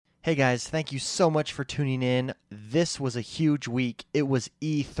Hey guys, thank you so much for tuning in. This was a huge week. It was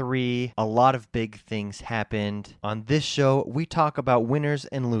E3. A lot of big things happened. On this show, we talk about winners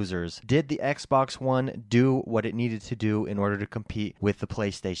and losers. Did the Xbox One do what it needed to do in order to compete with the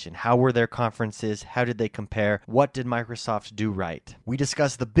PlayStation? How were their conferences? How did they compare? What did Microsoft do right? We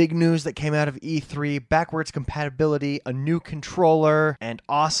discuss the big news that came out of E3, backwards compatibility, a new controller, and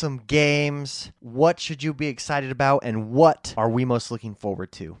awesome games. What should you be excited about, and what are we most looking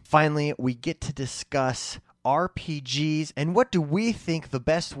forward to? Finally, we get to discuss RPGs and what do we think the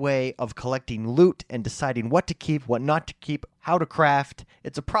best way of collecting loot and deciding what to keep, what not to keep, how to craft.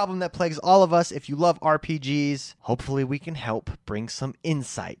 It's a problem that plagues all of us if you love RPGs. Hopefully we can help bring some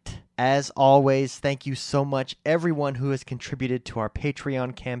insight. As always, thank you so much everyone who has contributed to our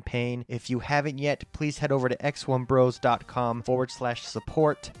Patreon campaign. If you haven't yet, please head over to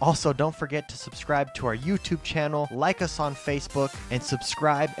x1bros.com/support. Also, don't forget to subscribe to our YouTube channel, like us on Facebook, and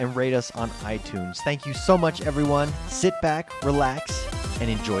subscribe and rate us on iTunes. Thank you so much, everyone. Sit back, relax, and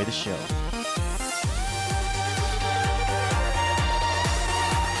enjoy the show.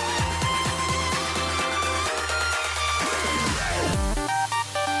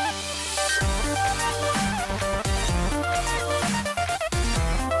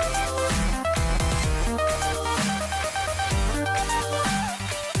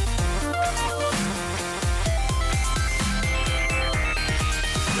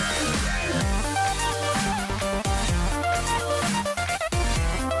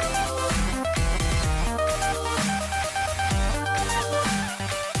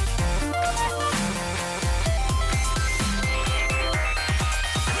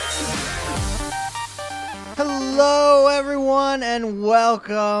 Hello, everyone, and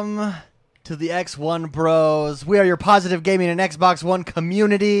welcome to the X1 Bros. We are your positive gaming and Xbox One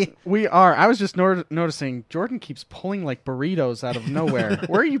community. We are. I was just noticing Jordan keeps pulling like burritos out of nowhere.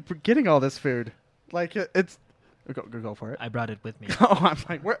 Where are you getting all this food? Like it's go for it. I brought it with me. Oh, I'm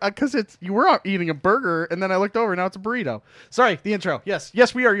like, because you were out eating a burger, and then I looked over, now it's a burrito. Sorry, the intro. Yes,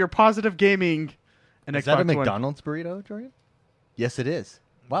 we are your positive gaming and Is Xbox that a One. McDonald's burrito, Jordan? Yes, it is.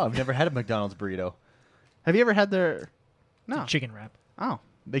 Wow, I've never had a McDonald's burrito. Have you ever had their? No. Chicken wrap. Oh,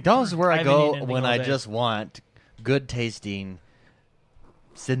 McDonald's is where I haven't go eaten anything when all I day. just want good tasting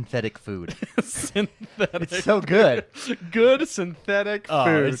synthetic food. synthetic. It's so good. Good synthetic Oh,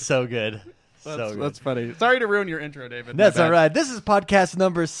 food. it's so good. That's funny. Sorry to ruin your intro, David. That's My all bad. right. This is podcast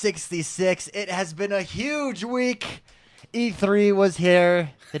number 66. It has been a huge week. E3 was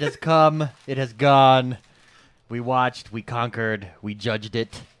here. It has come. It has gone. We watched. We conquered. We judged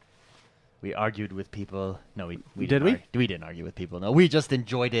it. We argued with people. No, we Did we? We didn't argue with people. No, we just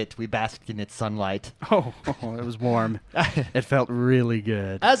enjoyed it. We basked in its sunlight. Oh, it was warm. It felt really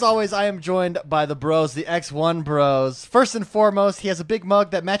good. As always, I am joined by the bros, the X1 Bros. First and foremost, he has a big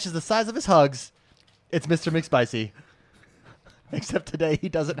mug that matches the size of his hugs. It's Mr. McSpicy. Except today, he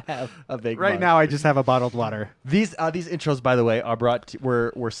doesn't have a big mug. Right now, I just have a bottled water. These intros, by the way, are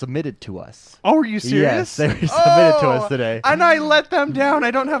were submitted to us. Oh, are you Yes, serious? they were submitted to us today. And I let them down.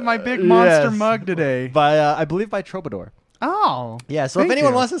 I don't have my big monster Yes. mug today. By I believe by Troubadour. Oh. Yeah, so if Thank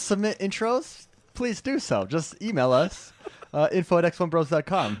anyone you. wants to submit intros, please do so. Just email us,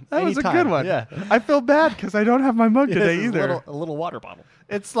 info@x1bros.com. That was a anytime. good one. Yeah. I feel bad because I don't have my mug today This is either. a little water bottle.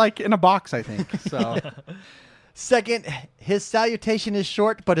 It's like in a box, I think. So Second, his salutation is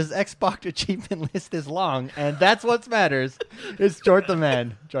short, but his Xbox achievement list is long, and that's what matters. It's Jordan the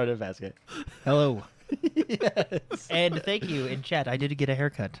Man, Jordan Basket. Hello. Yes. And thank you in chat. I did get a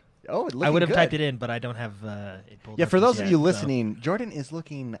haircut. Oh, I would have typed it in, but I don't have it pulled Yeah, up for those just of yet, you so listening, Jordan is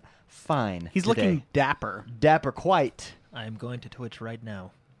looking fine. he's today. looking dapper. dapper, quite. I am going to Twitch right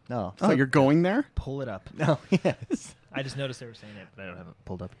now. No. Oh, you're going there? Pull it up. No, yes. I just noticed they were saying it, but I don't have it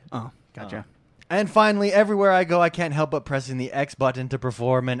pulled up yet. Oh, gotcha. And finally, everywhere I go, I can't help but pressing the X button to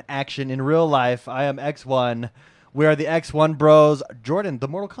perform an action in real life. I am X1. We are the X1 Bros. Jordan, the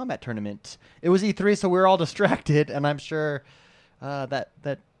Mortal Kombat tournament. It was E3, so we were all distracted, and I'm sure that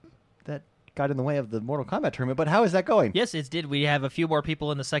got in the way of the Mortal Kombat tournament. But how is that going? Yes, it did. We have a few more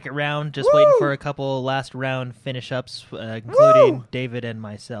people in the second round, just waiting for a couple last round finish-ups, including Woo! David and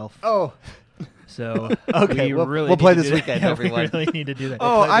myself. Oh, So Okay, we we'll need play to this do weekend, that. everyone. We really need to do that.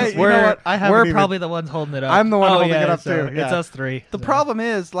 Oh, you know what? I haven't we're even- probably the ones holding it up. I'm the one holding it up, so too, It's yeah. us three. The so. problem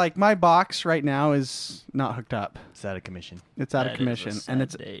is, like, my box right now is not hooked up. it's out of commission. It's out That of is a commission, sad and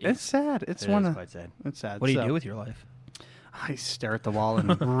day. it's sad. It's It one is of quite sad. it's sad. What do you So, do with your life? I stare at the wall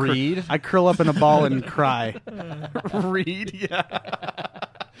and Read. I curl up in a ball and cry. Read, yeah,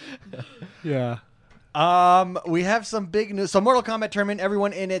 yeah. We have some big news. So Mortal Kombat tournament,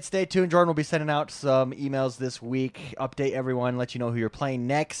 everyone in it, stay tuned. Jordan will be sending out some emails this week. Update everyone, let you know who you're playing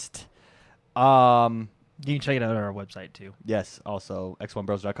next. You can check it out on our website too. Yes, also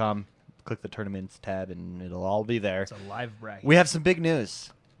x1bros.com. Click the tournaments tab and it'll all be there. It's a live bracket. We have some big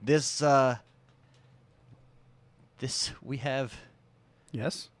news. We have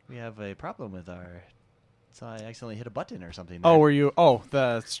Yes. a problem with our. So I accidentally hit a button or something. There. Oh, were you? Oh,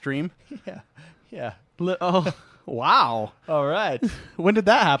 the stream. yeah. Oh, wow. All right. When did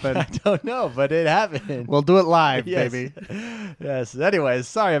that I happen? don't know, but it happened. We'll do it live, Yes. baby. Yes. Anyways,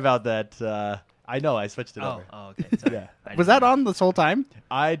 sorry about that. I know I switched it over. Okay. Sorry. Yeah. I Was didn't that know. on this whole time?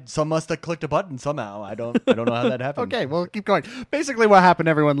 Some must have clicked a button somehow. I don't know how that happened. Okay, well, keep going. Basically, what happened,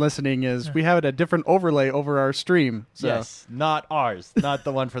 everyone listening, is we had a different overlay over our stream. So. Yes, not ours, not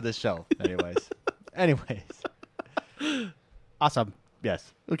the one for this show. Anyways, Awesome.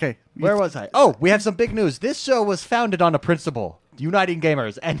 yes. Okay. Where was I? Oh, we have some big news. This show was founded on a principle, uniting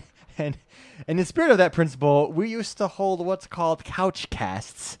gamers, and in spirit of that principle, we used to hold what's called couch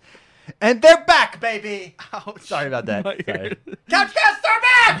casts, and they're back, baby. Ouch. Sorry about that. My Sorry. ear. Couch casts are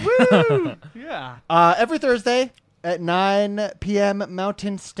back. Woo! Yeah. Every Thursday at 9 p.m.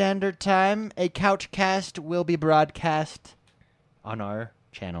 Mountain Standard Time, a couch cast will be broadcast on our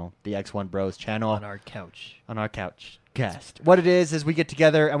channel, the X1 Bros channel. on our couch? On our couch cast. What it is we get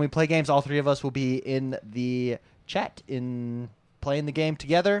together and we play games. All three of us will be in the chat, in playing the game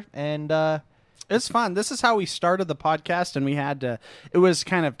together, and It's fun. This is how we started the podcast, and we had to. It was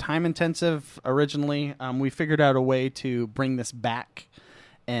kind of time intensive originally. We figured out a way to bring this back,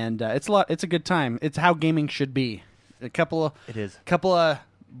 and it's a lot. It's a good time. It's how gaming should be. it is Couple of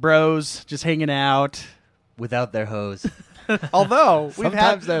bros just hanging out. without their hose. Although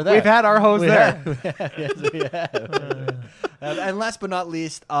Sometimes they're there. we've had our hose We there. have. Yes, we have. And last but not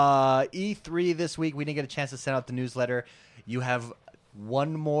least, E3 this week. We didn't get a chance to send out the newsletter. You have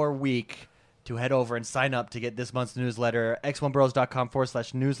one more week to head over and sign up to get this month's newsletter.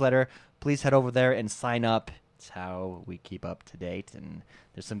 x1bros.com/newsletter. Please head over there and sign up. It's how we keep up to date, and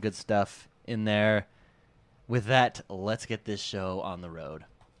there's some good stuff in there. With that, let's get this show on the road.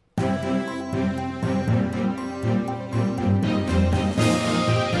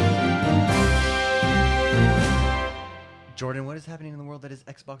 Jordan, what is happening in the world that is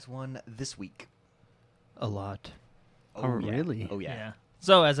Xbox One this week? A lot. Oh, really? Oh, yeah.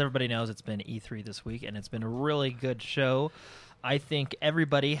 So, as everybody knows, it's been E3 this week, and it's been a really good show. I think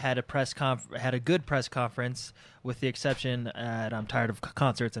everybody had a good press conference, with the exception that I'm tired of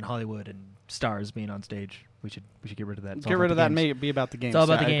concerts in Hollywood and stars being on stage. We should get rid of that. It's all Get about rid of the that. games. May be about the games. It's all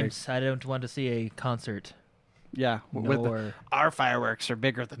about Yeah, the I agree. games. I don't want to see a concert. Yeah. Nor- Our fireworks are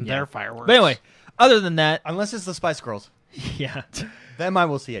bigger than Yeah. their fireworks. But anyway, other than that, Unless it's the Spice Girls. yeah. Then I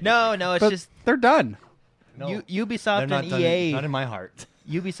will see it. No, it's But just they're done. No. Ubisoft They're not and done EA. not in my heart.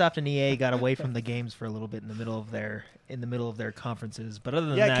 Ubisoft and EA got away from the games for a little bit in the middle of their conferences. But other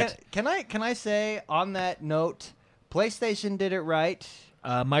than that, can I say on that note, PlayStation did it right.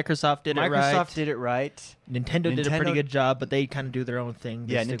 Microsoft did it right. Microsoft did it right. Nintendo did a pretty Nintendo- good job, but they kind of do their own thing.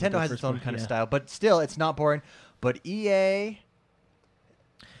 They Yeah, stick with Nintendo their has first its own one. kind of Yeah. style, but still, it's not boring. But EA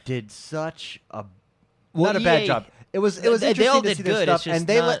did such a Well, not a bad EA job. It was they all interesting to did see their good, stuff, it's just and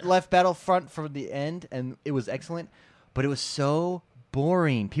they not- left Battlefront for the end, and it was excellent. But it was so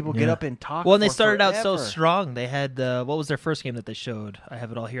boring. People get Yeah. up and talk. Well, and they for started out so forever. strong. They had what was their first game that they showed? I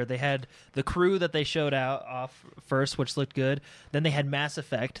have it all here. They had The Crew that they showed off first, which looked good. Then they had Mass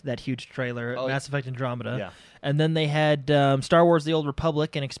Effect, that huge trailer, Oh, Mass Effect Andromeda. Yeah. And then they had Star Wars: The Old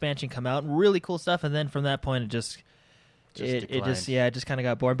Republic, an expansion come out, really cool stuff. And then from that point, it just kind of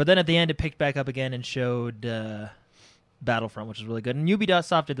got boring. But then at the end, it picked back up again and showed Battlefront, which was really good. And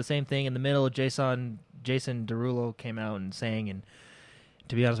Ubisoft did the same thing. In the middle, Jason Derulo came out and sang, and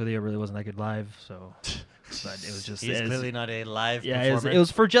to be honest with you, it really wasn't that good live. So, but it was just He's clearly not a live yeah, performer. it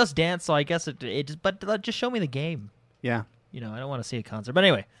was for Just Dance, so I guess it just but just show me the game. Yeah. You know, I don't want to see a concert. But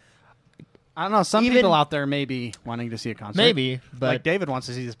anyway, I don't know. Some Even- people out there may be wanting to see a concert. maybe, but like David wants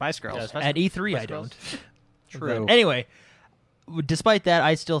to see the Spice Girls. Yeah, Spice- at E3 I Spice Girls. don't. True. But anyway, despite that,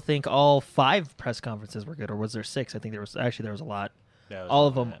 I still think all 5 press conferences were good. Or was there 6? I think there was a lot. Yeah, it was All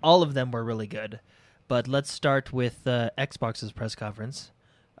of all them, that. all of them were really good. But let's start with Xbox's press conference.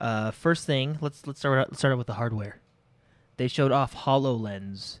 First thing, let's start out with the hardware. They showed off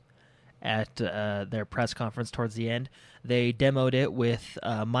HoloLens at their press conference towards the end. They demoed it with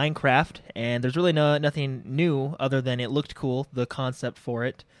Minecraft, and there's really nothing new other than it looked cool, the concept for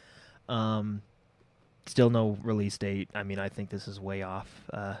it. Still no release date. I mean, I think this is way off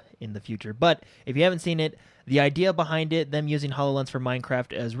in the future. But if you haven't seen it, the idea behind it, them using HoloLens for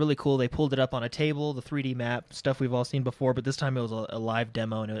Minecraft, is really cool. They pulled it up on a table, the 3D map, stuff we've all seen before, but this time it was a live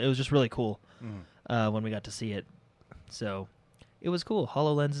demo, and it was just really cool when we got to see it. So it was cool.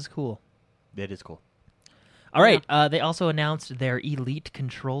 HoloLens is cool. It is cool. All right. They also announced their Elite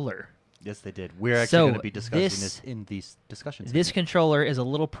controller. Yes, they did. We're actually going to be discussing this in these discussions. This controller is a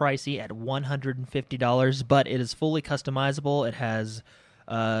little pricey at $150, but it is fully customizable. It has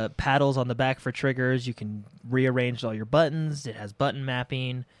paddles on the back for triggers. You can rearrange all your buttons. It has button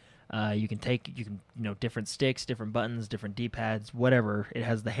mapping. You can different sticks, different buttons, different D-pads, whatever. It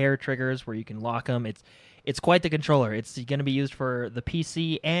has the hair triggers where you can lock them. It's quite the controller. It's going to be used for the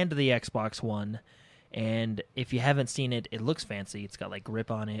PC and the Xbox One. And if you haven't seen it, it looks fancy. It's got like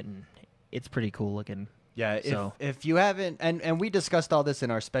grip on it, and it's pretty cool looking. Yeah, if you haven't, and we discussed all this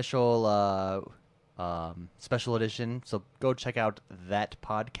in our special edition, so go check out that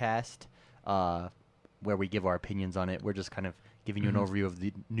podcast where we give our opinions on it. We're just kind of giving you an overview of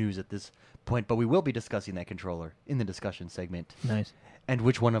the news at this point, but we will be discussing that controller in the discussion segment. Nice. And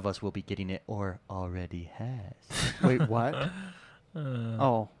which one of us will be getting it or already has. Wait, what?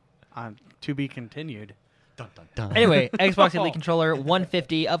 To be continued. Dun, dun, dun. Anyway, Xbox Elite controller,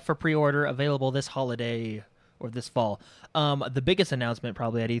 $150, up for pre-order, available this holiday or this fall. The biggest announcement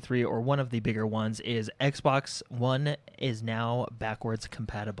probably at E3, or one of the bigger ones, is Xbox One is now backwards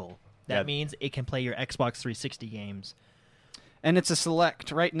compatible. That means it can play your Xbox 360 games. And it's a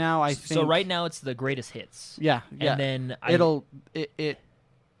select right now. I think. So right now it's the greatest hits. Yeah. And then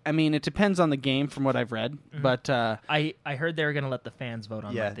I mean, it depends on the game from what I've read, but I heard they were going to let the fans vote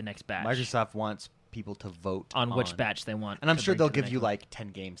on like, the next batch. Microsoft wants people to vote on which batch they want. And I'm sure they'll give you like 10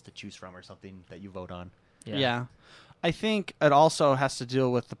 games to choose from or something that you vote on. Yeah. I think it also has to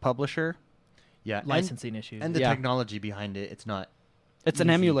deal with the publisher. Yeah. Licensing issues. And the technology behind it. It's not It's an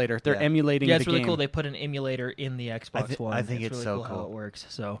emulator. They're emulating the game. Yeah, it's really cool. They put an emulator in the Xbox One. I think it's really so cool how it works.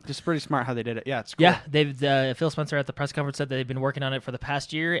 So just pretty smart how they did it. Yeah, it's cool. Yeah, Phil Spencer at the press conference said that they've been working on it for the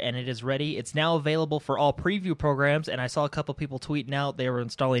past year, and it is ready. It's now available for all preview programs, and I saw a couple people tweeting out they were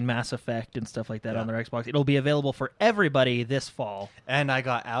installing Mass Effect and stuff like that on their Xbox. It'll be available for everybody this fall. And I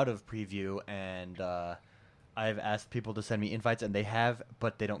got out of preview, and I've asked people to send me invites, and they have,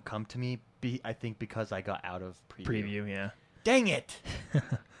 but they don't come to me, I think because I got out of preview. Yeah. Dang it! That's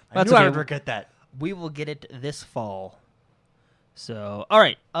I knew okay. I would regret that. We will get it this fall. So, all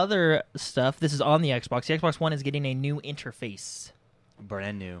right, other stuff. This is on the Xbox. The Xbox One is getting a new interface.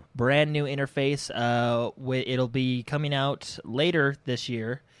 Brand new interface. It'll be coming out later this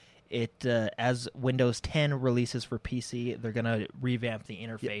year. As Windows 10 releases for PC, they're gonna revamp the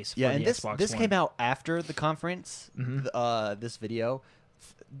interface. Yeah, for and the Xbox this One. came out after the conference. This video.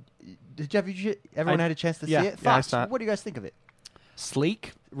 Everyone had a chance to see it? Yeah, I Fox, saw it. what do you guys think of it?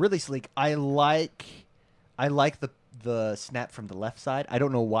 Sleek. Really sleek. I like the snap from the left side. I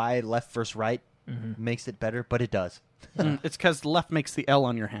don't know why left versus right makes it better, but it does. It's because left makes the L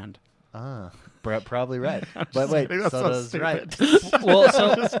on your hand. Probably right. But wait, so does right. Well,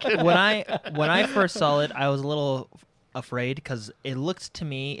 so when I first saw it, I was a little afraid because it looks to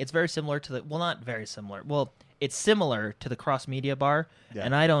me it's very similar to the not very similar. Well, it's similar to the cross media bar,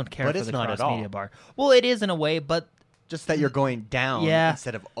 and I don't care for the cross media bar. Well, it is in a way, but just that you're going down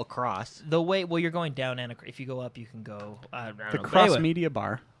instead of across. The way you're going down, and if you go up, you can go. I don't the know. cross media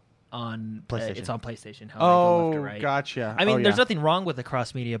bar on PlayStation. It's on PlayStation. How they go left to right. Gotcha. I mean, there's nothing wrong with the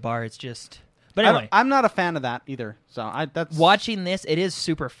cross media bar. It's just. But anyway, I'm not a fan of that either. So that's watching this. It is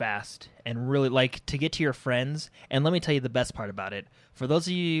super fast and really like to get to your friends. And let me tell you the best part about it. For those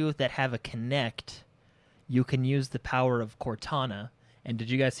of you that have a Kinect, you can use the power of Cortana. And did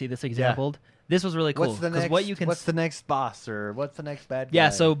you guys see this exampled? This was really cool. What's the next boss or what's the next bad guy? Yeah,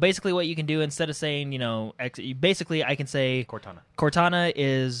 so basically what you can do instead of saying, basically I can say Cortana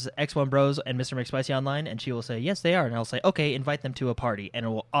is X1 Bros and Mr. McSpicy online, and she will say, yes, they are. And I'll say, okay, invite them to a party. And it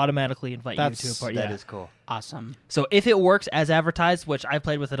will automatically invite you to a party. That is cool. Awesome. So if it works as advertised, which I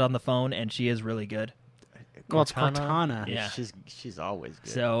played with it on the phone, and she is really good. Well, it's Cortana. Yeah. She's always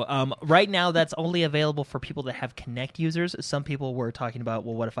good. So right now, that's only available for people that have Kinect users. Some people were talking about,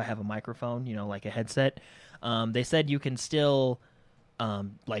 well, what if I have a microphone, like a headset? They said you can still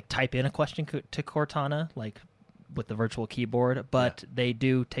type in a question to Cortana, like with the virtual keyboard, but they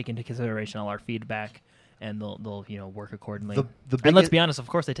do take into consideration all our feedback and they'll work accordingly. The and let's be honest, of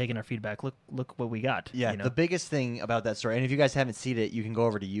course they take in our feedback. Look what we got. Yeah, the biggest thing about that story, and if you guys haven't seen it, you can go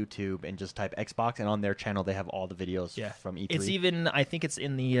over to YouTube and just type Xbox, and on their channel they have all the videos from E3. It's even, I think it's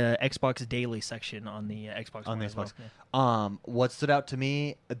in the Xbox Daily section on the Xbox One. On the as well. Xbox. Yeah. What stood out to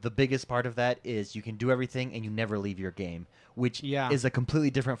me, the biggest part of that is you can do everything and you never leave your game, which is a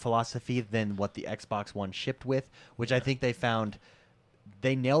completely different philosophy than what the Xbox One shipped with, which I think they found.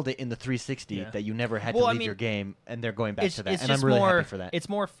 They nailed it in the 360 that you never had to leave your game, and they're going back to that. And I'm really happy for that. It's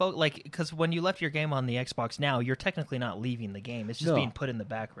more because when you left your game on the Xbox now, you're technically not leaving the game. It's just being put in the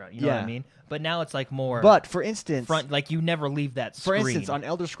background. You know what I mean? But now it's like more. But for instance, like you never leave that screen. For instance, on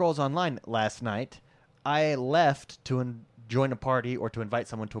Elder Scrolls Online last night, I left to join a party or to invite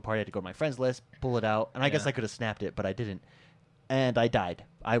someone to a party. I had to go to my friends list, pull it out, and I guess I could have snapped it, but I didn't. And I died.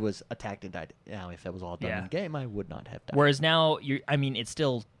 I was attacked and died. Now, if that was all done in game, I would not have died. Whereas now, it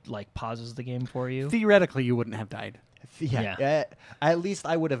still like pauses the game for you. Theoretically, you wouldn't have died. Yeah. At least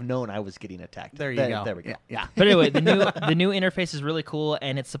I would have known I was getting attacked. There you go. There we go. Yeah. But anyway, the new interface is really cool,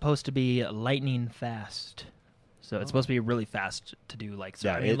 and it's supposed to be lightning fast. So it's supposed to be really fast to do.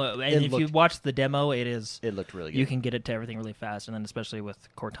 If you watch the demo, it looked really good. You can get it to everything really fast, and then especially with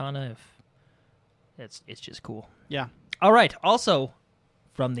Cortana, it's just cool. Yeah. All right. Also,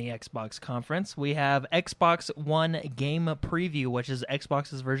 from the Xbox conference, we have Xbox One Game Preview, which is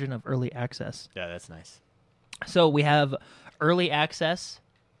Xbox's version of Early Access. Yeah, that's nice. So we have Early Access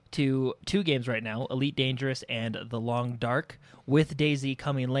to 2 games right now, Elite Dangerous and The Long Dark, with DayZ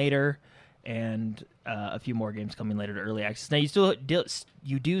coming later, and a few more games coming later to Early Access. Now,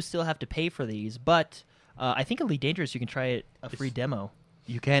 you do still have to pay for these, but I think Elite Dangerous, you can try it a free demo.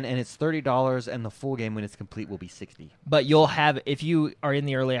 You can, and it's $30, and the full game when it's complete will be $60. But you'll have, if you are in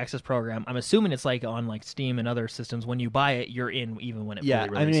the early access program, I'm assuming it's like on like Steam and other systems. When you buy it, you're in even when it fully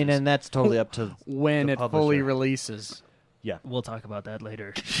releases. I mean, and that's totally up to when the it publisher. fully releases. Yeah, we'll talk about that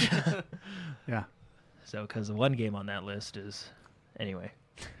later. Yeah. So, because the one game on that list is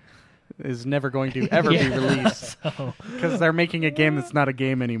never going to ever be released because they're making a game that's not a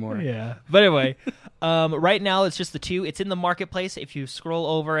game anymore. Yeah. But anyway, right now it's just the 2. It's in the marketplace. If you scroll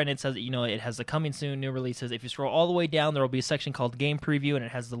over and it says, it has the coming soon, new releases. If you scroll all the way down, there will be a section called Game Preview, and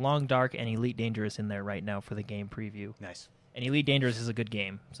it has The Long Dark and Elite Dangerous in there right now for the Game Preview. Nice. And Elite Dangerous is a good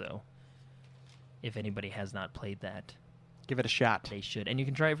game, so if anybody has not played that, give it a shot. They should. And you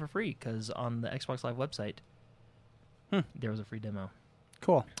can try it for free because on the Xbox Live website, there was a free demo.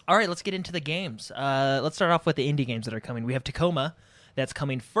 Cool. All right, let's get into the games. Let's start off with the indie games that are coming. We have Tacoma. That's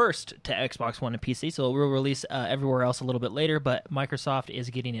coming first to Xbox One and PC, so it will release everywhere else a little bit later, but Microsoft is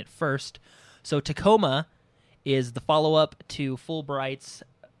getting it first. So Tacoma is the follow-up to Fulbright's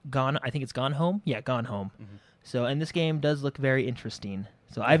Gone Home? Yeah, Gone Home. Mm-hmm. So, and this game does look very interesting.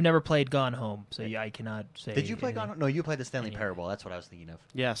 So I've never played Gone Home, so I cannot say Did you play anything. Gone Home? No, you played the Stanley Parable. That's what I was thinking of.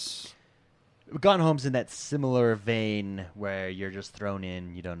 Yes. Gone Home's in that similar vein where you're just thrown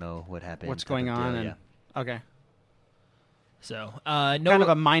in, you don't know what happened. What's going on? Okay. So, kind of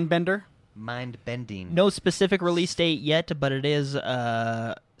a mind bender. Mind bending. No specific release date yet, but it is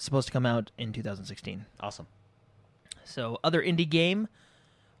supposed to come out in 2016. Awesome. So, other indie game,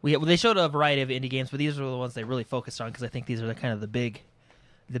 they showed a variety of indie games, but these are the ones they really focused on because I think these are kind of the big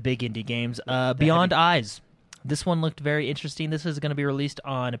indie games. Beyond Eyes. This one looked very interesting. This is going to be released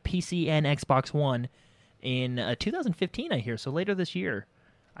on PC and Xbox One in 2015, I hear, so later this year.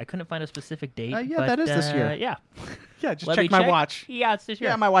 I couldn't find a specific date. But, that is this year. Yeah. Yeah, just check my watch. Yeah, it's this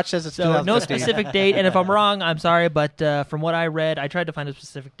year. Yeah, my watch says it's so 2015. no specific date, and if I'm wrong, I'm sorry, but from what I read, I tried to find a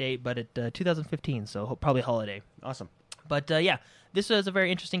specific date, but it 2015, so probably holiday. Awesome. But this is a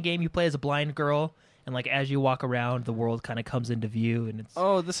very interesting game. You play as a blind girl, and like as you walk around, the world kind of comes into view, and it's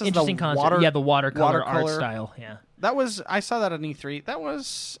this is interesting the concept. The watercolor art watercolor style. Yeah, I saw that on E3. That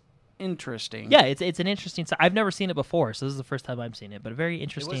was interesting. Yeah, it's an interesting. I've never seen it before, so this is the first time I've seen it. But a very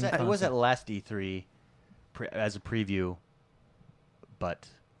interesting. It was at last E3 as a preview, but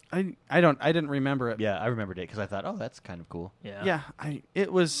I didn't remember it. Yeah, I remembered it because I thought, oh, that's kind of cool. Yeah.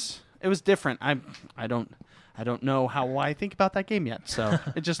 It was different. I don't know how I think about that game yet. So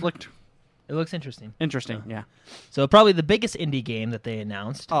it just looked. It looks interesting. Interesting, yeah. So probably the biggest indie game that they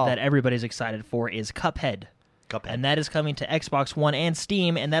announced that everybody's excited for is Cuphead. And that is coming to Xbox One and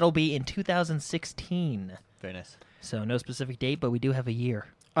Steam, and that'll be in 2016. Very nice. So no specific date, but we do have a year.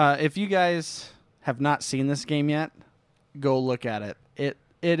 If you guys have not seen this game yet, go look at it.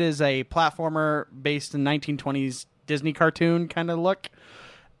 It is a platformer based in 1920s Disney cartoon kind of look,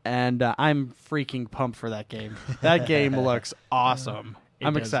 and I'm freaking pumped for that game. That game looks awesome.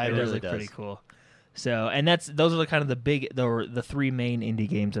 I'm excited. It really does. Pretty cool. So, and those are the kind of the 3 main indie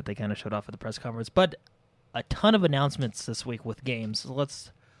games that they kind of showed off at the press conference. But a ton of announcements this week with games. So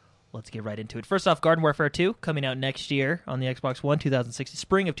let's get right into it. First off, Garden Warfare 2 coming out next year on the Xbox One,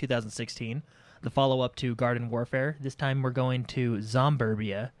 spring of 2016. The follow-up to Garden Warfare. This time we're going to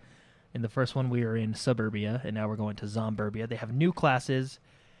Zomburbia. In the first one we were in Suburbia, and now we're going to Zomburbia. They have new classes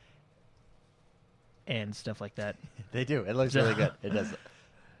and stuff like that. They do. It looks really good. It does.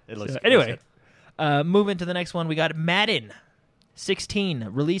 It looks anyway. Moving to the next one, we got Madden 16.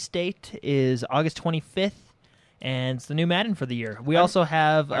 Release date is August 25th, and it's the new Madden for the year. We also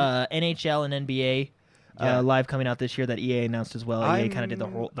have NHL and NBA live coming out this year that EA announced as well. EA kind of did their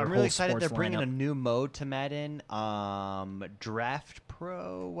whole really excited. They're sports bringing lineup. a new mode to Madden. Draft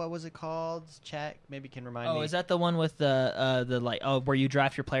Pro. What was it called? Chat maybe can remind me. Oh, is that the one with the where you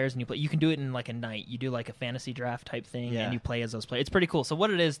draft your players and you play? You can do it in like a night. You do like a fantasy draft type thing, and you play as those players. It's pretty cool. So what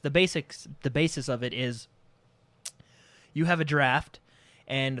it is, the basis of it is, you have a draft,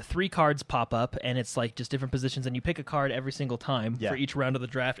 and 3 cards pop up, and it's like just different positions, and you pick a card every single time for each round of the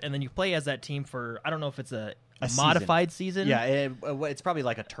draft, and then you play as that team for, I don't know if it's a modified season. Yeah, it's probably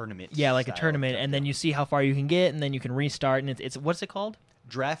like a tournament. Yeah, like a tournament, and then you see how far you can get, and then you can restart, and it's what's it called?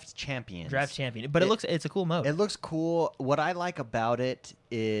 Draft Champions. Draft Champion. But it's a cool mode. It looks cool. What I like about it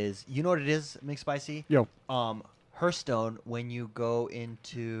is, you know what it is, McSpicy? Yo. Hearthstone, when you go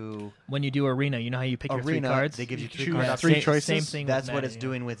into... When you do Arena, you know how you pick your 3 cards? They give you 3 choose cards. 3 choices. Same thing. That's with what Madden, it's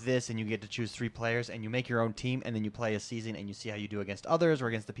doing with this, and you get to choose 3 players, and you make your own team, and then you play a season, and you see how you do against others or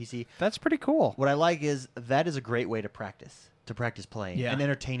against the PC. That's pretty cool. What I like is that is a great way to practice playing. Yeah. An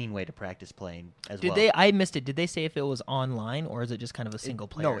entertaining way to practice playing as Did well. they? I missed it. Did they say if it was online, or is it just kind of a single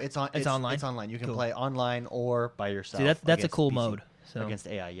player? No, it's online. It's online. You can Cool. play online or by yourself. See, that's a against cool PC, mode. So. Against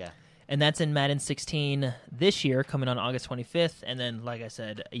AI, yeah. And that's in Madden 16 this year, coming on August 25th. And then, like I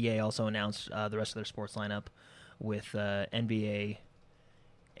said, EA also announced the rest of their sports lineup with NBA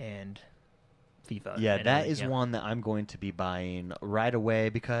and FIFA. Yeah, and that is one that I'm going to be buying right away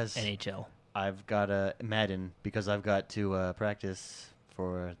because NHL. I've got a Madden because I've got to practice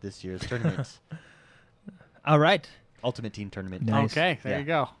for this year's tournament. All right. Ultimate Team tournament. Nice. Okay, there you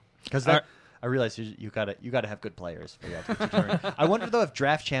go. Because I realize you gotta have good players for the Ultimate Team tournament. I wonder though if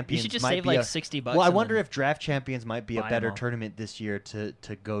Draft Champions You should just might save be like a, $60. Well, I and wonder then if Draft Champions might be a buy better 'em all. tournament this year to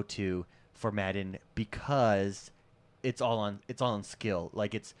go to for Madden because it's all on skill.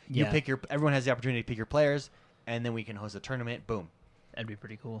 Like you Yeah. pick everyone has the opportunity to pick your players, and then we can host a tournament. Boom, that'd be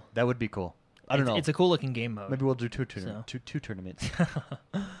pretty cool. that would be cool. I don't know. It's a cool looking game mode. Maybe we'll do two tournaments.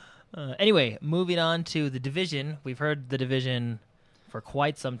 Anyway, moving on to The Division. We've heard The Division for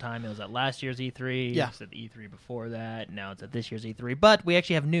quite some time. It was at last year's E3. Yeah. It was at the E3 before that. Now it's at this year's E3. But we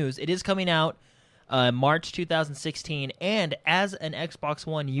actually have news. It is coming out March 2016. And as an Xbox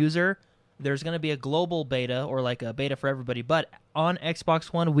One user, there's going to be a global beta, or like a beta for everybody. But on Xbox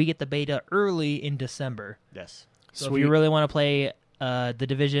One, we get the beta early in December. Yes. So if you really want to play The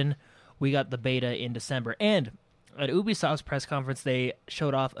Division, we got the beta in December. And at Ubisoft's press conference, they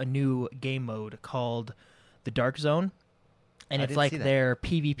showed off a new game mode called the Dark Zone. And I it's didn't like see that. their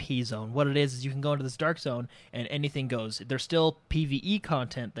PvP zone. What it is you can go into this dark zone and anything goes. There's still PvE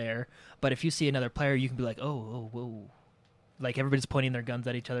content there, but if you see another player, you can be like, oh, whoa. Like everybody's pointing their guns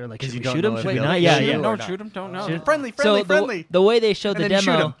at each other. Like, 'Cause should you we don't shoot know him? if Should we he'll not? shoot Yeah, you yeah. or Don't not. shoot him. Don't know. Shoot- Friendly. So the way they showed And the then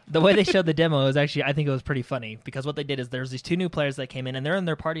shoot demo, 'em. the way they showed the demo is actually, I think it was pretty funny because what they did is there's these 2 new players that came in and they're in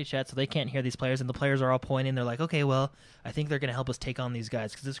their party chat, so they can't hear these players, and the players are all pointing. They're like, okay, well, I think they're going to help us take on these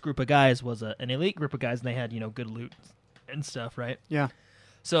guys because this group of guys was an elite group of guys and they had good loot and stuff, right? Yeah.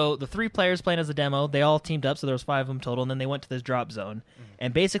 So the 3 players playing as a demo, they all teamed up, so there was 5 of them total, and then they went to this drop zone.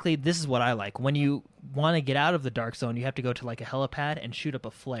 And basically, this is what I like. When you want to get out of the dark zone, you have to go to like a helipad and shoot up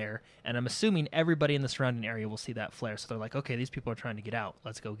a flare. And I'm assuming everybody in the surrounding area will see that flare. So they're like, okay, these people are trying to get out.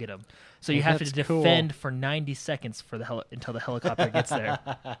 Let's go get them. So you have to That's cool. defend for 90 seconds for until the helicopter gets there.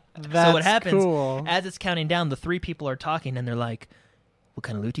 That's So what happens, cool. as it's counting down, the 3 people are talking, and they're like, what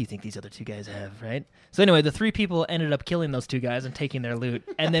kind of loot do you think these other 2 guys have, right? So anyway, the 3 people ended up killing those 2 guys and taking their loot.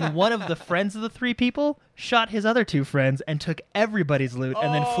 And then one of the friends of the 3 people shot his other 2 friends and took everybody's loot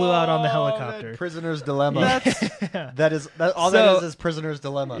and then flew out on the helicopter. Prisoner's dilemma. Yeah. That is prisoner's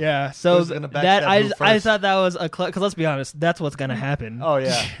dilemma. Yeah, so Who's gonna backstab that I who first? thought that was because let's be honest, that's what's gonna happen. Oh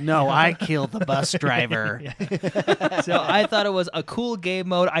yeah. No, I killed the bus driver. So I thought it was a cool game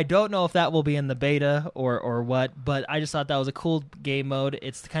mode. I don't know if that will be in the beta or what, but I just thought that was a cool game mode.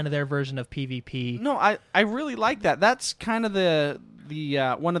 It's kind of their version of PvP. No, I really like that. That's kind of the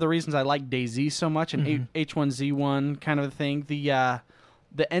one of the reasons I like DayZ so much and H1Z1 kind of a thing. The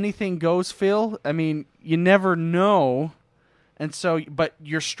anything goes feel. I mean, you never know, and so but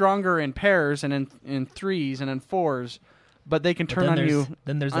you're stronger in pairs and in threes and in fours. but they can But turn then on there's- you.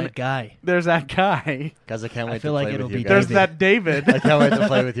 Then there's on- that guy. There's that guy. Guys, I can't I wait feel to like play it'll with you be guys. There's David. that David. I can't wait to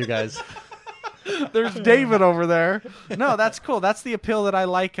play with you guys. There's David over there. No, that's cool. That's the appeal that I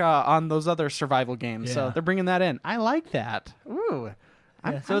like on those other survival games. So Yeah. they're bringing that in. I like that. Ooh.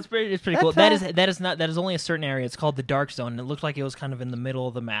 Yeah, so it's pretty That's, cool. That is only a certain area. It's called the Dark Zone. And it looked like it was kind of in the middle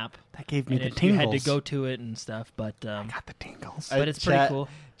of the map. That gave me And the you tingles. had to go to it and stuff, but I got the tingles. but it's pretty cool.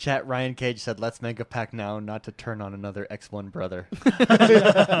 Chat Ryan Cage said, "Let's make a pact now, not to turn on another X1 brother."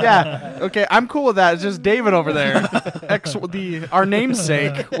 Yeah. Okay, I'm cool with that. It's just David over there. Our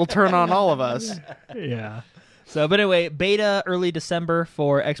namesake will turn on all of us. Yeah. So, but anyway, beta early December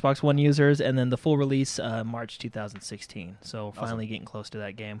for Xbox One users, and then the full release March 2016. So finally getting close to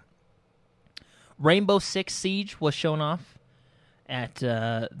that game. Rainbow Six Siege was shown off at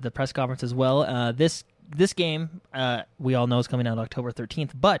the press conference as well. This game, we all know, is coming out October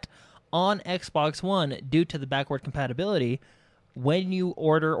 13th, but on Xbox One, due to the backward compatibility, when you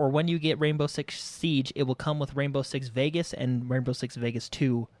order or when you get Rainbow Six Siege, it will come with Rainbow Six Vegas and Rainbow Six Vegas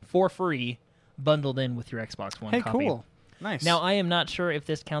 2 for free, bundled in with your Xbox One Hey, copy. cool. Nice. Now, I am not sure if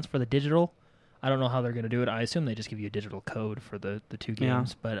this counts for the digital. I don't know how they're going to do it. I assume they just give you a digital code for the two Yeah.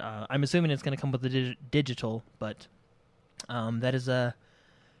 games, but I'm assuming it's going to come with the digital. But that is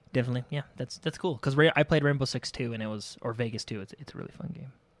definitely, yeah, that's cool because I played Rainbow Six 2 and or Vegas 2. It's a really fun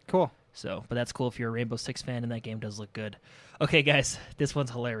game. Cool. So, but that's cool if you're a Rainbow Six fan and that game does look good. Okay, guys, this one's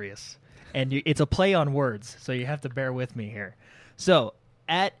hilarious, and it's a play on words, so you have to bear with me here. So,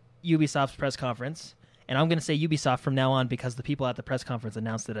 at Ubisoft's press conference. And I'm going to say Ubisoft from now on because the people at the press conference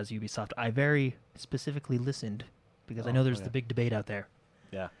announced it as Ubisoft. I very specifically listened because I know there's okay. the big debate out there.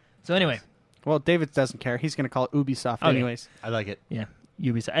 Yeah, So anyway, Well, David doesn't care. He's going to call it Ubisoft Okay. anyways. I like it. yeah,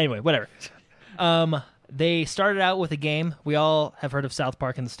 Ubisoft. Anyway, whatever. They started out with a game. We all have heard of South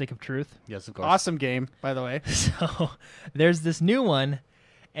Park and the Stick of Truth. Yes, of course. Awesome game, by the way. So there's this new one,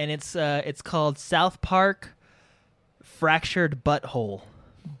 and it's called South Park Fractured Butthole.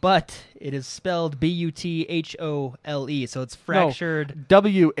 But it is spelled Buthole, so it's fractured.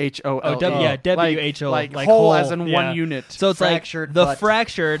 WHOLE. Oh, yeah, WHO, Like, like whole whole, as in yeah. one unit. So it's Fractured like the butt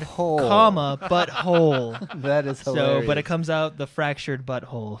fractured, hole. comma, butthole. That is So, hilarious. but it comes out the fractured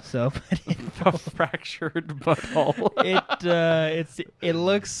butthole. So, A fractured butthole. it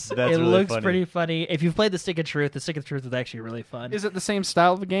looks That's really looks funny. pretty funny. If you've played the Stick of Truth is actually really fun. Is it the same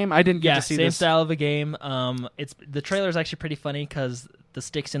style of a game? I didn't get Yeah, to see same this. style of a game. It's the trailer is actually pretty funny because the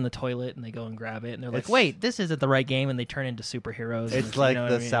stick's in the toilet and they go and grab it and they're like, It's- "Wait, this isn't the right game," and they turn into superheroes. It's and, like you know what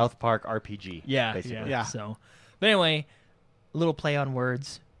the I mean? South Park RPG. Yeah, basically. Yeah. So, but anyway, a little play on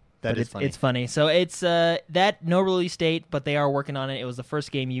words. That But is it's, funny. It's funny. So it's that no release date, but they are working on it. It was the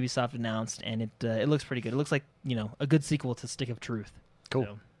first game Ubisoft announced, and it looks pretty good. It looks like a good sequel to Stick of Truth. Cool.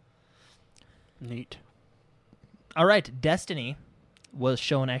 So. Neat. All right, Destiny was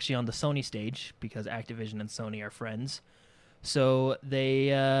shown actually on the Sony stage because Activision and Sony are friends. So they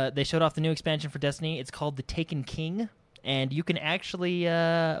showed off the new expansion for Destiny. It's called The Taken King, and you can actually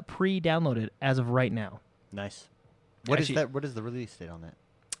pre-download it as of right now. Nice. What is Actually- that? What is the release date on that?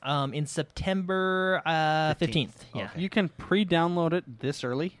 In September 15th. Yeah. Okay. You can pre-download it this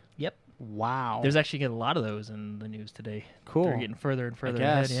early? Yep. Wow. There's actually a lot of those in the news today. Cool. They're getting further and further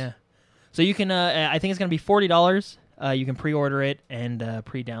guess. ahead. Yeah. So you can. I think it's going to be $40. You can pre-order it and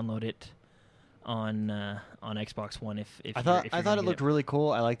pre-download it on Xbox One. If I you're thought gonna it get looked really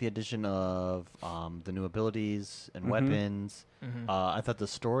cool. I like the addition of the new abilities and weapons. Mhm. I thought the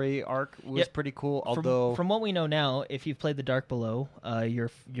story arc was Yep. pretty cool. From- Although from what we know now, if you've played The Dark Below,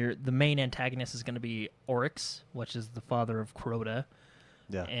 the main antagonist is going to be Oryx, which is the father of Crota,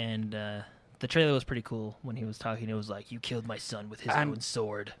 yeah, and the trailer was pretty cool when he was talking. It was like, "You killed my son with his own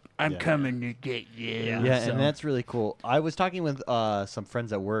sword." I'm Yeah. coming to get you. Yeah. so- and that's really cool. I was talking with some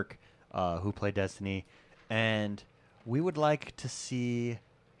friends at work who play Destiny, and we would like to see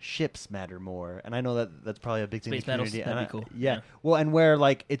ships matter more. And I know that that's probably a big thing in Space the battles, community. that'd and be cool. Yeah. Yeah. Well, and where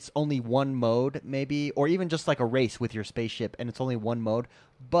like it's only one mode, maybe, or even just like a race with your spaceship, and it's only one mode.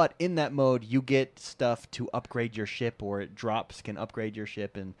 But in that mode, you get stuff to upgrade your ship, or drops can upgrade your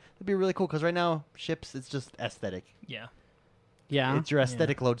ship, and it'd be really cool. Because right now, ships, it's just aesthetic. Yeah. Yeah. It's your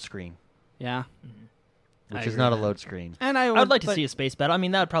aesthetic load screen, Yeah. which I is agree not a with that. load screen. And I would like to but see a space battle. I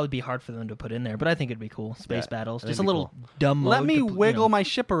mean, that would probably be hard for them to put in there, but I think it'd be cool. Space Yeah, battles, that'd just a be little dumb mode. Let me to put, wiggle my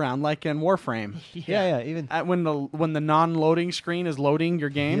ship around like in Warframe. Yeah, even When the non-loading screen is loading your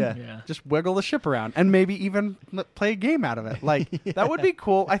game, Yeah. Yeah. just wiggle the ship around and maybe even play a game out of it. Like that would be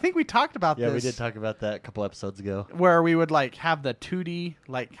cool. I think we talked about yeah, this. we did talk about that a couple episodes ago. where we would like have the 2D,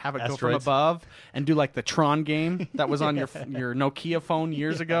 like have it go from Asteroids. above and do like the Tron game that was on your Nokia phone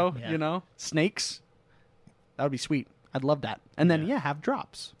years ago. Yeah. You know, snakes. That would be sweet. I'd love that. And then have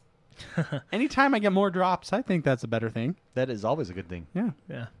drops. Anytime I get more drops, I think that's a better thing. That is always a good thing. Yeah.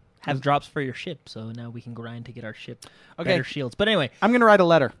 Yeah. Have drops for your ship, so now we can grind to get our ship Okay. better shields. But anyway, I'm going to write a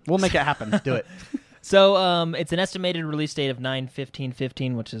letter. We'll make it happen. Do it. so it's an estimated release date of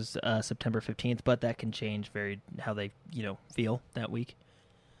 9/15/15, which is September 15th, but that can change how they feel that week.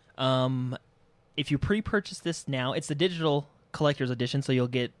 If you pre-purchase this now, it's the digital collector's edition, so you'll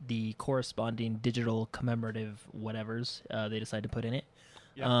get the corresponding digital commemorative whatevers they decide to put in it.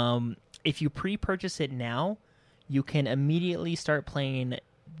 Yep. If you pre-purchase it now, you can immediately start playing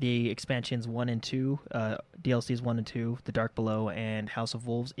the expansions 1 and 2, DLCs 1 and 2, The Dark Below, and House of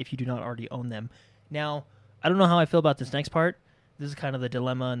Wolves, if you do not already own them. Now, I don't know how I feel about this next part. This is kind of the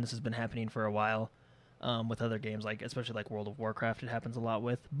dilemma, and this has been happening for a while with other games, especially like World of Warcraft. It happens a lot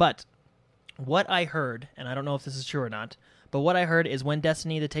with. But what I heard, and I don't know if this is true or not, but what I heard is when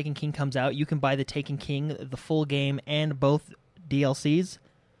Destiny: The Taken King comes out, you can buy The Taken King, the full game, and both DLCs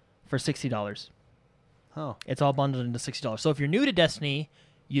for $60. Oh. It's all bundled into $60. So if you're new to Destiny,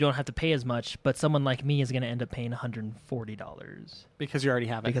 you don't have to pay as much, but someone like me is going to end up paying $140 because you already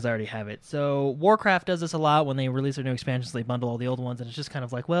have it. because I already have it. So Warcraft does this a lot when they release their new expansions. They bundle all the old ones, and it's just kind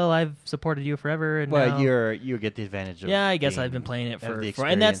of like, well, I've supported you forever, and Well, now... you get the advantage of Yeah, I guess being- I've been playing it have the for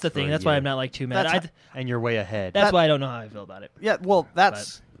and that's the experience thing. for That's a why year. I'm not like too mad. That's And you're way ahead. That's why I don't know how I feel about it. Yeah, well,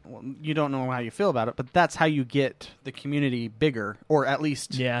 well, you don't know how you feel about it, but that's how you get the community bigger, or at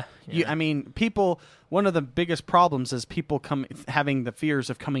least Yeah. I mean, people. One of the biggest problems is people having the fears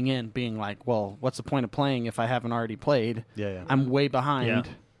of coming in, being like, "Well, what's the point of playing if I haven't already played? Yeah. I'm way behind." Yeah.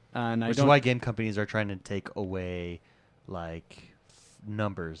 And Which is why game companies are trying to take away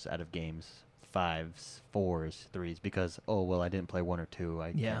numbers out of games, 5s, 4s, 3s, because I didn't play 1 or 2.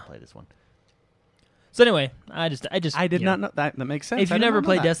 I can't play this one. So anyway, I did not know that. That makes sense. If you never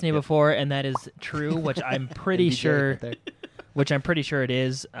played Destiny before, and that is true, which I'm pretty sure, it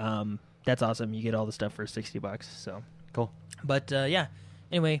is, that's awesome. You get all the stuff for $60. So Cool. But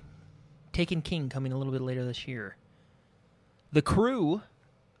anyway, Taken King coming a little bit later this year. The Crew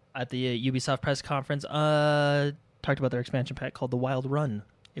at the Ubisoft press conference talked about their expansion pack called The Wild Run.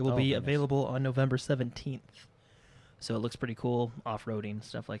 It will be available on November 17th. So it looks pretty cool, off-roading,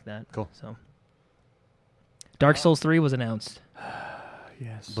 stuff like that. Cool. So Dark Souls 3 was announced.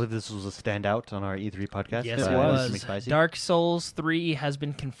 Yes. I believe this was a standout on our E3 podcast. Yes, it it was. was. Dark Souls 3 has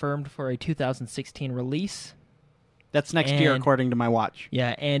been confirmed for a 2016 release. That's next year, according to my watch.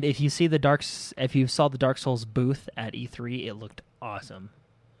 Yeah, and if you saw the Dark Souls booth at E3, it looked awesome.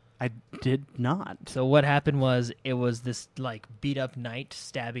 I did not. So what happened was it was this beat up knight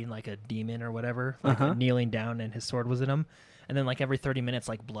stabbing like a demon or whatever, kneeling down, and his sword was in him. And then every 30 minutes,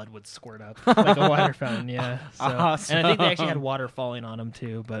 blood would squirt up like a water fountain. Yeah. So, awesome. And I think they actually had water falling on him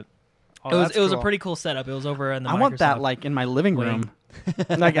too. But it was a pretty cool setup. It was over in the. I want that in my living room,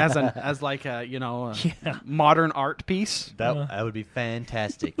 as modern art piece. That would be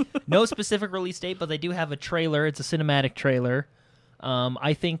fantastic. No specific release date, but they do have a trailer. It's a cinematic trailer.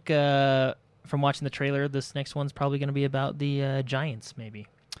 I think from watching the trailer, this next one's probably going to be about the giants, maybe.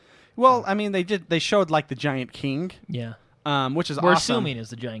 Well, I mean, they showed the Giant King. Yeah. Which is We're awesome. assuming is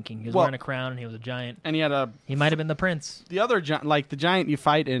the Giant King. He was wearing a crown and he was a giant. And he might have been the prince. The other the giant you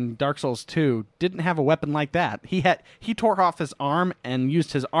fight in Dark Souls 2 didn't have a weapon like that. He tore off his arm and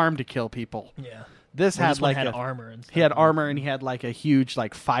used his arm to kill people. Yeah. This had armor and stuff. He had armor and he had a huge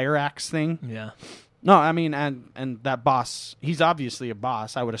fire axe thing. Yeah. No, I mean and that boss, he's obviously a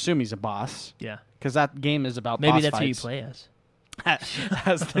boss. I would assume he's a boss. Yeah. Because that game is about maybe boss that's fights. who you play as.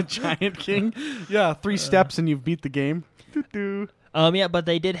 As the Giant King. Yeah, 3 steps and you've beat the game. Doo-doo. Yeah, but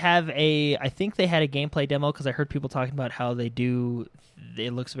they did have I think they had a gameplay demo because I heard people talking about how they do.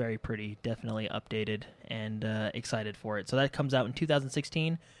 It looks very pretty, definitely updated, and excited for it. So that comes out in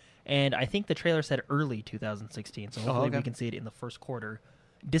 2016, and I think the trailer said early 2016. So hopefully we can see it in the first quarter.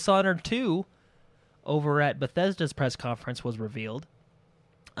 Dishonored 2 over at Bethesda's press conference was revealed,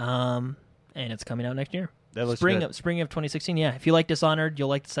 and it's coming out next year. That looks spring good. Spring of 2016. Yeah, if you like Dishonored, you'll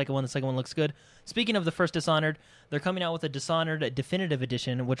like the second one. The second one looks good. Speaking of the first Dishonored, they're coming out with a Dishonored Definitive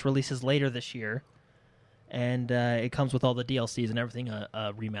Edition, which releases later this year, and it comes with all the DLCs and everything.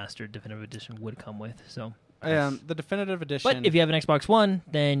 A remastered Definitive Edition would come with. So, the Definitive Edition. but if you have an Xbox One,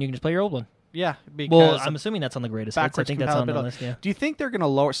 then you can just play your old one. Yeah, because well, I'm assuming that's on the greatest hits. I backwards think that's on the compatibility. list. Yeah. Do you think they're going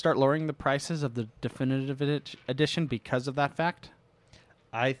to start lowering the prices of the Definitive Edition because of that fact?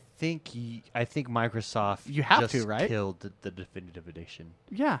 I think Microsoft You have just to, right? killed the definitive edition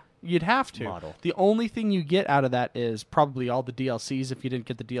Yeah, you'd have to. model. The only thing you get out of that is probably all the DLCs if you didn't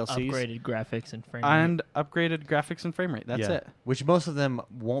get the DLCs. Upgraded graphics and frame rate. And upgraded graphics and frame rate. That's Yeah. it. Which most of them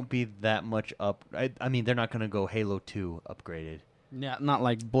won't be that much up. I mean, they're not going to go Halo 2 upgraded. Yeah, not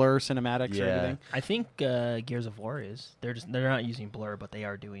like blur cinematics or Yeah. anything. I think Gears of War is. They're not using blur, but they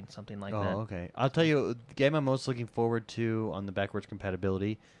are doing something like that. Okay. I'll tell you, the game I'm most looking forward to on the backwards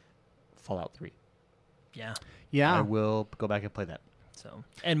compatibility, Fallout 3. Yeah. Yeah. I will go back and play that. So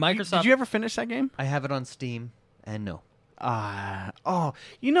and Microsoft. Did you ever finish that game? I have it on Steam, and no. I'm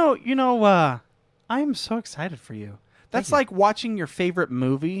so excited for you. That's you. like watching your favorite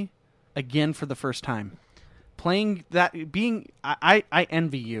movie again for the first time. Playing that, I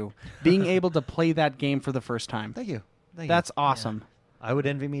envy you being able to play that game for the first time. Thank you. That's awesome. I would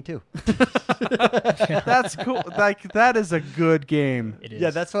envy me too. That's cool. Like that is a good game. It is.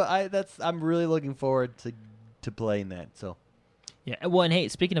 Yeah, I'm really looking forward to playing that. So Yeah. Well, and hey,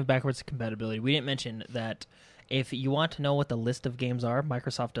 speaking of backwards compatibility, we didn't mention that if you want to know what the list of games are,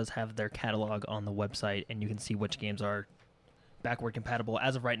 Microsoft does have their catalog on the website, and you can see which games are backward compatible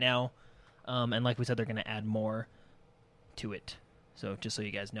as of right now. And like we said, they're going to add more to it. So just so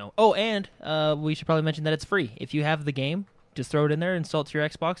you guys know. Oh, and we should probably mention that it's free. If you have the game, just throw it in there, install it to your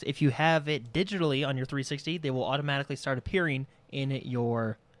Xbox. If you have it digitally on your 360, they will automatically start appearing in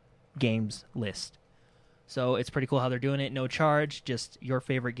your games list. So it's pretty cool how they're doing it. No charge, just your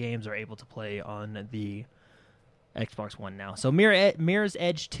favorite games are able to play on the Xbox One now. So Mirror's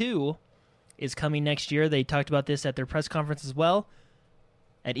Edge 2 is coming next year. They talked about this at their press conference as well,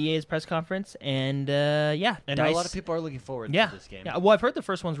 at EA's press conference. And yeah. and DICE, a lot of people are looking forward yeah, to this game. Yeah, well, I've heard the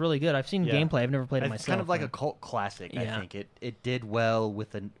first one's really good. I've seen Yeah. gameplay. I've never played it It's myself. kind of like but- a cult classic. Yeah. I think it did well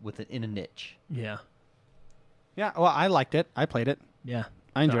in a niche. Yeah. Yeah, well, I liked it. I played it. Yeah.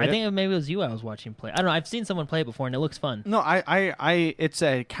 I enjoyed I it. think maybe it was you I was watching play. I don't know. I've seen someone play it before, and it looks fun. No,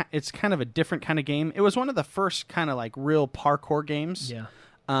 it's kind of a different kind of game. It was one of the first kind of like real parkour games. Yeah.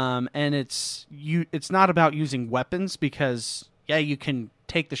 And it's not about using weapons because you can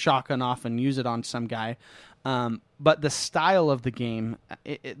take the shotgun off and use it on some guy. But the style of the game,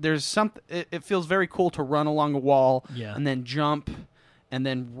 it feels very cool to run along a wall Yeah. and then jump and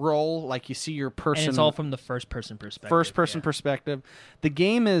then roll like you see your person. And it's all from the first-person perspective. First-person perspective. The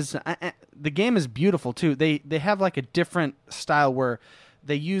game is beautiful too. They have like a different style where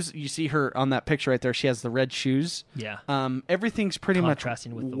they use. You see her on that picture right there. She has the red shoes. Yeah. Everything's pretty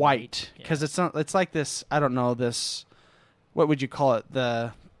Contrasting much with the white white. Yeah. because it's not. It's like this. I don't know this. What would you call it?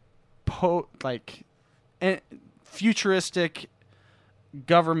 The futuristic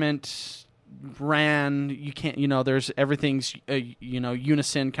government ran. You can't. There's everything's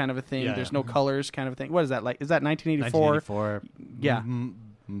unison kind of a thing. Yeah, There's yeah. no colors kind of a thing. What is that like? Is that 1984? 1984. Yeah.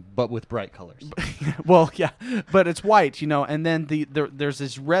 But with bright colors. Well, yeah, but it's white, and then there's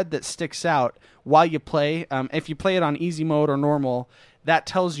this red that sticks out while you play. If you play it on easy mode or normal, that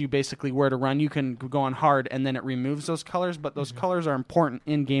tells you basically where to run. You can go on hard, and then it removes those colors, but those colors are important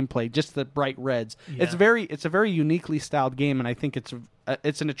in gameplay, just the bright reds. Yeah. It's a very uniquely styled game, and I think it's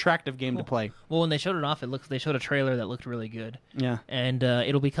an attractive game to play. Well, when they showed it off, they showed a trailer that looked really good. Yeah. And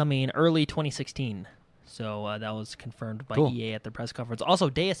it'll be coming early 2016. So that was confirmed by Cool. EA at the press conference. Also,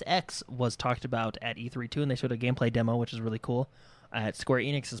 Deus Ex was talked about at E3 too, and they showed a gameplay demo, which is really cool, at Square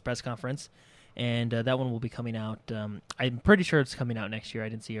Enix's press conference. And that one will be coming out. I'm pretty sure it's coming out next year. I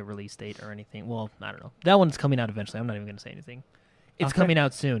didn't see a release date or anything. Well, I don't know. That one's coming out eventually. I'm not even going to say anything. It's Okay. coming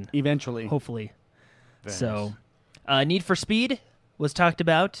out soon, Eventually. hopefully. Very So, Need for Speed was talked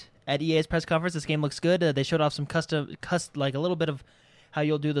about at EA's press conference. This game looks good. They showed off some like a little bit of how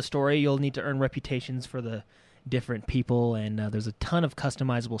you'll do the story. You'll need to earn reputations for the different people, and there's a ton of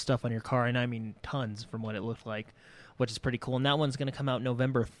customizable stuff on your car, and I mean tons from what it looked like, which is pretty cool. And that one's going to come out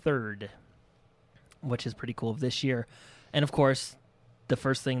November 3rd, which is pretty cool of this year. And of course, the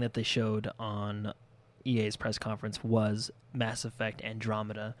first thing that they showed on EA's press conference was Mass Effect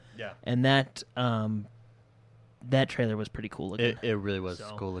Andromeda. Yeah. And that trailer was pretty cool looking. It really was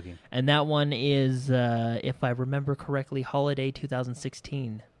So- cool looking. And that one is, if I remember correctly, holiday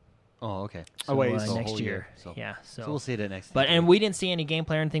 2016. Oh, okay. So, wait, so a next whole year. year, so- Yeah. So we'll see it at next. But and we didn't see any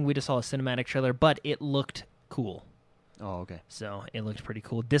gameplay or anything. We just saw a cinematic trailer, but it looked cool. Oh, okay. So it looked pretty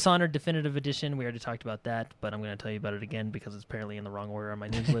cool. Dishonored Definitive Edition. We already talked about that, but I'm going to tell you about it again because it's apparently in the wrong order on my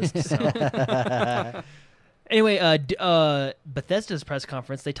news list. So. Anyway, Bethesda's press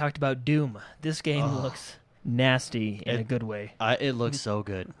conference, they talked about Doom. This game looks nasty in a good way. It looks so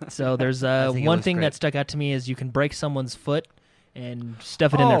good. So there's I think it one looks thing great. that stuck out to me is you can break someone's foot, and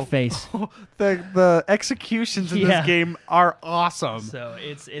stuff it in their face. The executions in Yeah. this game are awesome. So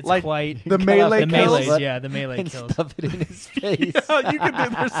it's Like, quite the melee the kills. melees, yeah, the melee and kills. stuff it in his face. Yeah, you can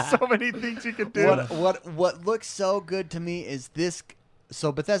do. There's so many things you can do. What looks so good to me is this.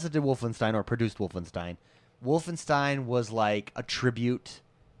 So Bethesda did Wolfenstein or produced Wolfenstein. Wolfenstein was like a tribute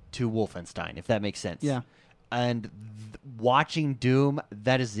to Wolfenstein, if that makes sense. Yeah. And watching Doom,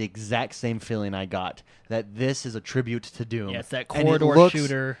 that is the exact same feeling I got. That this is a tribute to Doom. Yeah, it's that And it corridor looks-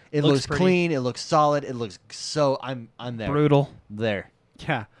 shooter. It Looks looks pretty. clean. It looks solid. It looks so. I'm there. Brutal. There.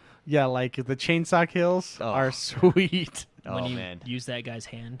 Yeah, like the chainsaw kills Oh. are sweet. Oh when you man. use that guy's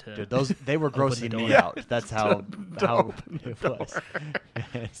hand to. Dude, they were Open the grossing me door. out. That's how it was.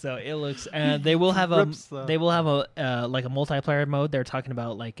 So it looks. They will have a. Rips the- They will have a like a multiplayer mode. They're talking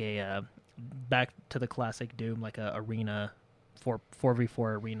about like a back to the classic Doom, like a arena,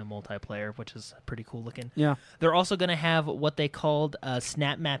 4v4 arena multiplayer, which is pretty cool looking. Yeah. They're also going to have what they called a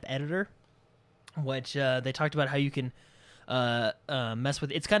snap map editor, which they talked about how you can mess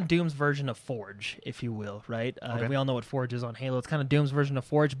with. It's kind of Doom's version of Forge, if you will, right? Okay. We all know what Forge is on Halo. It's kind of Doom's version of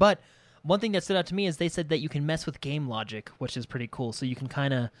Forge. But one thing that stood out to me is they said that you can mess with game logic, which is pretty cool. So you can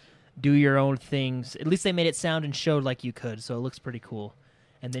kind of do your own things. At least they made it sound and showed like you could. So it looks pretty cool.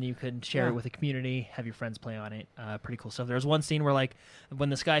 And then you could share it with the community, have your friends play on it. Pretty cool stuff. There was one scene where, like, when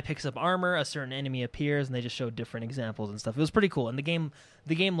this guy picks up armor, a certain enemy appears, and they just showed different examples and stuff. It was pretty cool. And the game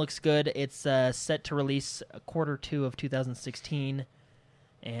looks good. It's set to release Q2 of 2016,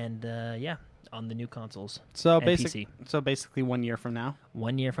 and on the new consoles. So and PC. basically 1 year from now.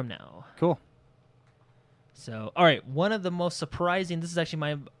 1 year from now. Cool. So, all right, one of the most surprising. This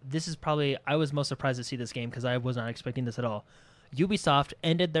is probably I was most surprised to see this game because I was not expecting this at all. Ubisoft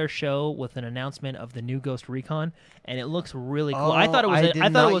ended their show with an announcement of the new Ghost Recon, and it looks really cool. I thought it was. I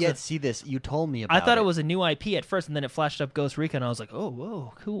did not yet see this. You told me about it. I thought it was a new IP at first, and then it flashed up Ghost Recon. I was like, oh,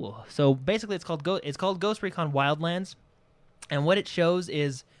 whoa, cool. So basically, it's called Ghost Recon Wildlands, and what it shows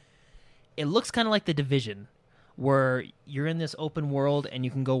is, it looks kind of like The Division, where you're in this open world and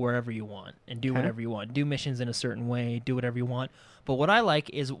you can go wherever you want and do whatever you want, do missions in a certain way, do whatever you want. But what I like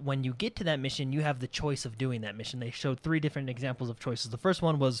is when you get to that mission, you have the choice of doing that mission. They showed 3 different examples of choices. The first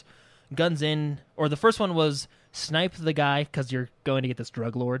one was guns in, or the first one was snipe the guy because you're going to get this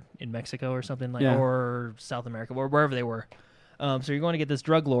drug lord in Mexico or something like, or South America, or wherever they were. So you're going to get this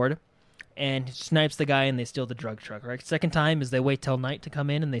drug lord, and he snipes the guy and they steal the drug truck. Right. Second time is they wait till night to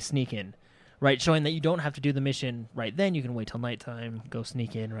come in and they sneak in. Right, showing that you don't have to do the mission right then. You can wait till nighttime, go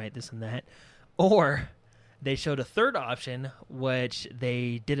sneak in, right, this and that. Or they showed a third option, which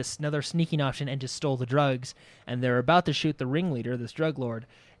they did another sneaking option and just stole the drugs. And they're about to shoot the ringleader, this drug lord.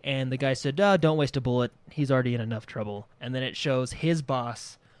 And the guy said, don't waste a bullet. He's already in enough trouble. And then it shows his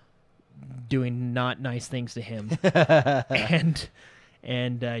boss doing not nice things to him.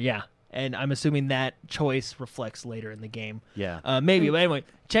 And I'm assuming that choice reflects later in the game. Yeah. Maybe. But anyway,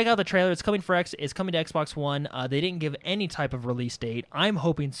 check out the trailer. It's coming It's coming to Xbox One. They didn't give any type of release date. I'm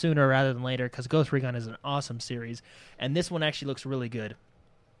hoping sooner rather than later because Ghost Recon is an awesome series, and this one actually looks really good.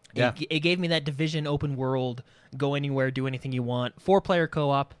 Yeah. It gave me that Division open world, go anywhere, do anything you want. 4-player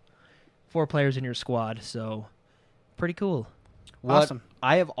co-op, 4 players in your squad. So, pretty cool. Awesome.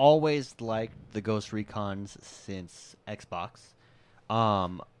 I have always liked the Ghost Recons since Xbox.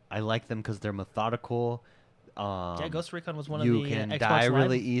 I like them because they're methodical. Ghost Recon was one of you the can Xbox die Live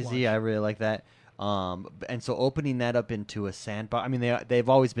really easy. launch. I really like that. And so opening that up into a sandbox. I mean, they've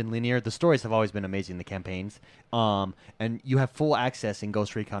always been linear. The stories have always been amazing. The campaigns. And you have full access in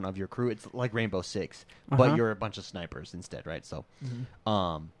Ghost Recon of your crew. It's like Rainbow Six, but you're a bunch of snipers instead, right? So,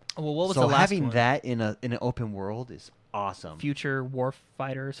 Well, what was so the last having one? that in an open world is awesome. Future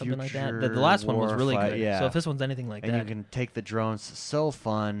Warfighter or something like that. The Future last one was really Warfight- good. yeah. So if this one's anything like And that, you can take the drones. So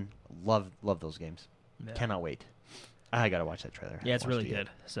fun. Love those games. Yeah. Cannot wait. I gotta watch that trailer. yeah, it's really good.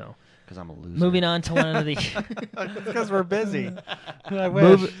 So Because I'm a loser. moving on to one of the Because we're busy. I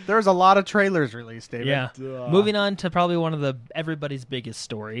wish. There's a lot of trailers released, David. yeah, moving on to probably one of the everybody's biggest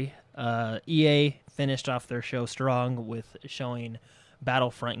story. EA finished off their show strong with showing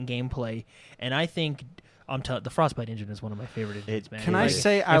Battlefront gameplay, and I think the Frostbite engine is one of my favorite engines. Man, Can I Like,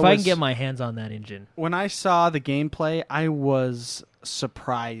 say if I I was- can get my hands on that engine? When I saw the gameplay, I was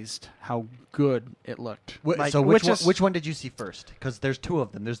surprised how good it looked. Like, So which is- which one did you see first? Because there's 2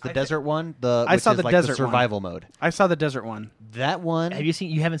 of them. There's the desert one. I Which saw is the like desert the one. survival mode. I saw the desert one. That one.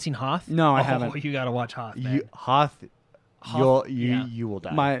 You haven't seen Hoth? No, I Oh, haven't. You got to watch Hoth. Man. Hoth. Hoth, You yeah. will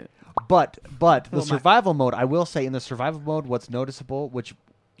die. My But the Well, my- survival mode, I will say, in the survival mode, what's noticeable, which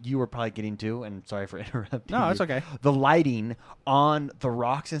you were probably getting to, and sorry for interrupting. No, you, it's okay. The lighting on the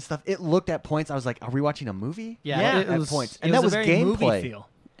rocks and stuff. It looked at points. I was like, "Are we watching a movie?" Yeah, it at was- points, It and that was a very movie gameplay, feel.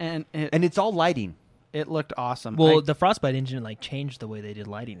 and and it's all lighting. it looked awesome. Well, the Frostbite engine like changed the way they did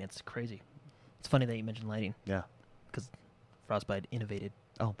lighting. It's crazy. It's funny that you mentioned lighting Yeah. because Frostbite innovated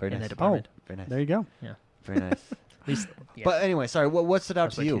Oh, very in nice. that department. Very nice. there you go. Yeah, Very nice. at least. Yeah. But anyway, sorry. What stood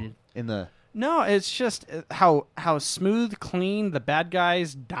out to Frostbite you cheated. in the? No, it's just how smooth, clean the bad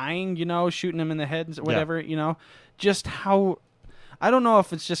guys dying, shooting them in the head, whatever, just how. I don't know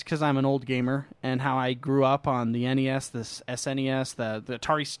if it's just because I'm an old gamer and how I grew up on the NES, this SNES, the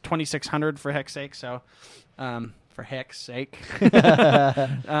Atari 2600 for heck's sake. So, for heck's sake,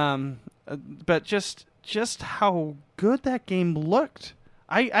 but just how good that game looked.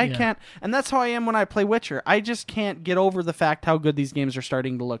 I can't, and that's how I am when I play Witcher. I just can't get over the fact how good these games are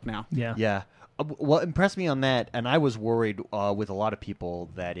starting to look now. Yeah. Yeah. What impressed me on that, and I was worried with a lot of people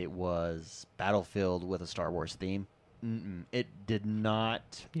that it was Battlefield with a Star Wars theme. It did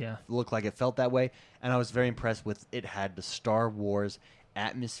not Yeah. look like it felt that way, and I was very impressed with it had the Star Wars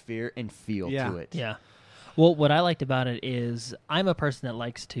atmosphere and feel to it. Yeah. Well, what I liked about it is I'm a person that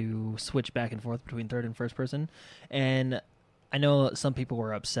likes to switch back and forth between third and first person, and I know some people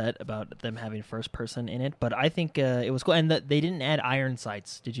were upset about them having first person in it, but I think it was cool. And they didn't add iron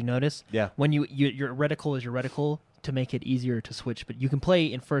sights. Did you notice? Yeah. When your reticle is your reticle to make it easier to switch, but you can play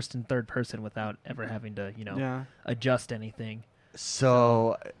in first and third person without ever having to adjust anything.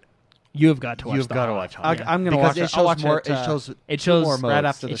 So You have got to watch. you've the got to Hawk. watch. I'm Hawk. gonna Because watch it it. shows I'll watch more. it, It shows. It shows more right modes.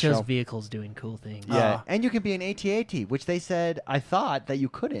 after the It shows show. vehicles doing cool things. Yeah, and you can be an AT-AT, which they said I thought that you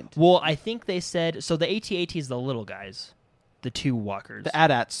couldn't. Well, I think they said so. The AT-AT is the little guys, the two walkers. The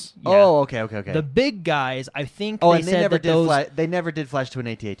AT-ATs. Yeah. Oh, okay. The big guys, I think Oh, they and they said never that did. those. They never did flash to an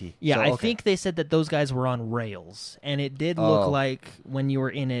AT-AT. Yeah, So, I okay. think they said that those guys were on rails, and it did Oh. look like when you were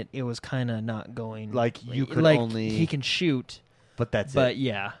in it, it was kind of not going. Like, you could like only- he can shoot, But that's but it.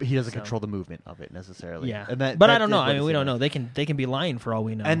 yeah, He doesn't so, control the movement of it necessarily. Yeah, and that, but that I don't did know. what I it mean, we seemed don't know. like. They can be lying for all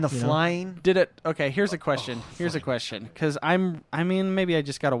we know. And the you know? flying. Did it? Okay, here's a question. Here's a question. Because maybe I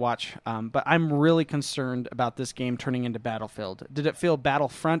just got to watch. But I'm really concerned about this game turning into Battlefield. Did it feel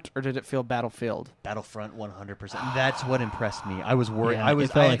Battlefront or did it feel Battlefield? Battlefront 100%. That's what impressed me. I was worried. Yeah, I was.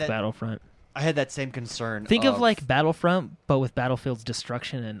 it felt I like had that, Battlefront. I had that same concern. Think of like Battlefront, but with Battlefield's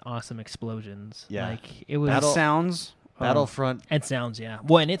destruction and awesome explosions. Yeah. Like it was. Battle- Sounds. Battlefront. It sounds, yeah.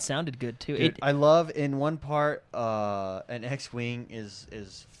 Well, and it sounded good too. Dude, I love in one part an X-wing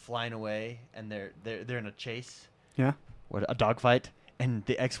is flying away and they're in a chase. Yeah. What, a dogfight, and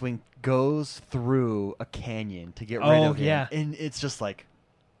the X-wing goes through a canyon to get rid Oh, of him. yeah. And it's just like,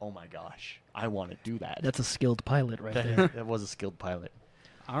 oh my gosh, I want to do that. That's a skilled pilot right there. That was a skilled pilot.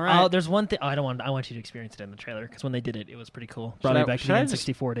 All right. Oh, there's one thing. I want you to experience it in the trailer because when they did it, it was pretty cool. Brought Should me I- back to should I the just-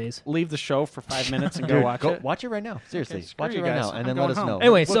 N64 days. Leave the show for 5 minutes and Dude, go watch it. Watch it right now. Seriously, screw watch it you right guys. now, and I'm then going let us home. know.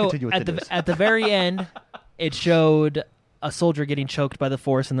 Anyway, We'll so continue with at the news. at the very end, it showed a soldier getting choked by the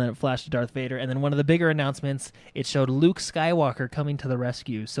Force, and then it flashed to Darth Vader. And then one of the bigger announcements, it showed Luke Skywalker coming to the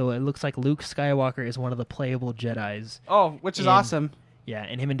rescue. So it looks like Luke Skywalker is one of the playable Jedis. Oh, which is And- awesome. Yeah,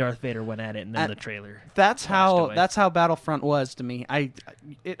 and him and Darth Vader went at it, and then And the trailer. That's flashed how away. that's how Battlefront was to me.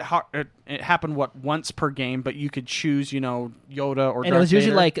 It happened once per game, but you could choose, Yoda or And Darth it was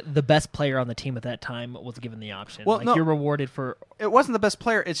usually Vader. like the best player on the team at that time was given the option. Well, like no. you're rewarded for. It wasn't the best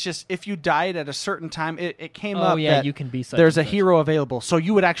player. It's just if you died at a certain time, it came Oh up yeah, that you can be. Such there's a and such. hero available. So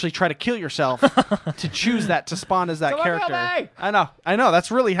you would actually try to kill yourself to choose that to spawn as that Someone help character. me! I know. That's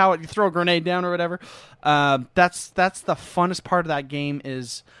really how you throw a grenade down or whatever. That's the funnest part of that game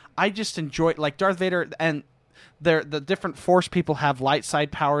is I just enjoy like Darth Vader and the different Force people have light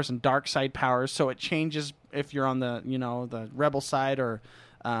side powers and dark side powers, so it changes if you're on the the rebel side or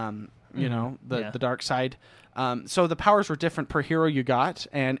the dark side. So the powers were different per hero you got,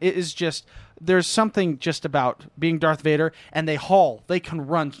 and it is just there's something just about being Darth Vader, and they can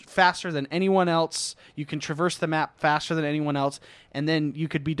run faster than anyone else. You can traverse the map faster than anyone else, and then you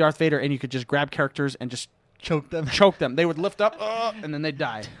could be Darth Vader, and you could just grab characters and just Choke them. choke them. They would lift up, and then they'd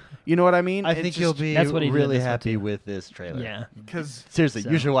die. You know what I mean? I It's think just- you'll be That's what he did really this one, happy too. with this trailer. Yeah. because Seriously, So-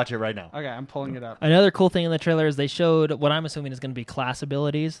 you should watch it right now. okay, I'm pulling it up. Another cool thing in the trailer is they showed what I'm assuming is going to be class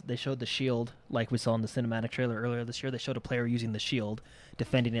abilities. They showed the shield, like we saw in the cinematic trailer earlier this year. They showed a player using the shield,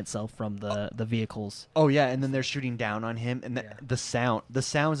 defending itself from the vehicles. Oh yeah, and then they're shooting down on him, and Yeah. the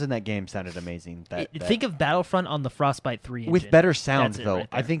sounds in that game sounded amazing. Think of Battlefront on the Frostbite 3 engine. with better sounds That's it though. right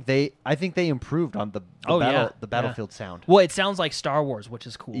I there. think they improved on the Oh, yeah. Battlefield sound. Well, it sounds like Star Wars, which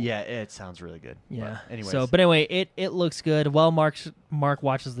is cool. Yeah, it sounds really good. Yeah. But anyways, So, but anyway, it looks good. While Mark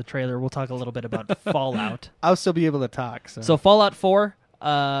watches the trailer, we'll talk a little bit about Fallout. I'll still be able to talk. So Fallout 4,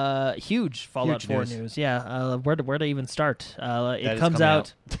 Huge Fallout Huge 4 news. news. Yeah. Where to even start? It That is comes coming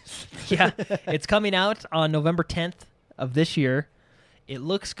out. Yeah, it's coming out on November 10th of this year. It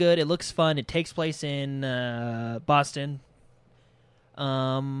looks good. It looks fun. It takes place in Boston.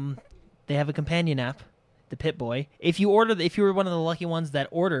 They have a companion app, the Pip-Boy. If you were one of the lucky ones that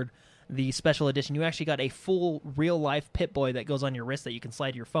ordered the special edition, you actually got a full real-life Pip-Boy that goes on your wrist that you can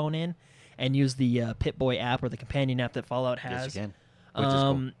slide your phone in and use the Pip-Boy app or the companion app that Fallout has. Yes, you can. Which is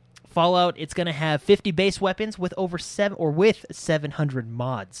cool. Fallout, it's going to have 50 base weapons with with 700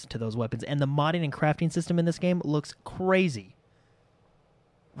 mods to those weapons, and the modding and crafting system in this game looks crazy,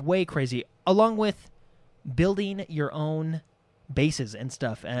 way crazy. Along with building your own bases and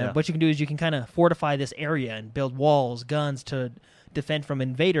stuff. And what you can do is you can kind of fortify this area and build walls, guns to defend from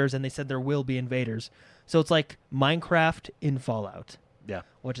invaders. And they said there will be invaders, so it's like Minecraft in Fallout. Yeah,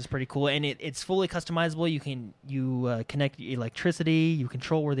 which is pretty cool, and it's fully customizable. You connect electricity, you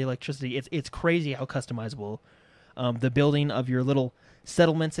control where the electricity. It's crazy how customizable the building of your little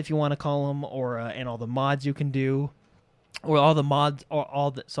settlements, if you want to call them, or and all the mods you can do, or all the mods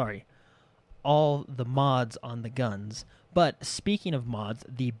on the guns. But speaking of mods,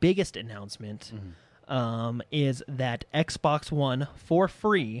 the biggest announcement is that Xbox One for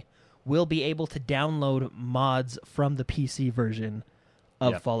free will be able to download mods from the PC version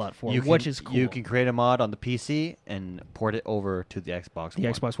of Fallout 4, which is cool. You can create a mod on the PC and port it over to the Xbox One. The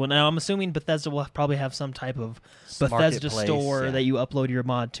Xbox One. Now, I'm assuming Bethesda will probably have some type of Bethesda store that you upload your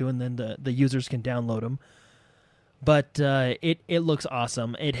mod to, and then the users can download them. But it looks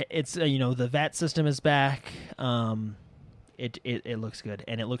awesome. It's the VAT system is back. It looks good,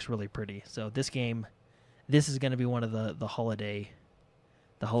 and it looks really pretty. So this is going to be one of the holiday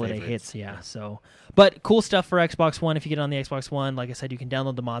hits, yeah. So, but cool stuff for Xbox One. If you get on the Xbox One, like I said, you can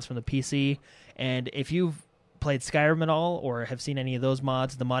download the mods from the PC. And if you've played Skyrim at all or have seen any of those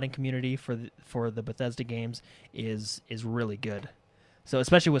mods, the modding community for the Bethesda games is really good. So,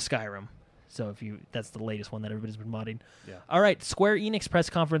 especially with Skyrim. So that's the latest one that everybody's been modding. Yeah. All right, Square Enix press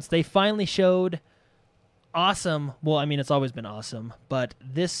conference. They finally showed awesome. Well, I mean, it's always been awesome, but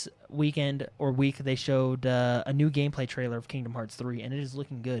this week they showed a new gameplay trailer of Kingdom Hearts 3, and it is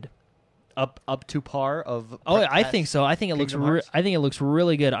looking good. Up to par of. I think so. I think it looks. I think it looks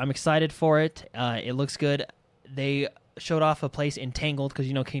really good. I'm excited for it. It looks good. They showed off a place in Tangled because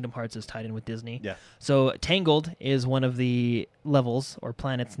Kingdom Hearts is tied in with Disney. Yeah. So Tangled is one of the levels or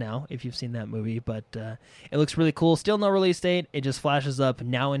planets now, if you've seen that movie. But it looks really cool. Still no release date. It just flashes up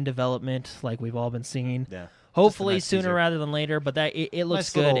now in development, like we've all been seeing. Yeah. Hopefully nice sooner teaser. Rather than later. But that it looks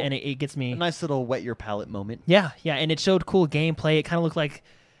Nice good, little- and it gets me. A nice little wet your palate moment. Yeah, and it showed cool gameplay. It kind of looked like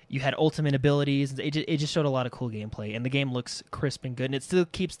you had ultimate abilities. It just showed a lot of cool gameplay, and the game looks crisp and good. And it still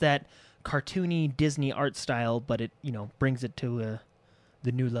keeps that cartoony Disney art style, but it brings it to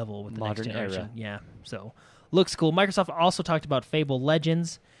the new level with the Modern next generation. era. Yeah, so looks cool. Microsoft also talked about Fable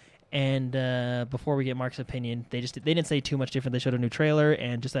Legends, and before we get Mark's opinion, they didn't say too much different. They showed a new trailer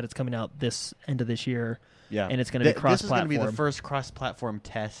and just that it's coming out this end of this year. Yeah, and it's going to be cross-platform. This is going to be the first cross-platform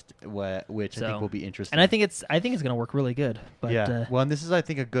test, which I think will be interesting. And I think it's going to work really good. But, yeah, well, and this is I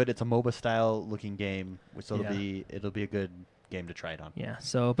think it's a MOBA style looking game, which it'll be a good game to try it on. Yeah.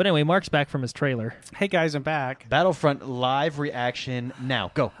 So, but anyway, Mark's back from his trailer. Hey guys, I'm back. Battlefront live reaction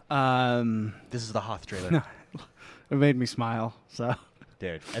now. Go. This is the Hoth trailer. It made me smile. So,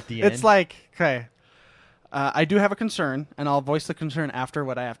 dude, at the end, it's like okay. I do have a concern, and I'll voice the concern after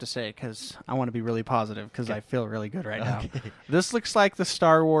what I have to say because I want to be really positive because I feel really good right now. This looks like the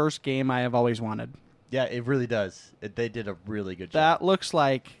Star Wars game I have always wanted. Yeah, it really does. They did a really good job.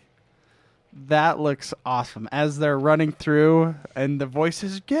 That looks awesome as they're running through, and the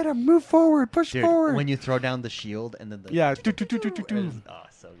voices get him, move forward, push forward. When you throw down the shield and then the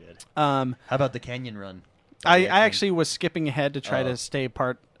so good. How about the canyon run? I actually was skipping ahead to try to stay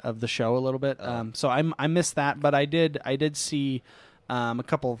part of the show a little bit, so I missed that, but I did see a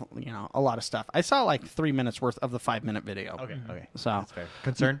couple, a lot of stuff. I saw like 3 minutes worth of the 5-minute video. Okay. So that's fair.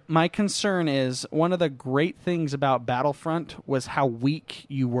 Concern? My concern is one of the great things about Battlefront was how weak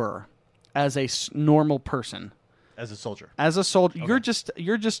you were as a normal person. As a soldier. You're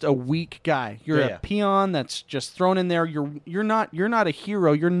just a weak guy. You're a peon that's just thrown in there. You're not a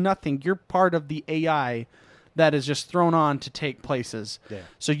hero. You're nothing. You're part of the AI that is just thrown on to take places. Yeah.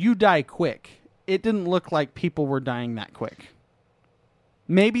 So you die quick. It didn't look like people were dying that quick.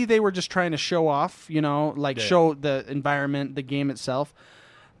 Maybe they were just trying to show off, show the environment, the game itself.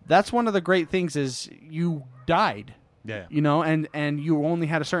 That's one of the great things is you died. Yeah. And you only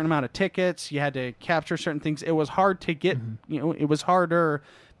had a certain amount of tickets. You had to capture certain things. It was hard to get, it was harder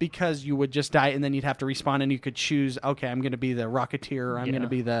because you would just die and then you'd have to respawn and you could choose, okay, I'm going to be the Rocketeer, or I'm going to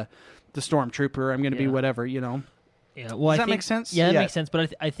be the Stormtrooper, I'm going to be whatever, you know. Yeah, well, Does that make sense? Yeah, that makes sense.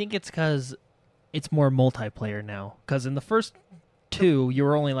 But I think it's because it's more multiplayer now. Because in the first 2, you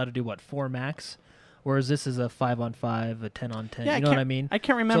were only allowed to do 4 max, whereas this is a 5-on-5, a 10-on-10. Yeah, you know what I mean? I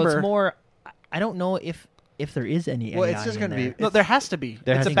can't remember. So it's more. I don't know if there is any. Well, AI it's just going to be. No, there has to be.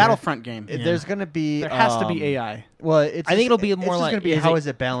 It's a Battlefront game. There's going to be. There has to be AI. Well, I think it'll be more like going to be how is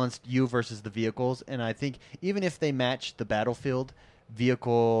it balanced, you versus the vehicles, and I think even if they match the Battlefield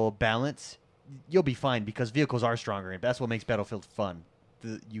vehicle balance, you'll be fine because vehicles are stronger, and that's what makes Battlefield fun.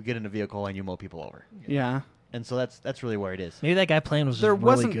 You get in a vehicle and you mow people over. Yeah. And so that's really where it is. Maybe that guy playing was There just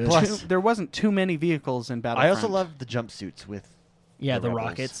really good. wasn't there wasn't too many vehicles in Battlefront. I also love the jumpsuits with the Rebels.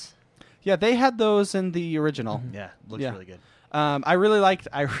 rockets. Yeah, they had those in the original. Yeah, looks really good. I really liked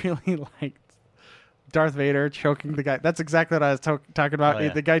Darth Vader choking the guy. That's exactly what I was talking about. Oh,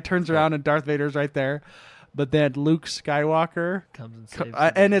 yeah. The guy turns around and Darth Vader's right there, but then Luke Skywalker Comes and saves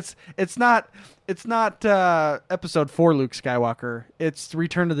him. and it's not Episode 4 Luke Skywalker. It's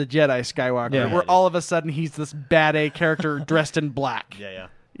Return of the Jedi Skywalker, Yeah. where all of a sudden he's this bad A character dressed in black. Yeah.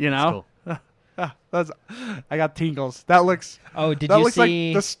 You know. Cool. I got tingles. That looks. Oh, did that you looks see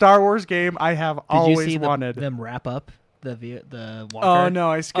like the Star Wars game I have Did always you see wanted. them wrap up the Walker? Oh no,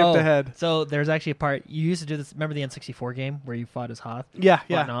 I skipped ahead. So there's actually a part you used to do this. Remember the N64 game where you fought as Hoth? Yeah.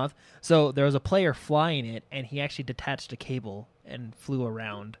 Hoth? So there was a player flying it, and he actually detached a cable and flew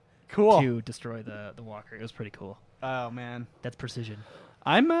around Cool. to destroy the Walker. It was pretty cool. Oh man, That's precision.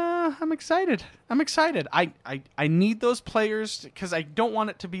 I'm excited. I'm excited. I need those players because I don't want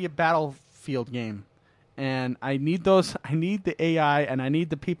it to be a Battlefield game, and I need those. I need the AI, and I need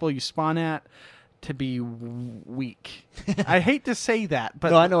the people you spawn at to be weak. I hate to say that,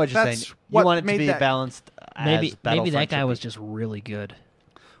 but No, I know what you're saying. that's You what want it to made be that- balanced. Maybe as that Battlefront guy should was be. just really good.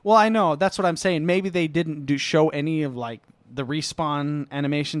 Well, I know that's what I'm saying. Maybe they didn't show any of like the respawn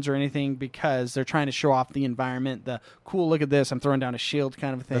animations or anything because they're trying to show off the environment. The cool, look at this, I'm throwing down a shield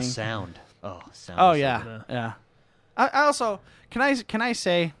kind of thing. The sound. Oh, sound. Oh is so yeah, good. yeah. I also can I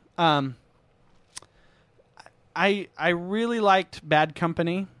say I really liked Bad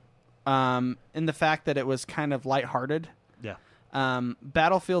Company, in the fact that it was kind of lighthearted. Yeah.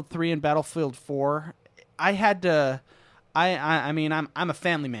 Battlefield 3 and Battlefield 4, I had to. I mean I'm a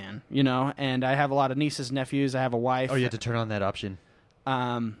family man, you know, and I have a lot of nieces and nephews. I have a wife. Oh, you had to turn on that option.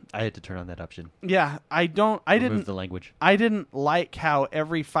 I had to turn on that option. Yeah, I Remove didn't. the language. I didn't like how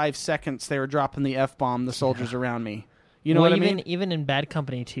every 5 seconds they were dropping the F-bomb. The soldiers around me. You know well, what I mean? Even in Bad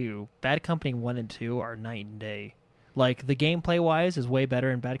Company 2, Bad Company 1 and 2 are night and day. Like, the gameplay wise is way better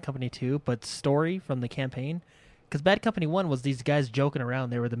in Bad Company 2, but story from the campaign. Because Bad Company 1 was these guys joking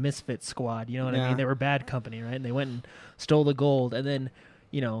around. They were the Misfit Squad. You know what I Yeah. mean? They were Bad Company, right? And they went and stole the gold. And then,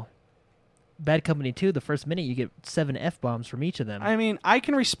 you know, Bad Company 2, the first minute, you get 7 F-bombs from each of them. I mean, I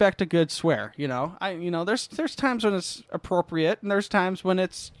can respect a good swear. You know, there's times when it's appropriate, and there's times when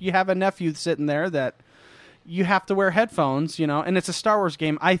it's you have a nephew sitting there that you have to wear headphones. You know, and it's a Star Wars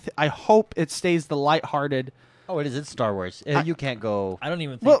game. I hope it stays the lighthearted. Oh, it is. It's Star Wars. You can't go. I don't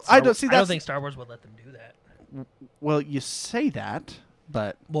even think Well, Star I don't see I don't that's- think Star Wars would let them do that. Well, you say that,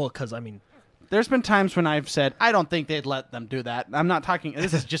 but Well, because, I mean, there's been times when I've said I don't think they'd let them do that. I'm not talking.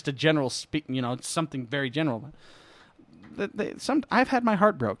 This is just a general speak. You know, it's something very general. I've had my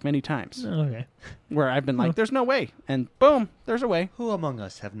heart broke many times okay. where I've been like, "There's no way," and boom, there's a way. Who among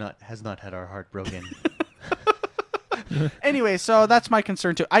us has not had our heart broken? Anyway, so that's my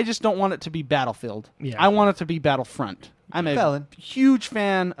concern too. I just don't want it to be Battlefield. Yeah. I want it to be Battlefront. I'm a Valid. huge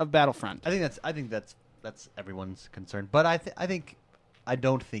fan of Battlefront. I think that's everyone's concern. But I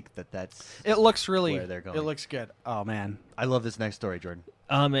don't think that's. It looks really. Where they're going. It looks good. Oh man. I love this next story, Jordan.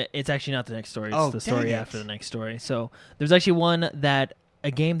 It's actually not the next story. It's Oh, the story dang it. after the next story. So there's actually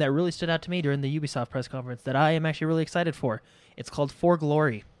a game that really stood out to me during the Ubisoft press conference that I am actually really excited for. It's called For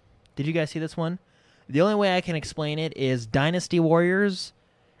Glory. Did you guys see this one? The only way I can explain it is Dynasty Warriors,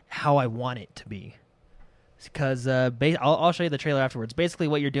 how I want it to be. Because I'll show you the trailer afterwards. Basically,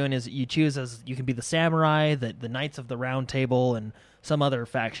 what you're doing is you choose you can be the samurai, the Knights of the Round Table, and some other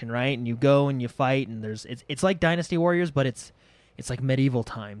faction, right? And you go and you fight, and it's like Dynasty Warriors, but it's like medieval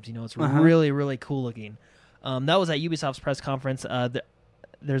times. You know, it's really, really cool looking. That was at Ubisoft's press conference.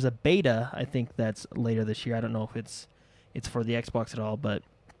 There's a beta, I think, that's later this year. I don't know if it's for the Xbox at all, but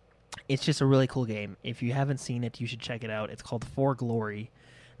it's just a really cool game. If you haven't seen it, you should check it out. It's called For Glory.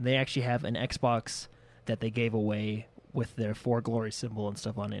 They actually have an Xbox that they gave away with their For Glory symbol and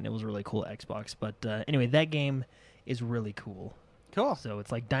stuff on it, and it was really cool Xbox. But anyway, that game is really cool. Cool. So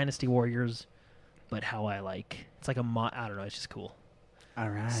it's like Dynasty Warriors, but how I like. It's like I don't know, it's just cool. All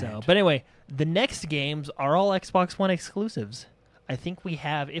right. So, but anyway, the next games are all Xbox One exclusives. I think we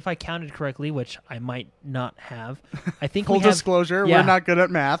have, if I counted correctly, which I might not have, I think Full we have, disclosure, yeah. we're not good at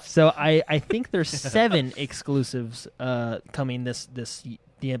math. So I think there's 7 exclusives coming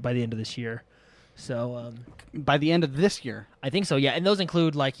by the end of this year. So By the end of this year. I think so, yeah. And those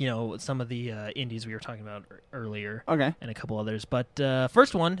include some of the indies we were talking about earlier. Okay. And a couple others. But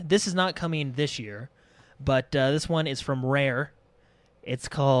first one, this is not coming this year, but this one is from Rare. It's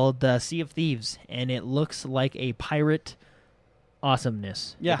called Sea of Thieves, and it looks like a pirate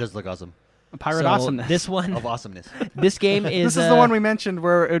awesomeness. Yeah. It does look awesome. A pirate So awesomeness. This one, Of awesomeness. this game is This is the one we mentioned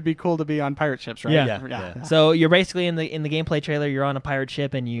where it would be cool to be on pirate ships, right? Yeah. Yeah. So you're basically in the gameplay trailer. You're on a pirate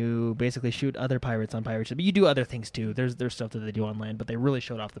ship, and you basically shoot other pirates on pirate ships. But you do other things too. There's stuff that they do on land, but they really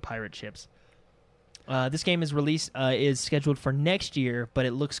showed off the pirate ships. This game is scheduled for next year, but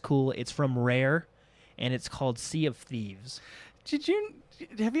it looks cool. It's from Rare, and it's called Sea of Thieves.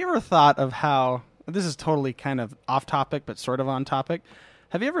 Have you ever thought of how, this is totally kind of off topic, but sort of on topic.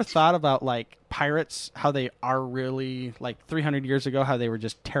 Have you ever thought about like pirates, how they are really like 300 years ago, how they were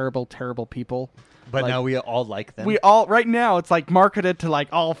just terrible, terrible people? But Like, now we all like them. we all, right now, it's like marketed to like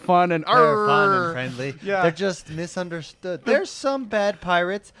all fun and They're fun "Arr!" and friendly. Yeah. They're just misunderstood. There's some bad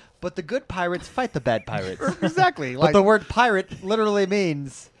pirates, but the good pirates fight the bad pirates. Exactly. But Like, the word pirate literally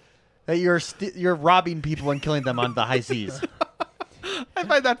means that you're robbing people and killing them on the high seas, I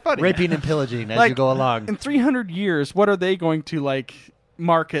find that funny. raping and pillaging as Like, you go along. In 300 years, what are they going to like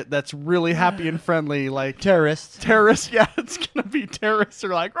market that's really happy and friendly? Like Terrorists. terrorists? Yeah, it's gonna be terrorists are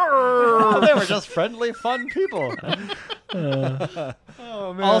like. Oh, "Arr!" they were just friendly, fun people.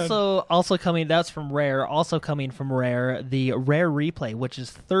 Oh man. Also coming, that's from Rare. Also coming from Rare, the Rare Replay, which is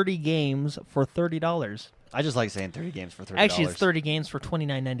 30 games for $30. I just like saying 30 games for $30. Actually, it's 30 games for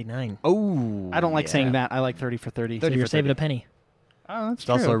 $29.99. Oh, I don't like yeah. saying that. I like 30 for 30. 30 So you're for saving 30. a penny. Oh, that's It's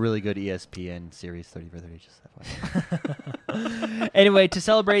also a true. really good ESPN series, 30 for 30. Just FYI. Anyway, to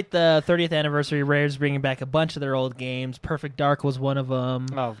celebrate the 30th anniversary, Rare's bringing back a bunch of their old games. Perfect Dark was one of them.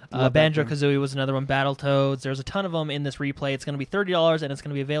 Oh, love that Banjo game. Kazooie was another one. Battletoads. There's a ton of them in this replay. It's going to be $30, and it's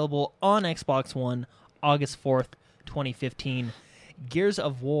going to be available on Xbox One August 4th, 2015. Gears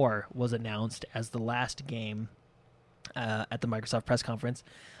of War was announced as the last game at the Microsoft press conference.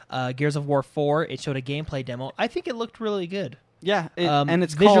 Gears of War 4, it showed a gameplay demo. I think it looked really good. Yeah, and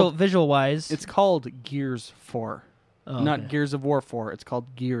it's visual wise. It's called Gears 4, not Gears of War 4. It's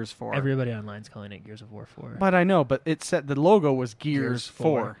called Gears 4. Everybody online's calling it Gears of War 4. But I know, but it said the logo was Gears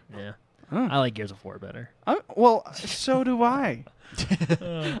 4. Yeah. Huh. I like Gears of War better. Well, so do I.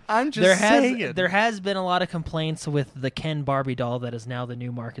 I'm just saying. There has been a lot of complaints with the Ken Barbie doll that is now the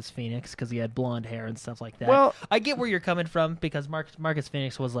new Marcus Phoenix because he had blonde hair and stuff like that. Well, I get where you're coming from because Marcus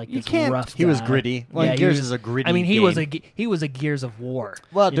Phoenix was like You this can't- rough. He was guy. gritty. Well, Yeah, he Gears was- is a gritty I mean, he game. was a Gears of War.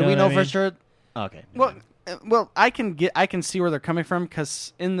 Well, You do we what know I for mean? sure? Okay. well, I can see where they're coming from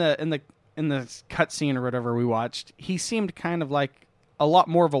because in the cutscene or whatever we watched, he seemed kind of like a lot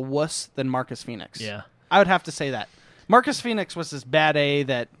more of a wuss than Marcus Phoenix. Yeah. I would have to say that. Marcus Phoenix was this bad A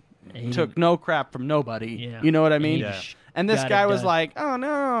that He- took no crap from nobody. Yeah. You know what I mean? Yeah. And this got it guy was done. like, "Oh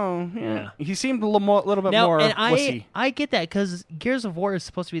no!" Yeah. He seemed a little bit Now, more and wussy. I get that because Gears of War is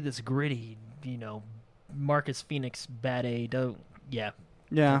supposed to be this gritty, Marcus Phoenix bad A. Yeah.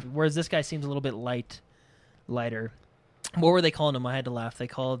 Yeah. Whereas this guy seems a little bit lighter. What were they calling him? I had to laugh. I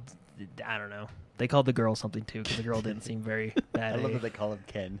don't know. They called the girl something too because the girl didn't seem very bad. I love that they call him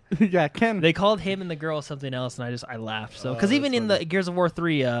Ken. Yeah, Ken. They called him and the girl something else, and I laughed. So Oh, because even that's in funny. the Gears of War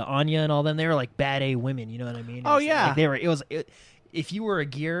 3, Anya and all them, they were like bad A women. You know what I mean? Oh, It's yeah. like they were. If you were a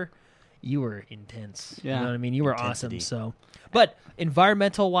gear, you were intense. Yeah. You know what I mean? You were Intensity. awesome. So, but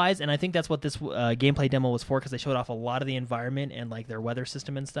environmental wise, and I think that's what this gameplay demo was for because they showed off a lot of the environment and like their weather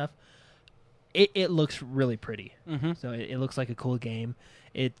system and stuff. It looks really pretty. Mm-hmm. So it looks like a cool game.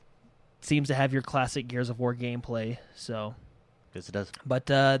 It seems to have your classic Gears of War gameplay. So, Yes, it does. but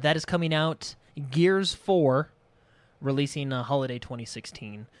that is coming out. Gears 4, releasing holiday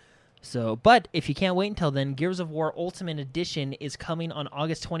 2016. So, but if you can't wait until then, Gears of War Ultimate Edition is coming on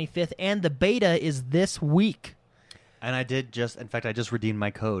August 25th, and the beta is this week. And I just redeemed my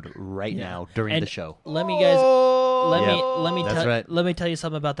code right Yeah. now during And the show. Let me guys. That's right. Let me tell you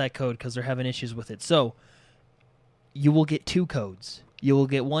something about that code because they're having issues with it. So, you will get 2 codes. You will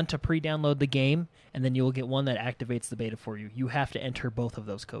get one to pre-download the game, and then you will get one that activates the beta for you. You have to enter both of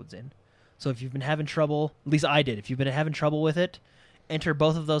those codes in. So if you've been having trouble, at least I did. If you've been having trouble with it, enter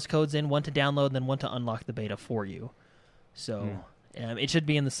both of those codes in, one to download, and then one to unlock the beta for you. So it should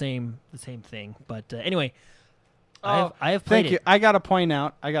be in the same thing. But anyway, I have played Thank you. it. I got to point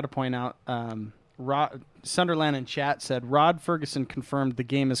out. Sunderland in chat said Rod Ferguson confirmed the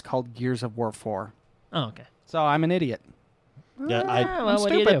game is called Gears of War 4. Oh, okay. So I'm an idiot. Yeah, Well, I'm what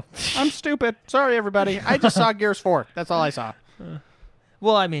do you stupid. do? I'm stupid. Sorry, everybody. I just saw Gears 4. That's all I saw.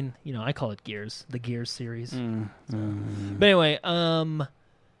 Well, I mean, I call it Gears, the Gears series. But anyway,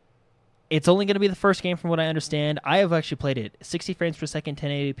 it's only going to be the first game from what I understand. I have actually played it 60 frames per second,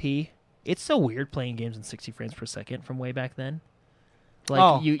 1080p. It's so weird playing games in 60 frames per second from way back then.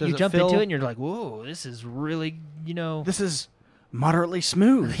 Like you jump into it and you're like, whoa, this is really, This is moderately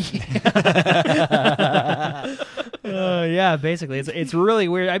smooth. yeah, basically, it's really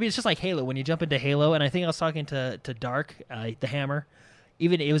weird. I mean, it's just like Halo. When you jump into Halo, and I think I was talking to Dark, the Hammer.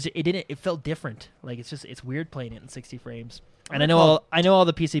 Even it felt different. Like it's weird playing it in 60 frames. And I know all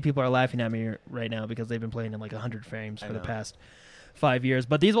the PC people are laughing at me right now because they've been playing in like 100 frames for the past 5 years.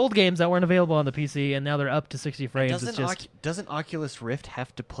 But these old games that weren't available on the PC and now they're up to 60 frames. Doesn't Oculus Rift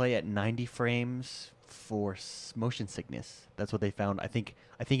have to play at 90 frames for motion sickness? That's what they found. I think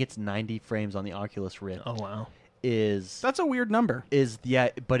it's 90 frames on the Oculus Rift. Oh wow. That's a weird number. But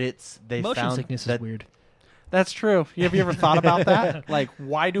motion found sickness that is weird. That's true. Have you ever thought about that? Like,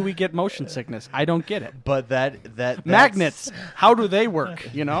 why do we get motion sickness? I don't get it. But that's Magnets, how do they work?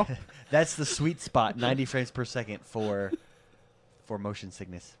 That's the sweet spot, 90 frames per second for motion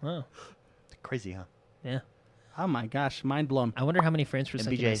sickness. Oh, Crazy, huh? yeah. Oh my gosh, mind blown. I wonder how many frames per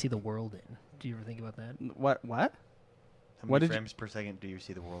second I BJ. see the world in. Do you ever think about that? What? How What many did frames per second do you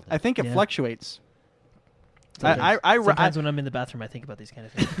see the world in? I think it Yeah. fluctuates. Sometimes when I'm in the bathroom, I think about these kind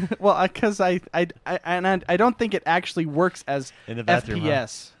of things. Well, because I don't think it actually works as In the bathroom,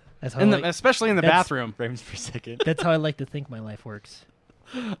 FPS, That's how especially in the That's- bathroom. frames per second. That's how I like to think my life works.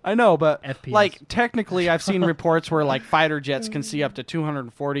 I know, but FPS. like technically, I've seen reports where like fighter jets can see up to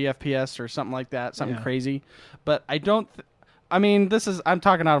 240 FPS or something like that, something Yeah. crazy. But I don't. I mean, I'm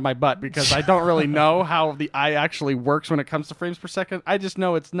talking out of my butt because I don't really know how the eye actually works when it comes to frames per second. I just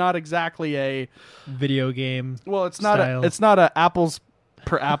know it's not exactly a. Video game. Well, it's not style. it's not a apples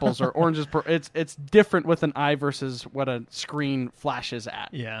per apples or oranges per. It's different with an eye versus what a screen flashes at.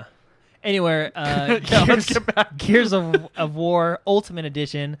 Yeah. Anyway, let's get back. Gears of War Ultimate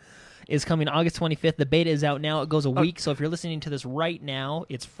Edition is coming August 25th. The beta is out now. It goes a week, so if you're listening to this right now,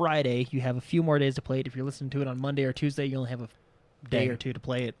 it's Friday. You have a few more days to play it. If you're listening to it on Monday or Tuesday, you only have a day or two to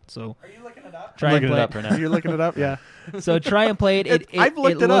play it. So Are you looking it up? try and looking it play up right now. You're looking it up, yeah. So try and play it. I've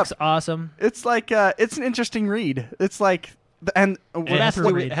looked it looks up. awesome. It's like it's an interesting read. It's like and It has has, to to do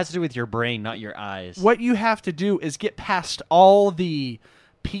do with- with, it has to do with your brain, not your eyes. what you have to do is get past all the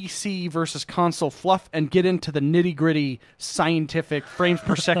PC versus console fluff and get into the nitty-gritty scientific frames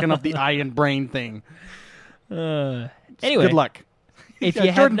per second of the eye and brain thing. Anyway, Good luck. if Yeah,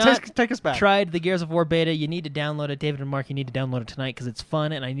 you Jordan, have not take us back. tried the Gears of War beta, you need to download it. David and Mark, you need to download it tonight because it's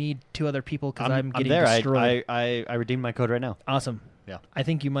fun, and I need 2 other people because I'm getting there. destroyed. I redeemed my code right now. Awesome. Yeah. I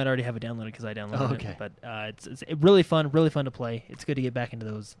think you might already have it downloaded because I downloaded Oh, okay. it. But it's really fun to play. It's good to get back into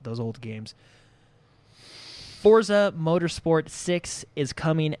those old games. Forza Motorsport 6 is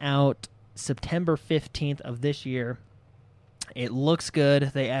coming out September 15th of this year. It looks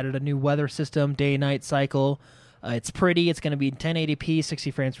good. They added a new weather system, day-night cycle. It's pretty. It's going to be 1080p,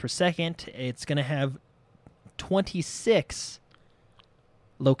 60 frames per second. It's going to have 26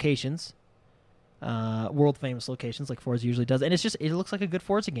 locations. World-famous locations like Forza usually does. And it looks like a good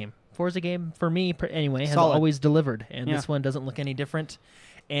Forza game. Forza game, for me, anyway, has Solid. always delivered. And Yeah. this one doesn't look any different.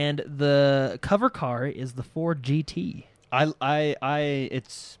 And the cover car is the Ford GT.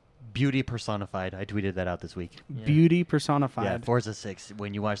 It's beauty personified. I tweeted that out this week. Yeah. Beauty personified. Yeah, Forza 6.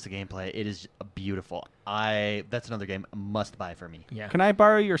 When you watch the gameplay, it is beautiful. That's another game must buy for me. Yeah. Can I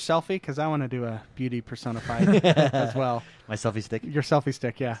borrow your selfie? Because I want to do a beauty personified as well. My selfie stick. Your selfie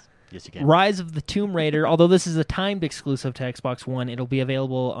stick, yeah. Yes, you can. Rise of the Tomb Raider, although this is a timed exclusive to Xbox One, it'll be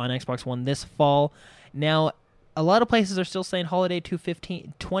available on Xbox One this fall. Now, a lot of places are still saying holiday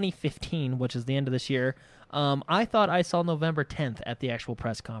 2015, which is the end of this year. I thought I saw November 10th at the actual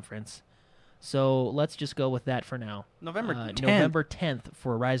press conference. So let's just go with that for now. November 10th. November 10th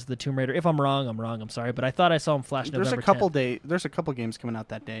for Rise of the Tomb Raider. If I'm wrong, I'm wrong. I'm sorry. But I thought I saw him flash There's November a couple 10th. There's a couple games coming out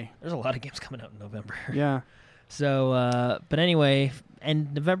that day. There's a lot of games coming out in November. Yeah. So, but anyway,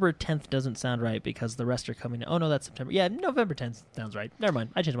 and November 10th doesn't sound right because the rest are coming. Oh, no, that's September. Yeah, November 10th sounds right. Never mind.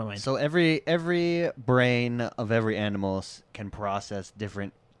 I changed my mind. So every brain of every animal can process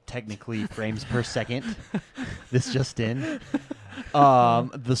different, technically, frames per second. This just in.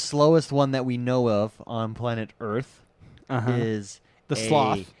 The slowest one that we know of on planet Earth is The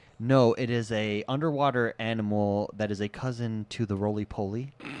sloth. No, it is a underwater animal that is a cousin to the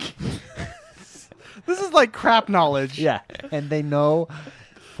roly-poly. This is like crap knowledge. Yeah, and they know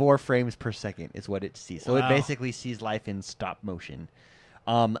 4 frames per second is what it sees. So it Wow. basically sees life in stop motion.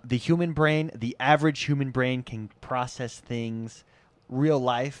 The human brain, the average human brain can process things real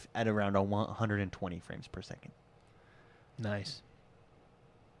life at around 120 frames per second. Nice.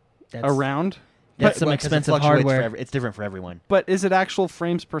 Around? That's some Well, 'cause it expensive fluctuates hardware. it's different for everyone. But is it actual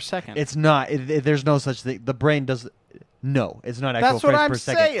frames per second? It's not. There's no such thing. The brain does. No, it's not actual That's what frames I'm per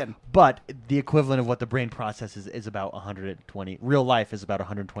second. saying. But the equivalent of what the brain processes is about 120. Real life is about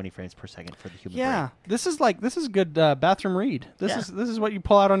 120 frames per second for the human yeah, brain. this is good bathroom read. This Yeah. is what you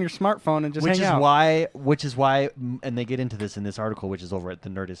pull out on your smartphone and just Which hang is out. why, and they get into this in this article, which is over at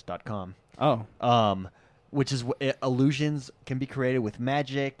thenerdist.com. Oh, Which is illusions can be created with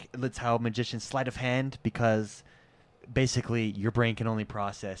magic. That's how magicians sleight of hand, because basically your brain can only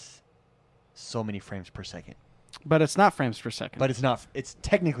process so many frames per second. but it's not frames per second. But it's not. It's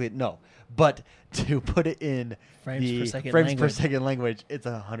technically no. But to put it in Frames the per second frames language. per second language, it's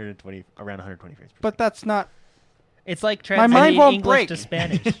 120, around 120 frames per But that's not. It's like My mind translating won't English break. to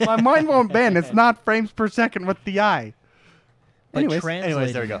Spanish. My mind won't bend. It's not frames per second with the eye. But Anyways,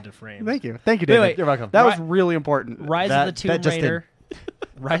 translated there we go. into frames. Thank you, Wait, David. wait. You're welcome. That was Ri- really important. Rise That- of the that Tomb just in. Raider.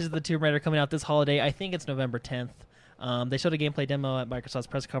 Rise of the Tomb Raider coming out this holiday. I think it's November 10th. They showed a gameplay demo at Microsoft's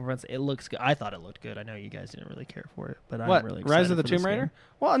press conference. It looks good. I thought it looked good. I know you guys didn't really care for it, but What? I'm really excited Rise of the for this Tomb Raider? game.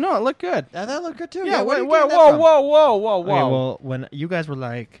 Well, no, it looked good. Yeah, that looked good too. Yeah. where Wait, are you whoa, getting that whoa, from? whoa, whoa, whoa, whoa. Okay, well, when you guys were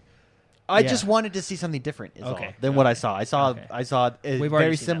like, I Yeah. just wanted to see something different. Is Okay. all, than what I saw. I saw Okay. a We've already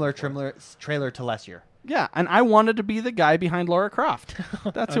very seen similar that trailer to last year. Yeah, and I wanted to be the guy behind Lara Croft.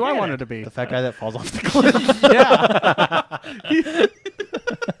 That's who I Okay. wanted to be. The fat guy that falls off the cliff. Yeah.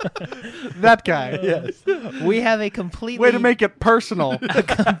 That guy. Yes. we have a completely Way to make it personal.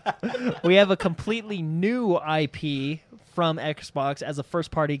 we have a completely new IP from Xbox as a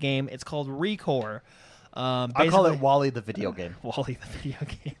first-party game. It's called Recore. I call Basically- it Wally the video game. Wally the video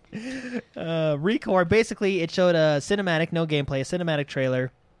game. Recore, basically, it showed a cinematic, no gameplay, a cinematic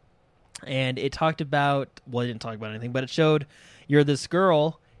trailer, and it talked about, well, it didn't talk about anything, but it showed you're this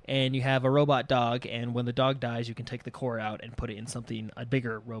girl, and you have a robot dog, and when the dog dies, you can take the core out and put it in something, a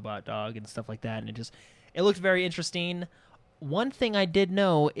bigger robot dog and stuff like that, and it looked very interesting. One thing I did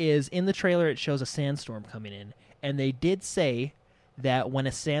know is in the trailer, it shows a sandstorm coming in, and they did say that when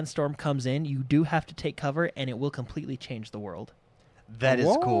a sandstorm comes in, you do have to take cover, and it will completely change the world. That is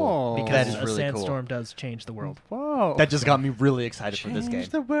cool. Whoa. Because That is a really sandstorm does change the world. Whoa. That just got me really excited for this game. Change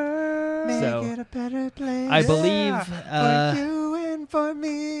the world. So, it a better place. I believe for you and for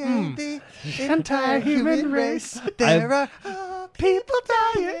me and the entire human race. There are people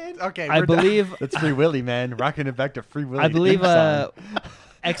dying. Okay, I we're done. believe That's Free Willy, man. Rocking it back to Free Willy. I believe theme song.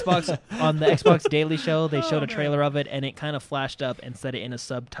 Xbox on the Xbox Daily Show, they showed a trailer of it, and it kind of flashed up and said it in a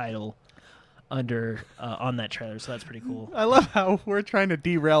subtitle under on that trailer. So that's pretty cool. I love how we're trying to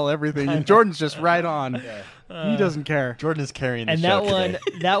derail everything, and Jordan's just right on. He doesn't care. Jordan is carrying the And show that one,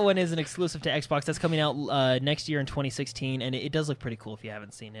 today. that one is an exclusive to Xbox. That's coming out next year in 2016, and it does look pretty cool. If you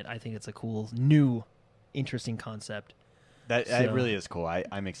haven't seen it, I think it's a cool, new, interesting concept. That So- it really is cool.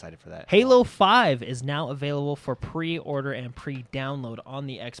 I'm excited for that. Halo 5 is now available for pre-order and pre-download on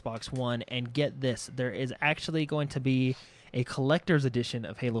the Xbox One. And get this, there is actually going to be a collector's edition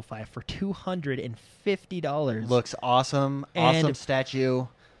of Halo 5 for $250. Looks awesome. And- Awesome statue.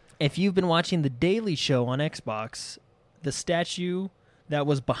 If you've been watching The Daily Show on Xbox, the statue that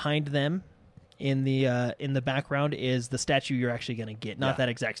was behind them in the background is the statue you're actually going to get. Not Yeah. that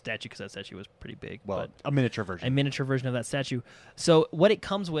exact statue, because that statue was pretty big. Well, but a miniature version. a miniature version of that statue. So what it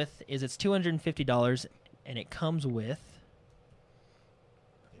comes with is it's $250, and it comes with...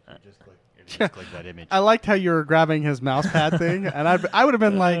 Just click that image. I liked how you were grabbing his mouse pad thing, and I would have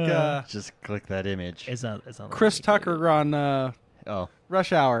been like Just click that image. It's not Chris Tucker on Oh.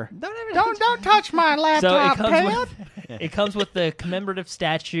 Rush Hour. Don't Don't touch my So laptop, it comes with it comes with the commemorative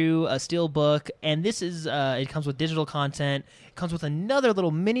statue, a steel book, and this is it comes with digital content. It comes with another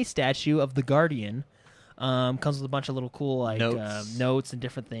little mini statue of the Guardian. Comes with a bunch of little cool like notes and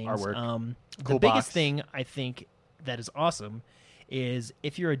different things. Artwork. The Cool biggest box. thing I think that is awesome is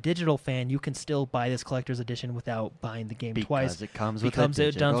if you're a digital fan, you can still buy this collector's edition without buying the game Because twice. it comes with a because it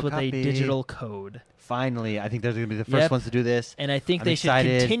digital comes with a copy. digital code. Finally, I think they're going to be the first Yep. ones to do this. And I think I'm they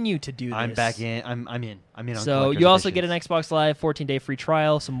excited. should continue to do this. I'm back in. I'm in. I'm in on So collector's you also get an editions. Xbox Live 14-day free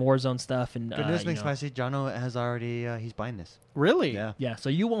trial, some Warzone stuff, and Goodness you makes know. spicy. Jono has already. He's buying this. Really? Yeah. Yeah, so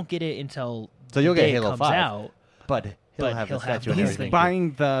you won't get it until So you'll the get day Halo it comes 5. out. But He'll but have he'll the have statue and those He's everything. things.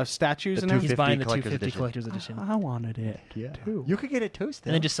 buying the statues The and He's everything. buying the 250 250 collector's edition. I wanted it. Yeah. too. You could get it too still.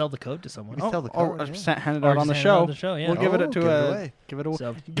 And then just sell the code to someone. You sell the or code, hand it Or out on the just hand it show. on the show, yeah. We'll give it Oh, to give it a away. give it away.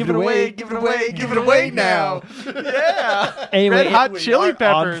 So- Give it away. Give it away. Give it away now. Yeah. Anyway, Red Hot Chili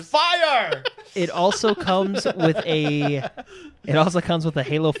Peppers. fire! It also comes with a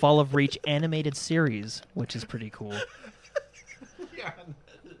Halo Fall of Reach animated series, which is pretty cool.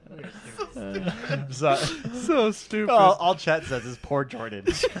 So stupid. all chat says is poor Jordan.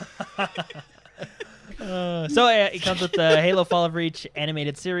 It comes with the Halo Fall of Reach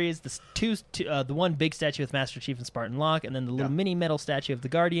animated series, the one big statue with Master Chief and Spartan Locke, and then the little mini metal statue of the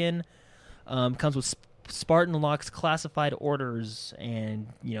Guardian. Comes with Spartan Locke's classified orders and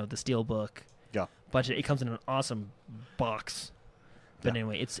the steel book. Yeah. It comes in an awesome box. But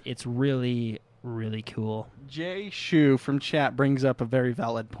anyway, it's really, really cool. Jay Shu from chat brings up a very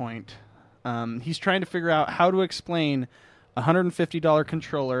valid point. He's trying to figure out how to explain a $150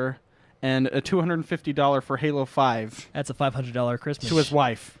 controller and a $250 for Halo 5 That's a $500 Christmas. to his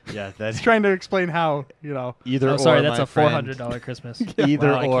wife. Yeah, that's He's trying to explain how, either Oh, or. sorry, that's my a friend. $400 Christmas.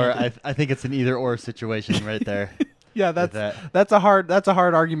 Either Wow, I or. can't I think it's an either or situation right there. Yeah, with that's a hard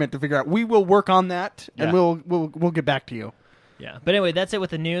argument to figure out. We will work on that, and Yeah. we'll get back to you. Yeah, but anyway, that's it with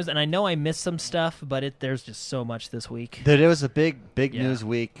the news. And I know I missed some stuff, but there's just so much this week. It was a big Yeah. news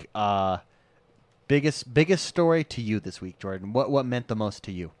week. Biggest story to you this week, Jordan. What meant the most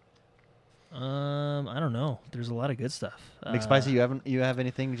to you? I don't know. There's a lot of good stuff. McSpicy, you have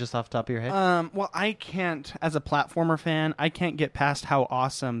anything just off the top of your head? Well, I can't, as a platformer fan, I can't get past how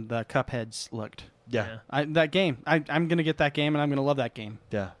awesome the Cupheads looked. yeah. That game, I'm gonna get that game, and I'm gonna love that game.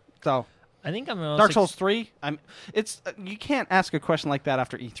 Yeah. So, I think I'm Dark Souls 3. It's you can't ask a question like that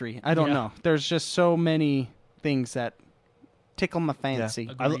after E3. I don't Yeah. know. There's just so many things that tickle my fancy.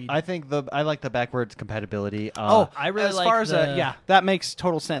 Yeah. I Agreed. think I like the backwards compatibility. I really as like far as the- that makes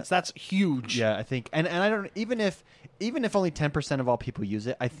total sense. That's huge. Yeah, I think, and I don't even if only 10% of all people use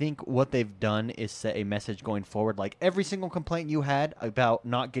it, I think what they've done is set a message going forward. Like every single complaint you had about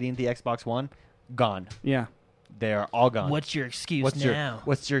not getting the Xbox One, gone. Yeah. They are all gone. What's your excuse now?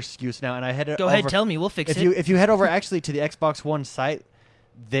 What's your excuse now? And I had Go ahead, tell me. We'll fix if it. you head over actually to the Xbox One site,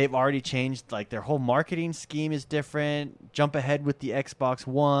 they've already changed. Like their whole marketing scheme is different. Jump ahead with the Xbox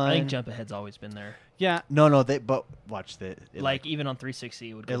One. I think Jump Ahead's always been there. Yeah. No, but watch the Like even on 360,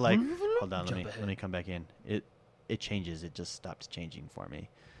 it would go. it like hold on, Jump let ahead. me come back in. It changes. It just stops changing for me.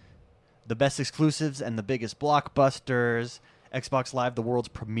 The best exclusives and the biggest blockbusters. Xbox Live, the world's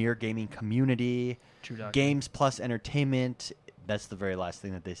premier gaming community. True doctor. Games plus entertainment. That's the very last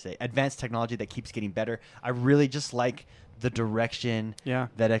thing that they say. Advanced technology that keeps getting better. I really just like the direction Yeah.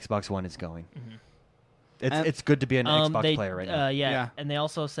 that Xbox One is going. Mhm. It's good to be an Xbox they, player right now. Yeah. And they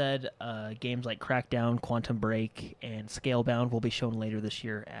also said games like Crackdown, Quantum Break, and Scalebound will be shown later this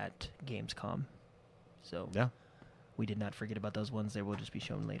year at Gamescom. So Yeah. we did not forget about those ones. They will just be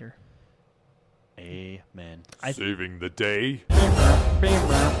shown later. Amen. Saving the day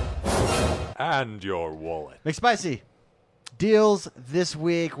and your wallet. McSpicy, deals this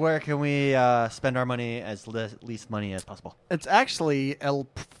week. Where can we spend our money as least money as possible? It's actually a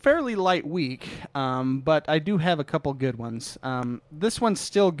fairly light week, but I do have a couple good ones. This one's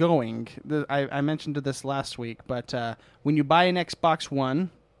still going. I mentioned this last week, but when you buy an Xbox One,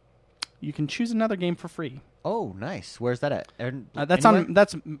 you can choose another game for free. Oh, nice. Where's that at? That's Anywhere? on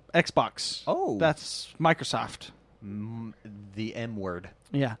that's Xbox. Oh. That's Microsoft. The M word.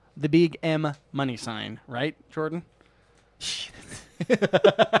 Yeah, the big M money sign, right, Jordan?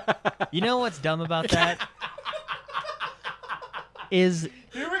 You know what's dumb about that? Is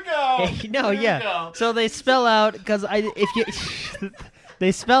Here we go. no, yeah. So they spell out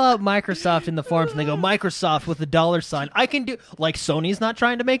they spell out Microsoft in the forums and they go Microsoft with the $sign. I can do like Sony's not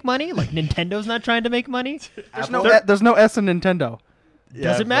trying to make money, like Nintendo's not trying to make money. There's no S in Nintendo.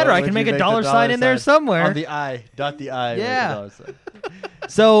 Doesn't matter. I can make a $sign in there somewhere. On the I. Dot the I. Yeah. With the $sign.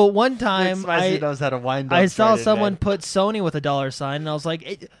 So one time McSpicy knows how to wind up. I saw straight in, someone man. put Sony with a $sign and I was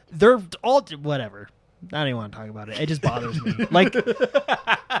like, they're all whatever. I don't even want to talk about it. It just bothers me. Like,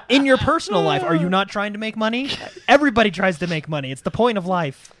 in your personal life, are you not trying to make money? Everybody tries to make money. It's the point of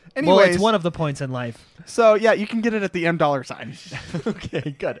life. Well, Anyways. it's one of the points in life. So yeah, you can get it at the M $sign.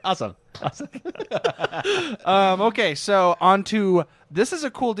 Okay, good. Awesome. Okay, so on to this is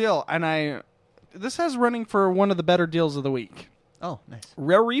a cool deal, and this has running for one of the better deals of the week. Oh, nice.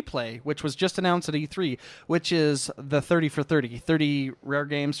 Rare Replay, which was just announced at E3, which is the 30 for 30 rare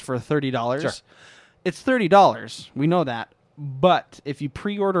games for $30. Sure. It's $30. We know that. But if you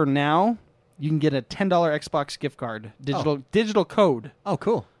pre-order now, you can get a $10 Xbox gift card, digital code Oh,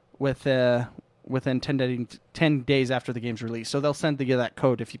 cool. with within 10 days after the game's release. So they'll send you that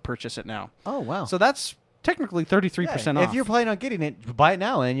code if you purchase it now. Oh wow! So that's technically 33% off. If you're planning on getting it, buy it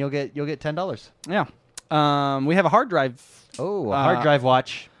now, and you'll get $10. Yeah. We have a hard drive. Oh, a hard drive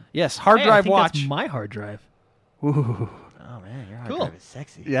watch. Yes, hard Hey, I drive think watch. That's my hard drive. Ooh. Oh man, your hard Cool. drive is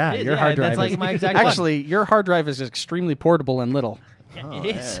sexy. Yeah, It- your yeah, hard drive that's like is my exact one. actually your hard drive is extremely portable and little. Yeah, Oh, it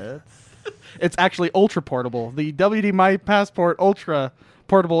is. yeah, that's- It's actually ultra portable. The WD My Passport Ultra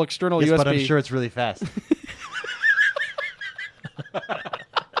portable external yes, USB. but I'm sure it's really fast.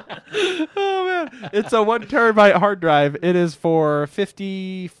 Oh man, it's a 1 terabyte hard drive. It is for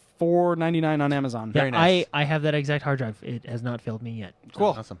 $54.99 on Amazon. Very nice. I have that exact hard drive. It has not failed me yet.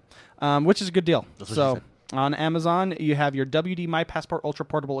 Cool. Awesome. Which is a good deal. That's what she So said. on Amazon, you have your WD My Passport Ultra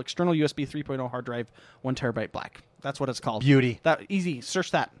Portable External USB 3.0 hard drive, 1 terabyte black. That's what it's called. Beauty. That easy.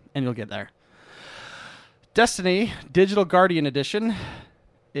 Search that, and you'll get there. Destiny Digital Guardian Edition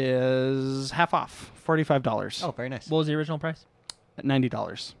is half off, $45. Oh, very nice. What was the original price?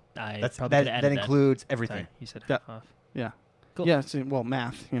 $90. I That's probably that. could've That added includes Sorry, everything. you said Yeah. half off. Yeah. Cool. Yeah. See, well,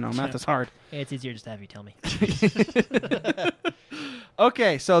 math. Math is hard. It's easier just to have you tell me.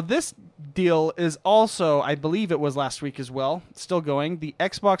 Okay, so this deal is also, I believe it was last week as well, still going. The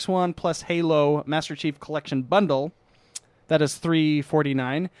Xbox One plus Halo Master Chief Collection bundle, that is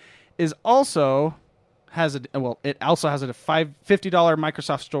 $349, is also has a it also has a $50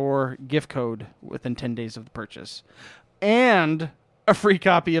 Microsoft Store gift code within 10 days of the purchase, and a free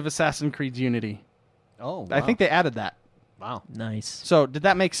copy of Assassin's Creed Unity. Oh, wow. I think they added that. Wow. Nice. So did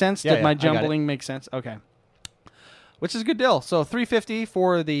that make sense? Yeah, Did my I got it. jumbling make sense? Okay. Which is a good deal. So $350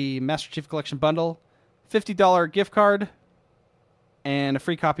 for the Master Chief Collection bundle, $50 gift card, and a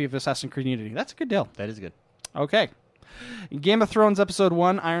free copy of Assassin's Creed Unity. That's a good deal. That is good. Okay. Game of Thrones Episode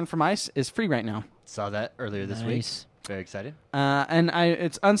 1, Iron from Ice, is free right now. Saw that earlier this week. Nice. Very excited. And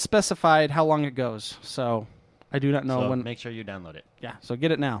it's unspecified how long it goes. So I do not know So when. make sure you download it. Yeah, so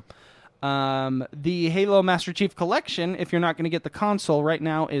get it now. The Halo Master Chief Collection, if you're not going to get the console right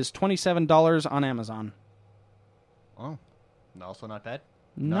now, is $27 on Amazon. Oh, also not bad.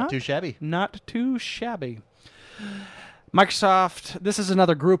 Not Not too shabby. Not too shabby. Microsoft, this is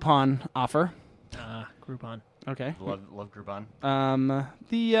another Groupon offer. Groupon. Okay. Love Groupon.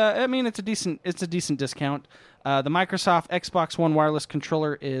 I mean, it's a decent discount. The Microsoft Xbox One wireless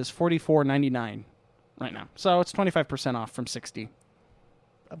controller is $44.99 right now, so it's 25% off from $60.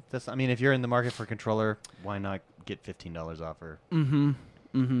 I mean, if you're in the market for a controller, why not get $15 off? Or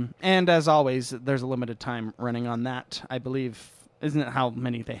And as always, there's a limited time running on that. I believe, isn't it how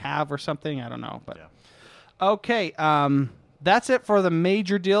many they have or something? I don't know, but Yeah. okay. That's it for the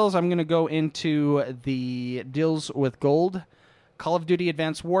major deals. I'm going to go into the deals with gold. Call of Duty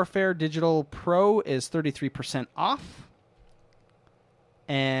Advanced Warfare Digital Pro is 33% off.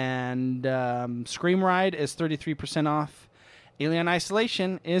 And Scream Ride is 33% off. Alien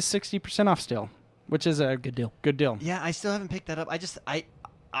Isolation is 60% off still, which is a Good deal. Good deal. yeah, I still haven't picked that up.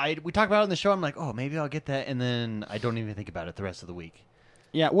 We talk about it on the show. I'm like, oh, maybe I'll get that, and then I don't even think about it the rest of the week.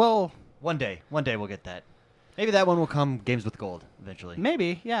 Yeah, well, One day we'll get that. Maybe that one will come Games with Gold eventually.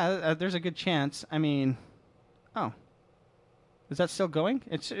 maybe. Yeah, there's a good chance. I mean, oh. Is that still going?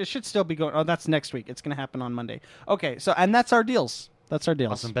 It should still be going. Oh, that's next week. It's going to happen on Monday. Okay, so, and that's our deals. That's our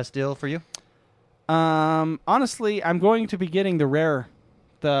deals. Awesome. Best deal for you? Honestly, I'm going to be getting the rare,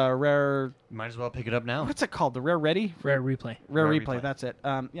 Might as well pick it up now. what's it called? The Rare Ready? Rare replay. Rare Rare Replay. Replay. That's it.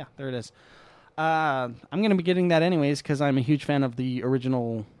 Yeah, there it is. I'm going to be getting that anyways because I'm a huge fan of the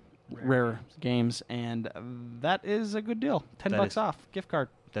original Rare games, and that is a good deal. $10 That is. off gift card.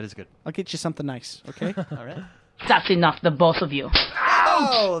 That is good. I'll get you something nice. Okay. All right. That's enough, the both of you.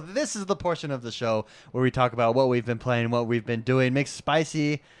 Oh, this is the portion of the show where we talk about what we've been playing, what we've been doing. Mix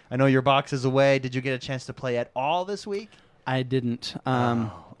Spicy, I know your box is away. Did you get a chance to play at all this week? I didn't.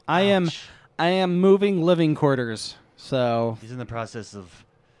 Oh, I ouch. am moving living quarters. So He's in the process of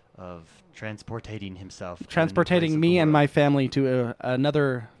transportating himself. to a new place transportating of me the and world. my family to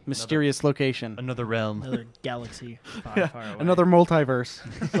another mysterious location. another realm. Another galaxy far, far away. Another multiverse.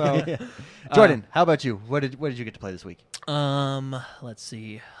 So Jordan, how about you? What did you get to play this week? Let's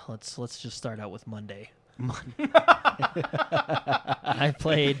see. Let's just start out with Monday. I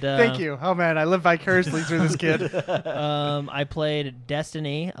played. thank you. Oh man, I live vicariously through this kid. I played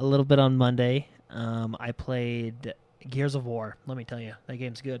Destiny a little bit on Monday. I played Gears of War. Let me tell you, that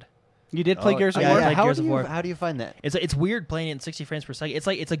game's good. You did play Gears of yeah, War? yeah. Like How Gears do of you War. how do you find that? It's weird playing it in 60 frames per second.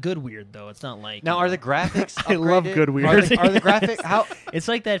 It's a good weird though. It's not like Now, are the graphics? I love upgraded? good Are weird. the graphics? How? It's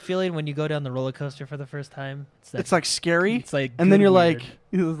like that feeling when you go down the roller coaster for the first time. It's like scary. It's like and then good you're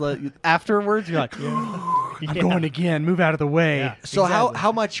weird. like afterwards you're like I'm going again. Move out of the way. Yeah. So Exactly.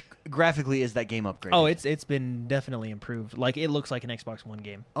 how much graphically is that game upgraded? Oh, it's been definitely improved. Like it looks like an Xbox One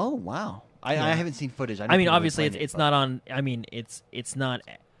game. Oh, wow. I Yeah. haven't seen footage. I mean, people have obviously, played it's it, not on. I mean, it's not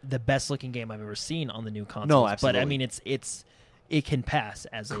the best looking game I've ever seen on the new consoles. No, But I absolutely. mean, it can pass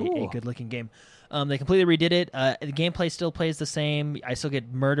as a Cool. good looking game. They completely redid it. The gameplay still plays the same. I still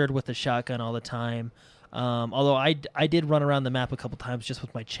get murdered with the shotgun all the time. Although I did run around the map a couple times just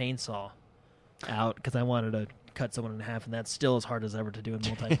with my chainsaw out because I wanted to cut someone in half, and that's still as hard as ever to do in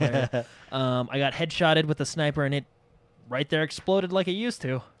multiplayer. I got headshotted with the sniper, and it right there exploded like it used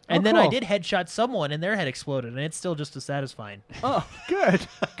to. And then I cool. did headshot someone, and their head exploded, and it's still just as satisfying. Oh, good.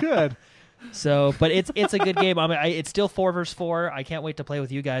 Good. So, but it's a good game. I mean, it's still 4 versus 4. I can't wait to play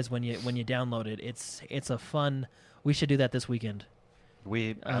with you guys when you download it. It's a fun. We should do that this weekend.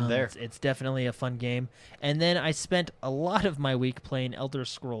 I'm there. It's definitely a fun game. And then I spent a lot of my week playing Elder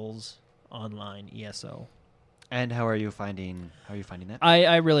Scrolls Online ESO. And how are you finding that?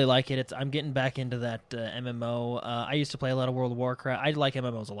 I really like it. I'm getting back into that MMO. I used to play a lot of World of Warcraft. I like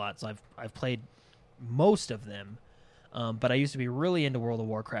MMOs a lot, so I've played most of them. But I used to be really into World of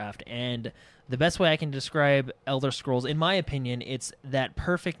Warcraft, and the best way I can describe Elder Scrolls, in my opinion, it's that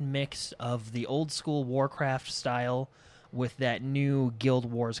perfect mix of the old school Warcraft style with that new Guild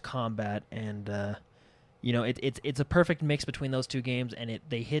Wars combat, and it's a perfect mix between those two games, and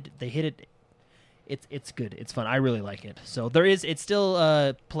they hit it. It's good. It's fun. I really like it. So it's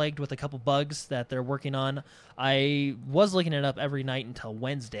still plagued with a couple bugs that they're working on. I was looking it up every night until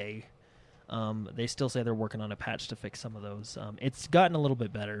Wednesday. They still say they're working on a patch to fix some of those. It's gotten a little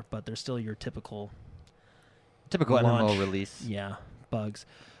bit better, but they're still your typical Typical launch. MMO release. Yeah, bugs.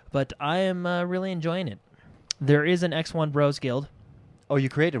 But I am really enjoying it. There is an X1 Bros Guild. Oh, you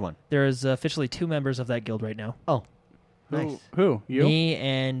created one. There is officially 2 members of that guild right now. Oh, nice. Who? You? Me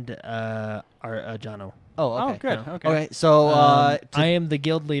and our Jono. Oh, Oh, okay. good. No. Okay. Okay, so I to am the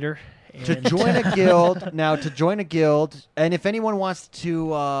guild leader. and- join a guild now, to join a guild, and if anyone wants to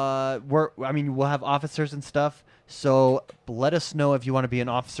work, I mean, we'll have officers and stuff. So let us know if you want to be an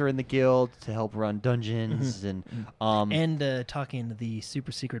officer in the guild to help run dungeons and talking the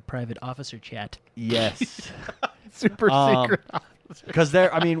super secret private officer chat. yes. Super secret. Because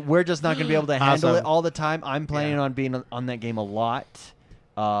we're just not going to be able to handle Awesome. it all the time. I'm planning on being on that game a lot.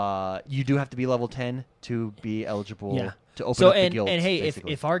 You do have to be level 10 to be eligible Yeah. to open So up the and guild. hey,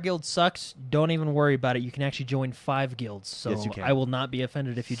 basically. if our guild sucks, don't even worry about it. You can actually join 5 guilds. So Yes, you can. I will not be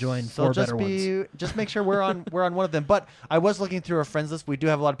offended if you join so 4 just better ones. just make sure we're on one of them. But I was looking through our friends list. We do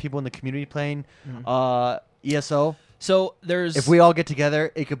have a lot of people in the community playing ESO. So there's If we all get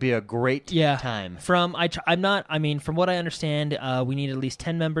together, it could be a great yeah time. From from what I understand, we need at least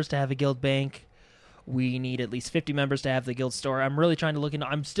 10 members to have a guild bank. We need at least 50 members to have the guild store. I'm really trying to look into.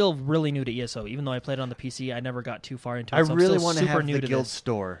 I'm still really new to ESO, even though I played it on the PC. I never got too far into it. I so I'm really still want to super have new the to guild this.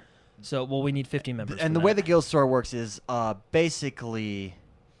 store. So we need 50 members. And for the way that. the guild store works is basically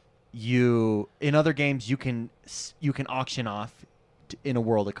in other games you can auction off in a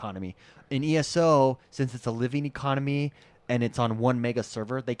world economy. In ESO, since it's a living economy and it's on one mega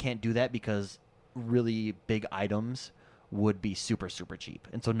server, they can't do that because really big items would be super super cheap,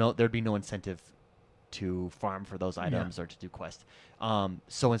 and so there'd be no incentive to farm for those items or to do quests.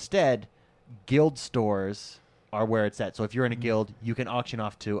 So instead, guild stores are where it's at. So if you're in a guild, you can auction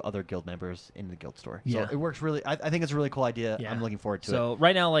off to other guild members in the guild store. Yeah. So it works really. I think it's a really cool idea. Yeah. I'm looking forward to it. So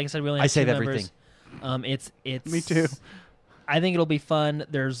right now, like I said, we only have I save 2 members. everything. It's Me too. I think it'll be fun.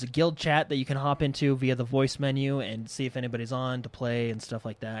 There's a guild chat that you can hop into via the voice menu and see if anybody's on to play and stuff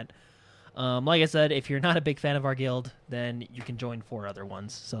like that. Like I said, if you're not a big fan of our guild, then you can join 4 other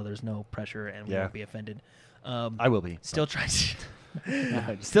ones. So there's no pressure, and we Yeah. won't be offended. I will be. Still trying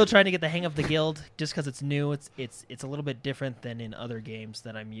to get the hang of the guild, just because it's new. It's a little bit different than in other games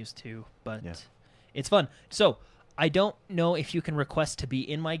that I'm used to, but Yeah. it's fun. So I don't know if you can request to be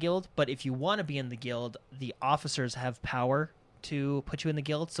in my guild, but if you want to be in the guild, the officers have power to put you in the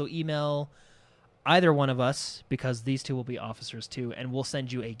guild. So email either one of us, because these 2 will be officers too, and we'll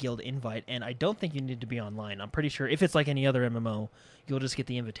send you a guild invite. And I don't think you need to be online. I'm pretty sure if it's like any other MMO, you'll just get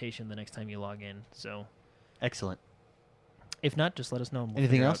the invitation the next time you log in. So Excellent. if not, just let us know. And we'll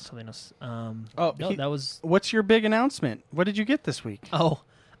Anything figure out else? something else. Oh, that was What's your big announcement? What did you get this week?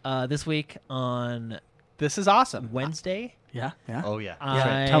 this week on This is awesome. Wednesday. Yeah. Yeah. Oh yeah.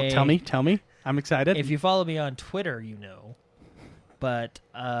 I- Tell me. I'm excited. If you follow me on Twitter, you know. But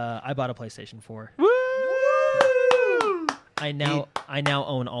I bought a PlayStation 4. Woo! I now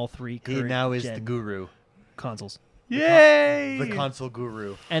own all 3 He current now is gen the guru, consoles. Yay! the console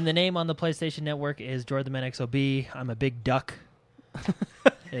guru. And the name on the PlayStation Network is Jordan the Man XOB. I'm a big duck.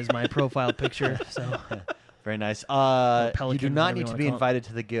 Is my profile picture. So Very nice. Pelican, you do whatever not you need to wanna be call it. invited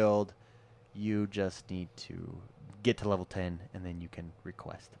to the guild. You just need to get to level 10, and then you can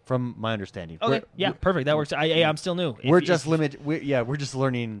request. From my understanding. Okay, yeah, perfect. That works. I'm still new. We're If- just if- limited. We're just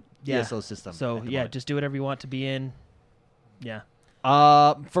learning Yeah. ESO system. So at the yeah, moment. just do whatever you want to be in. Yeah.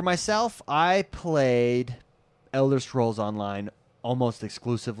 For myself, I played Elder Scrolls Online almost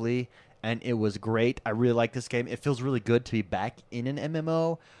exclusively, and it was great. I really like this game. It feels really good to be back in an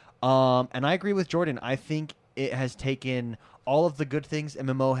MMO. And I agree with Jordan. I think it has taken all of the good things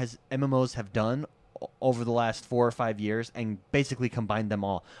MMOs have done over the last 4 or 5 years and basically combined them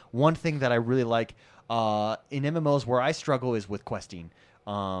all. One thing that I really like in MMOs where I struggle is with questing.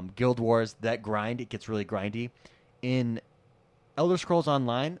 Guild Wars, that grind, it gets really grindy. In Elder Scrolls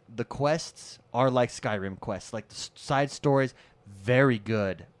Online, the quests are like Skyrim quests, like the side stories, very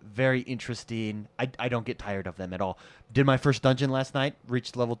good, very interesting. I don't get tired of them at all. Did my first dungeon last night,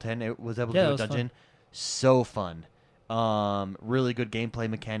 reached level 10, it was able to Yeah, do that a was dungeon. fun. So fun. Really good gameplay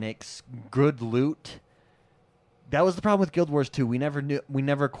mechanics, good loot. That was the problem with Guild Wars 2. We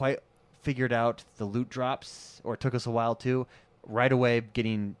never quite figured out the loot drops, or it took us a while to. Right away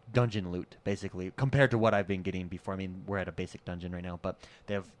getting dungeon loot, basically, compared to what I've been getting before. I mean, we're at a basic dungeon right now, but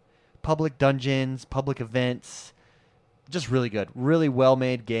they have public dungeons, public events. Just really good. Really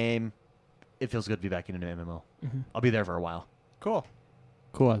well-made game. It feels good to be back in an MMO. Mm-hmm. I'll be there for a while. Cool.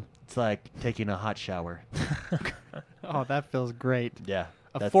 It's like taking a hot shower. Oh, that feels great. Yeah.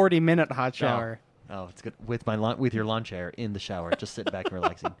 A that's- 40-minute hot shower. Oh, it's good. With with your lawn chair in the shower, just sitting back and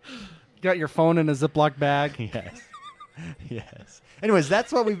relaxing. You got your phone in a Ziploc bag. Yes. Yes. Anyways,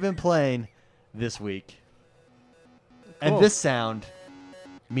 that's what we've been playing this week. And Cool. this sound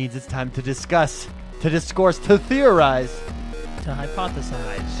means it's time to discuss, to discourse, to theorize To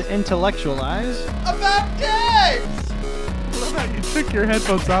hypothesize. To intellectualize. about games! You took your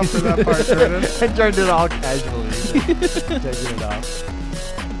headphones off for that part, Jordan. And turned it all casually. Taking it off.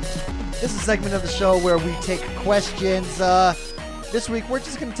 This is a segment of the show where we take questions. This week, we're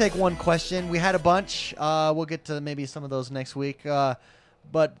just going to take one question. We had a bunch. We'll get to maybe some of those next week.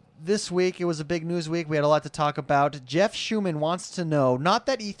 But this week, it was a big news week. We had a lot to talk about. Jeff Schumann wants to know, not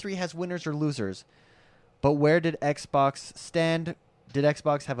that E3 has winners or losers, but where did Xbox stand? Did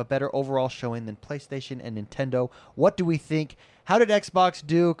Xbox have a better overall showing than PlayStation and Nintendo? What do we think? How did Xbox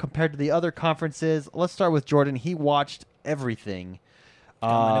do compared to the other conferences? Let's start with Jordan. He watched everything. Got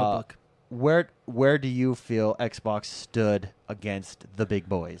my notebook. Where do you feel Xbox stood against the big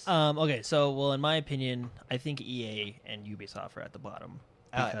boys? Okay, so well, in my opinion, I think EA and Ubisoft are at the bottom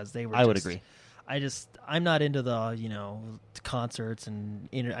because they were. I would agree. I'm not into the concerts and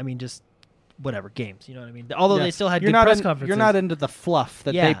just whatever games. You know what I mean? Although Yeah. they still had You're good not press conferences. You're not into the fluff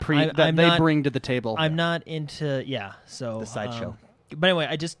that Yeah, they I'm not- bring to the table. I'm not into So The sideshow. But anyway,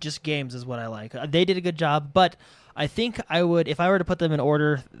 I just games is what I like. They did a good job, but I think I would, if I were to put them in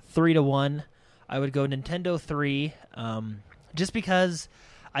order 3 to 1, I would go Nintendo 3, just because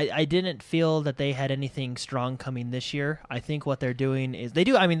I didn't feel that they had anything strong coming this year. I think what they're doing is they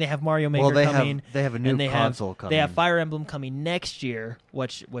have Mario Maker coming. they have a new and console coming. They have Fire Emblem coming next year,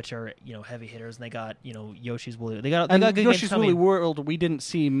 which are heavy hitters, and they got Yoshi's Woolly. They got good games Yoshi's coming. Woolly World, we didn't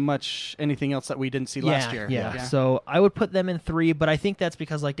see much anything else that we didn't see last year. Yeah. So I would put them in 3, but I think that's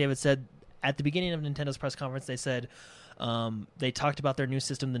because, like David said, at the beginning of Nintendo's press conference, they said they talked about their new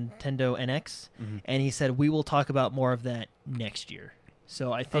system, the Nintendo NX, and he said we will talk about more of that next year.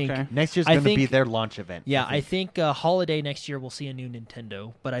 So I think Okay. Next year's I going to be think- their launch event. yeah, I think holiday next year we'll see a new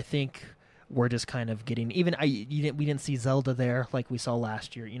Nintendo, but I think we're just kind of getting we didn't see Zelda there like we saw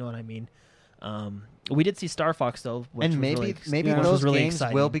last year. You know what I mean? We did see Star Fox though, which And was maybe really, maybe which was those really games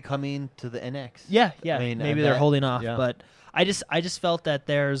exciting. will be coming to the NX. Yeah. I mean, maybe they're that- holding off, yeah. but I just felt that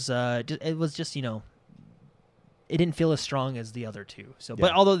there's it was just it didn't feel as strong as the other two. So, but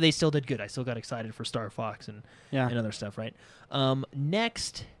Yeah. although they still did good, I still got excited for Star Fox and Yeah. other stuff, right?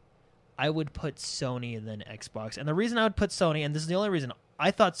 Next, I would put Sony and then Xbox, and the reason I would put Sony, and this is the only reason,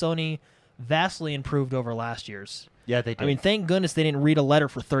 I thought Sony vastly improved over last year's. Yeah, they did. I mean, thank goodness they didn't read a letter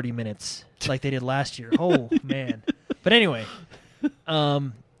for 30 minutes like they did last year. Oh man! But anyway,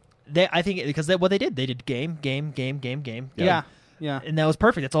 I think because what they did game. Yeah. Yeah. And that was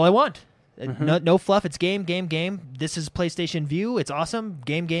perfect. That's all I want. No fluff. It's game. This is PlayStation View. It's awesome.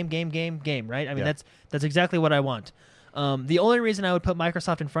 Game. Right? I mean, Yeah. that's exactly what I want. The only reason I would put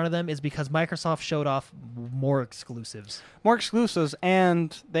Microsoft in front of them is because Microsoft showed off more exclusives, More exclusives,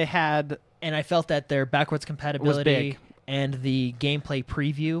 and they had and I felt that their backwards compatibility big. and the gameplay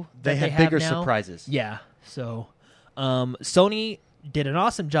preview they that had have bigger now, surprises. Yeah. So, Sony did an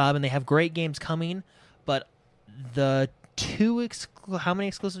awesome job, and they have great games coming, but the how many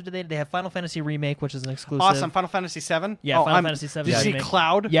exclusives did they? They have Final Fantasy Remake, which is an exclusive. Awesome. Final Fantasy 7? Yeah, Final Fantasy 7 Did you see remake.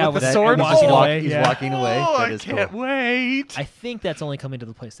 Cloud Yeah, with with the that- sword? and walking away. He's Yeah. walking away. Oh, That I is can't cool. wait. I think that's only coming to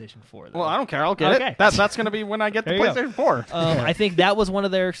the PlayStation 4. Though. Well, I don't care. I'll get Okay. it. That's going to be when I get the There you go. PlayStation 4. I think that was one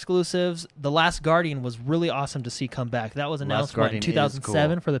of their exclusives. The Last Guardian was really awesome to see come back. That was announced in Guardian is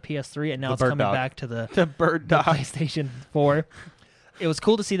 2007 cool. for the PS3, and now The it's bird coming dog. back to the The bird the dog. PlayStation 4. It was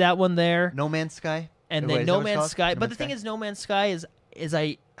cool to see that one there. No Man's Sky. And Wait, then is that No what it's Man's called? Sky. No But the Man's thing Sky? is, No Man's Sky is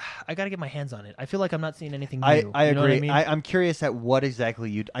I got to get my hands on it. I feel like I'm not seeing anything new. I You know what agree. I mean? I'm curious at what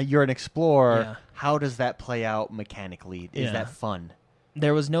exactly you're an explorer. Yeah. How does that play out mechanically? Is Yeah. that fun?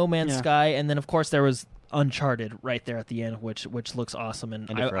 There was No Man's Yeah. Sky, and then of course there was Uncharted right there at the end, which looks awesome, and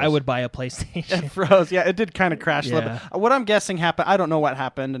And it I froze. would buy a PlayStation. It froze. Yeah, it did kind of crash a little Yeah. bit. What I'm guessing happened, I don't know what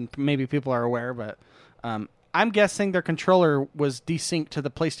happened, and maybe people are aware, but I'm guessing their controller was desynced to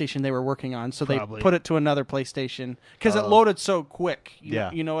the PlayStation they were working on, so Probably. they put it to another PlayStation because it Oh. loaded so quick. Yeah.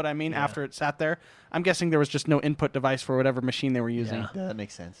 You know what I mean? Yeah. After it sat there. I'm guessing there was just no input device for whatever machine they were using. Yeah. Yeah, that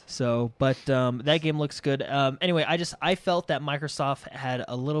makes sense. So, but that game looks good. Anyway, I felt that Microsoft had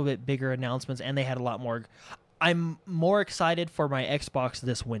a little bit bigger announcements, and they had a lot more. I'm more excited for my Xbox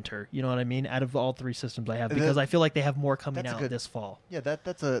this winter. You know what I mean? Out of all three systems I have, because I feel like they have more coming that's a out good- this fall. Yeah,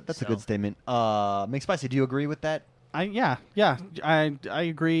 that's a So. good statement. McSpicy, do you agree with that? I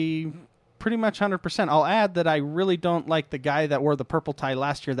agree pretty much 100%. I'll add that I really don't like the guy that wore the purple tie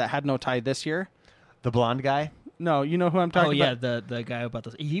last year that had no tie this year. The blonde guy. No, you know who I'm talking Oh yeah, about? the guy about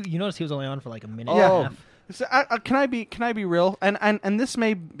this. You notice he was only on for like a minute. Yeah. And a half. So, can I be real? And this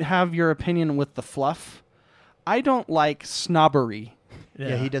may have your opinion with the fluff. I don't like snobbery.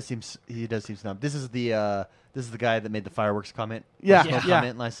 Yeah, he does seem snub. This is the guy that made the fireworks comment. Yeah, Smoke yeah.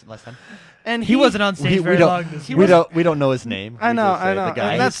 comment last time. And He wasn't on stage very long. This we year. don't know his name. I We know, just say I know. The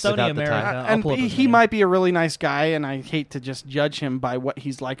guy And that's Sony without the tie. America. I'll and pull up his he name. might be a really nice guy, and I hate to just judge him by what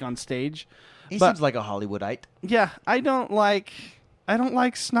he's like on stage. He But- seems like a Hollywoodite. Yeah, I don't like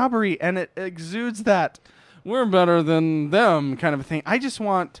snobbery, and it exudes that we're better than them kind of a thing. I just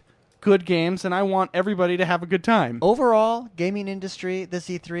want good games, and I want everybody to have a good time. Overall, gaming industry this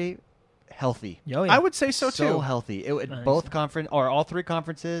E3 healthy. Oh, yeah. I would say so too. Healthy. Nice. Both conference or all three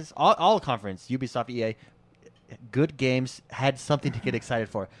conferences, all conference, Ubisoft, EA, good games, had something to get excited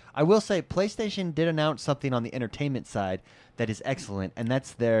for. I will say PlayStation did announce something on the entertainment side that is excellent, and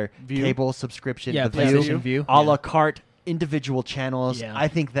that's their View? cable subscription, Yeah, the PlayStation View. a la Yeah. carte, individual channels. Yeah. I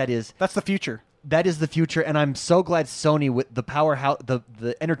think that is That's the future. the future, and I'm so glad Sony, with the powerhouse,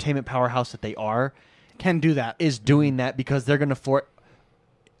 the entertainment powerhouse that they are, Can do that. is doing that, because they're going to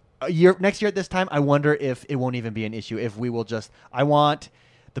next year at this time, I wonder if it won't even be an issue. If we will just, I want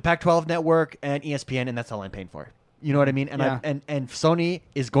the Pac-12 network and ESPN, and that's all I'm paying for. You know what I mean? And Yeah. and Sony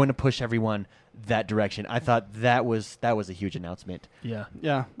is going to push everyone that direction. I thought that was a huge announcement. Yeah.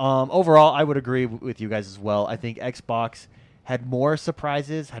 Yeah. Overall, I would agree with you guys as well. I think Xbox had more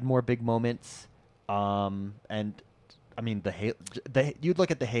surprises, had more big moments, and I mean you'd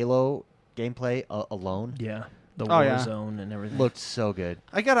look at the Halo gameplay alone. Yeah. The Oh, yeah. Warzone and everything. Looked so good.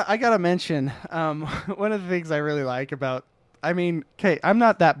 I gotta mention one of the things I really like about. I mean, okay, I'm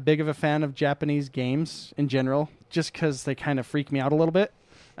not that big of a fan of Japanese games in general, just because they kind of freak me out a little bit.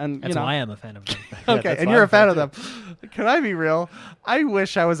 And That's you know, why I'm a fan of them. okay, that's and why you're I'm a fan fan of them. Can I be real? I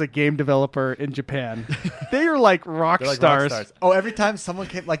wish I was a game developer in Japan. They are like rock They're like stars. rock stars. Oh, every time someone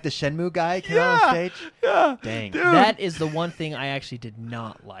came, like the Shenmue guy came out Yeah. on stage. Yeah, Dang. dude. That is the one thing I actually did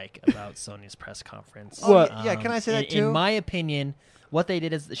not like about Sony's press conference. What? Yeah, can I say that In too? my opinion, what they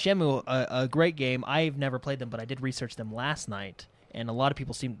did is Shenmue, a great game. I've never played them, but I did research them last night, and a lot of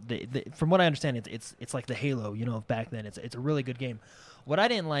people seem, from what I understand, it's like the Halo, of back then. It's a really good game. What I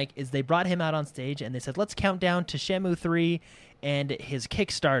didn't like is they brought him out on stage and they said, let's count down to Shenmue 3 and his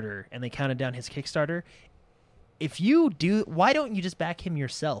Kickstarter, and they counted down his Kickstarter. If you do, why don't you just back him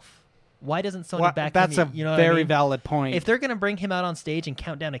yourself? Why doesn't Sony Well, back that's him? a You know what very I mean? valid point. If they're going to bring him out on stage and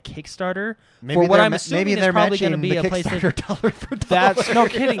count down a Kickstarter, Maybe for what they're I'm ma- assuming maybe is they're probably going to matching be a the PlayStation. Kickstarter dollar for dollar. That's no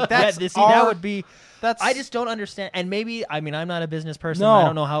kidding. That's see, our, that would be. That's I just don't understand. And maybe, I mean, I'm not a business person. No. I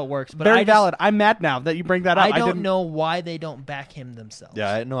don't know how it works. But very I just, valid. I'm mad now that you bring that up. I don't didn't know why they don't back him themselves.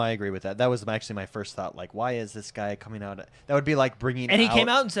 Yeah, I agree with that. That was actually my first thought. Like, why is this guy coming out? That would be like bringing. And he came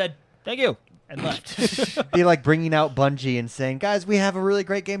out and said, "Thank you," and left. Be like bringing out Bungie and saying, "Guys, we have a really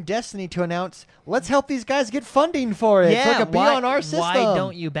great game, Destiny, to announce. Let's help these guys get funding for it. yeah, so it could be why, on our system." Why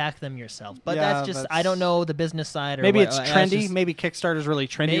don't you back them yourself? But Yeah, that's just that's- I don't know the business side. Or Maybe what, it's that's trendy. just- Maybe Kickstarter's really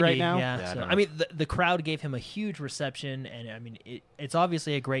trendy Maybe, right now. Yeah. Yeah, so, no. I mean, the crowd gave him a huge reception, and I mean, it's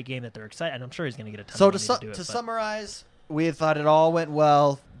obviously a great game that they're excited. And I'm sure he's going to get a ton So of money to do it. to but- summarize, we thought it all went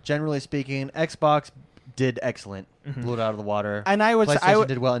well. Generally speaking, Xbox did excellent. Blew it out of the water. And I would say PlayStation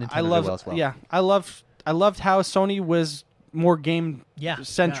did well, and Nintendo I love, did well as well. Yeah, I loved how Sony was more game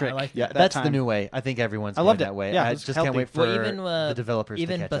centric. Yeah, I like Yeah, that that's the time. new way. I think everyone's I going loved that it. way. Yeah, I it was just healthy. can't wait for Well, even the developers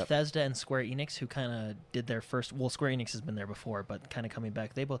even to catch up. Bethesda and Square Enix, who kind of did their first. Well, Square Enix has been there before, but kind of coming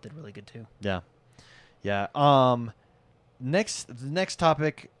back, they both did really good too. Yeah. Yeah. The next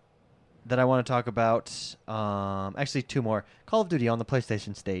topic that I want to talk about, actually two more. Call of Duty on the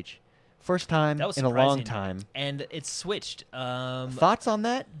PlayStation stage. First time That was in a long surprising. time. And it's switched. Thoughts on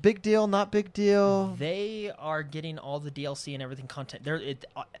that? Big deal, not big deal? They are getting all the DLC and everything content.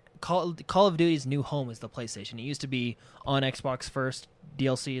 Call of Duty's new home is the PlayStation. It used to be on Xbox first.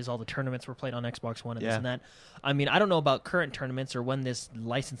 DLCs, all the tournaments were played on Xbox One and this and that. I mean, I don't know about current tournaments or when this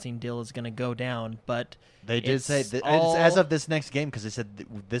licensing deal is going to go down, but They did it's say that all- it's as of this next game because they said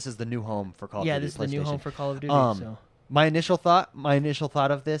this is the new home for Call of Duty. this is the new home for Call of Duty. So. My initial thought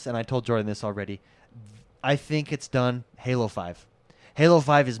of this, and I told Jordan this already. I think it's done. Halo 5. Halo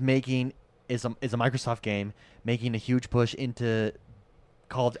 5 is a Microsoft game making a huge push into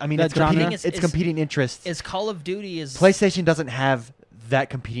Call of. I mean, That it's genre? competing. Is- It's is- competing interests. Is Call of Duty is PlayStation doesn't have that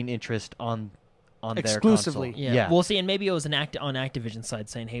competing interest on Exclusively. their console. Yeah. Yeah. We'll see, and maybe it was on Activision's side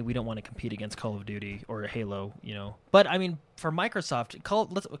saying, "Hey, we don't want to compete against Call of Duty or Halo," you know. But I mean, for Microsoft, Call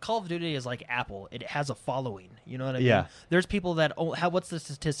of Duty is like Apple; it has a following. You know what I mean? Yeah. There's people that what's the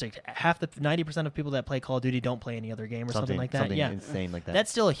statistic? 90% of people that play Call of Duty don't play any other game or something like that. Something Yeah, insane like that. that's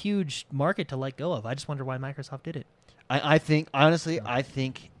still a huge market to let go of. I just wonder why Microsoft did it. I think honestly, I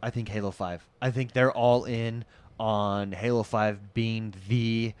think Halo 5. I think they're all in on Halo 5 being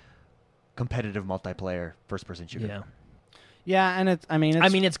the competitive multiplayer first-person shooter. Yeah. Yeah, and it's. I mean,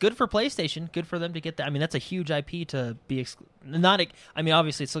 it's good for PlayStation. Good for them to get that. I mean, that's a huge IP to be not. I mean,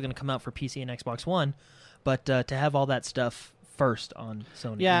 obviously, it's still going to come out for PC and Xbox One, but to have all that stuff first on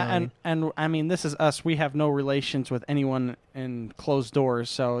Sony. Yeah, you know what I mean? and I mean, this is us. We have no relations with anyone in closed doors,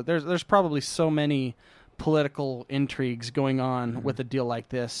 so there's probably so many political intrigues going on with a deal like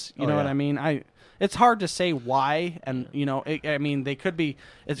this. You know what I mean? It's hard to say why, and you know, I mean, they could be.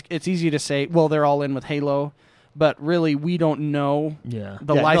 It's easy to say, well, they're all in with Halo, but really, we don't know Yeah.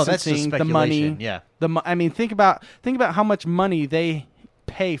 the Yeah, no, that's just licensing, the money. speculation, yeah. I mean, think about how much money they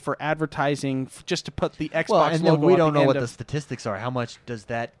pay for advertising just to put the Xbox Well, and logo. then we at don't the know end what of, the statistics are. How much does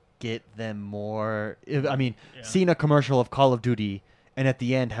that get them more? I mean, seeing a commercial of Call of Duty and at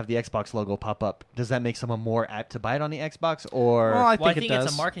the end have the Xbox logo pop up, does that make someone more apt to buy it on the Xbox? Or Well, I Well, I think think it it's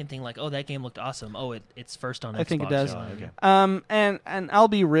does. a marketing thing. Like, oh, that game looked awesome. Oh, it's first on Xbox. I think it does. Oh, okay. And I'll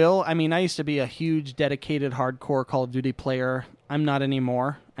be real. I mean, I used to be a huge, dedicated, hardcore Call of Duty player. I'm not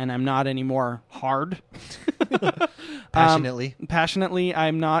anymore, and I'm not anymore hard. passionately.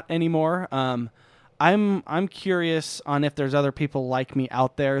 I'm not anymore. I'm curious on if there's other people like me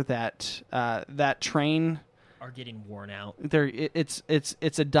out there that that train. Are getting worn out. It's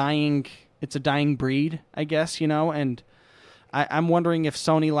a dying breed, I guess, you know, and I'm wondering if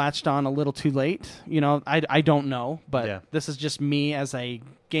Sony latched on a little too late. You know, I don't know, but Yeah. this is just me as a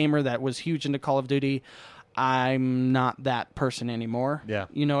gamer that was huge into Call of Duty. I'm not that person anymore. Yeah.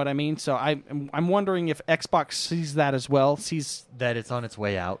 You know what I mean? So I'm wondering if Xbox sees that as well, sees that it's on its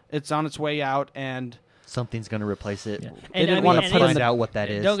way out. it's on its way out, and Something's going to replace it. Yeah. They didn't wanna Let's put in find the- out what that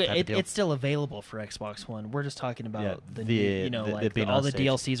is. Don't get- type of deal. it's still available for Xbox One. We're just talking about Yeah, the the- new, you know, the- like it being all on the stage.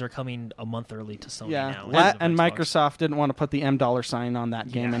 DLCs are coming a month early to Sony yeah, now. and instead of Xbox. Microsoft didn't want to put the $M sign on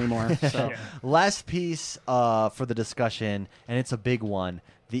that game anymore. So. Last piece for the discussion, and it's a big one,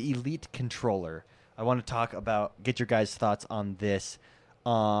 the Elite controller. I want to talk about, get your guys' thoughts on this.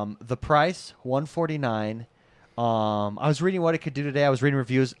 The price, $149. I was reading what it could do today. I was reading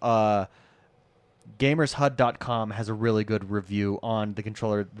reviews. GamersHud.com has a really good review on the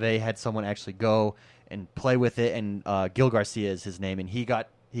controller. They had someone actually go and play with it, and Gil Garcia is his name, and he got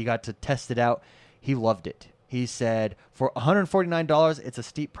to test it out. He loved it. He said for $149, it's a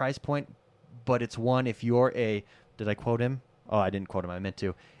steep price point, but it's one if you're a. Did I quote him? Oh, I didn't quote him. I meant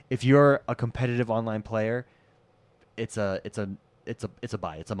to. If you're a competitive online player, it's a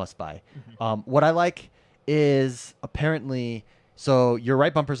buy. It's a must buy. What I like is apparently, so your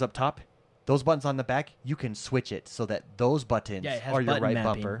right bumper's up top. Those buttons on the back, you can switch it so that those buttons Yeah, it has are your button right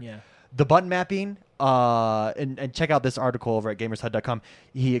mapping, bumper. yeah. The button mapping, and check out this article over at GamersHud.com.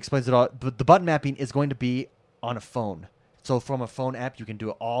 He explains it all. But the button mapping is going to be on a phone. So from a phone app, you can do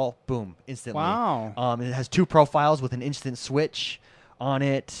it all, boom, instantly. Wow. It has two profiles with an instant switch on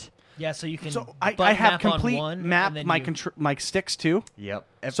it. Yeah, so you can. So I button have map on complete one, map and then my you- my sticks too. Yep.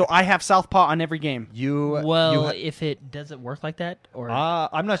 So I have Southpaw on every game. Well, if it does it work like that, or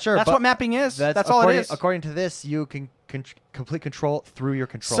I'm not sure. That's but what mapping is. That's all it is. According to this, you can complete control through your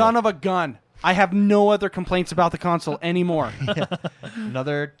controller. Son of a gun. I have no other complaints about the console anymore.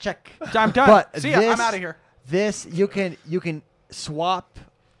 Another check. I'm done. But See ya. this- I'm out of here. This you can swap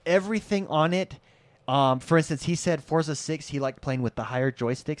everything on it. For instance, he said Forza 6 he liked playing with the higher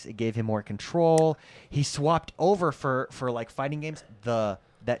joysticks. It gave him more control. He swapped over for like fighting games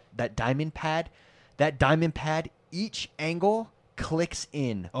that diamond pad. That diamond pad, each angle clicks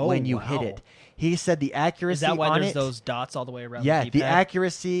in Oh, when you wow. hit it. He said the accuracy Is that why on there's it, those dots all the way around yeah, the the D-pad?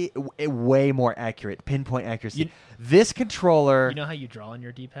 accuracy way more accurate, pinpoint accuracy. You- this controller You know how you draw on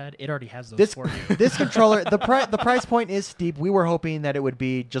your D-pad? It already has those this for you. this controller the price point is steep. We were hoping that it would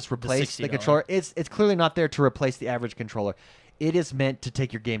be just replace the $60. controller. It's clearly not there to replace the average controller. It is meant to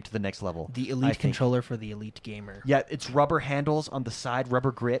take your game to the next level. The I elite think. controller for the elite gamer. Yeah, it's rubber handles on the side,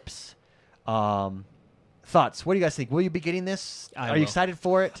 rubber grips. Thoughts? What do you guys think? Will you be getting this? I Are you will. excited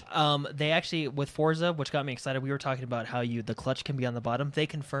for it? They actually with Forza, which got me excited. We were talking about how the clutch can be on the bottom. They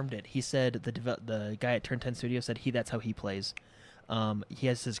confirmed it. He said the guy at Turn 10 Studio said that's how he plays. He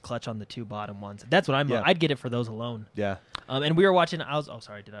has his clutch on the two bottom ones. That's what Yeah. I'd get it for those alone. Yeah. And we were watching. I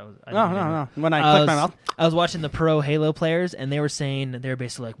sorry. No. When I click my mouth. I was watching the pro Halo players, and they were saying they're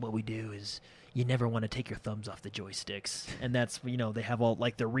basically like, what we do is you never want to take your thumbs off the joysticks, and that's they have all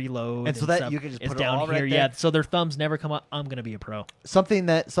like the reload, And so that stuff. you can just it's put it down all here, right yeah. there. So their thumbs never come up. I'm gonna be a pro. Something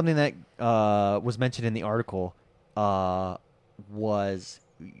that was mentioned in the article was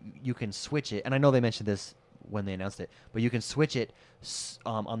you can switch it, and I know they mentioned this when they announced it, but you can switch it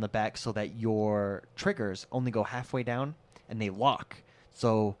on the back so that your triggers only go halfway down and they lock.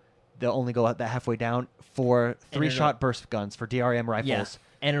 So they'll only go that halfway down for And 3-shot burst guns for DRM rifles. Yeah,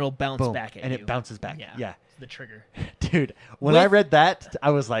 and it'll bounce Boom, back at and you. it bounces back. Yeah. the trigger. Dude, when With- I read that,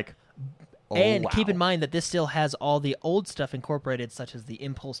 I was like, oh, And wow. keep in mind that this still has all the old stuff incorporated, such as the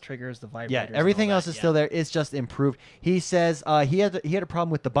impulse triggers, the vibrators. Yeah, and everything all else that, is yeah. still there. It's just improved. He says he had a problem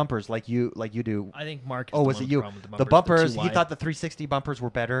with the bumpers, like you do. I think Mark. Is Oh, the was one it with you? problem with The the bumpers. too He wide. thought the 360 bumpers were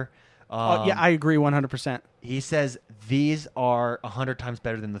better. Oh, yeah, I agree 100%. He says these are 100 times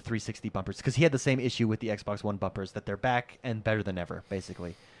better than the 360 bumpers because he had the same issue with the Xbox One bumpers that they're back and better than ever,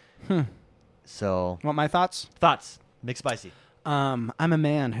 basically. So, Want my thoughts? thoughts? McSpicy. I'm a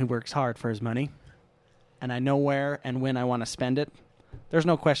man who works hard for his money, and I know where and when I want to spend it. There's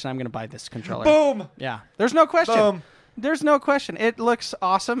no question I'm going to buy this controller. Boom. Yeah, there's no question. Boom. There's no question. It looks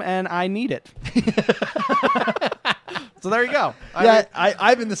awesome, and I need it. So there you go. Yeah,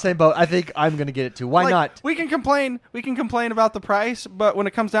 I'm in the same boat. I think I'm gonna get it too. Why like, not? We can complain. We can complain about the price, but when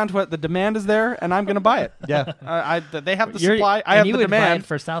it comes down to it, the demand is there, and I'm going to buy it. Yeah. They have the You're- supply. I and have you the would buy demand. it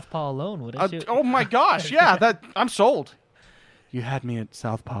for Southpaw alone, wouldn't you? Oh my gosh! Yeah, that I'm sold. You had me at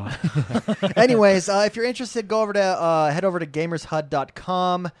Southpaw. Anyways, if you're interested, head over to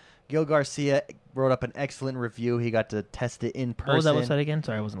gamershud.com. Gil Garcia wrote up an excellent review. He got to test it in person. What was that website again?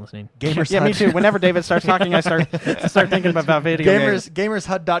 Sorry, I wasn't listening. Gamers Yeah, Hud. me too. Whenever David starts talking, I start thinking about video games.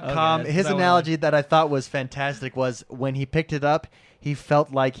 Gamershud.com. Okay, His that one. analogy that I thought was fantastic was when he picked it up, he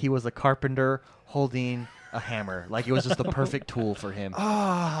felt like he was a carpenter holding a hammer. Like it was just the perfect tool for him.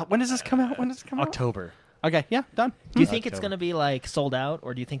 When does this come out? October. Okay, yeah, done. Do you think it's October. going to be like sold out,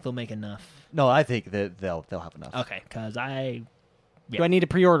 or do you think they'll make enough? No, I think that they'll have enough. Okay, because Do I need to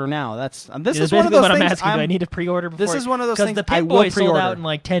pre-order now? This This is one of basically those what I'm things. asking. Do I need to pre-order before? This is one of those things Because the I Pit will Boy sold pre-order. out in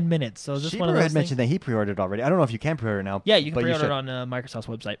like 10 minutes. So is this one of Sheeper those had mentioned things? that he pre-ordered already. I don't know if you can pre-order now. Yeah, you can but pre-order should. it on Microsoft's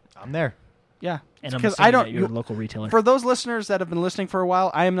website, I'm there. Yeah, and I'm because assuming I don't. that you're a local retailer. For those listeners that have been listening for a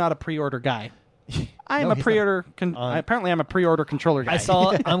while, I am not a pre-order guy. I am No, a he's pre-order. not. Apparently, I'm a pre-order controller guy. I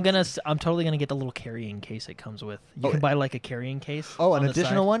saw. I'm totally gonna get the little carrying case it comes with. You can buy like a carrying case. Oh, an on the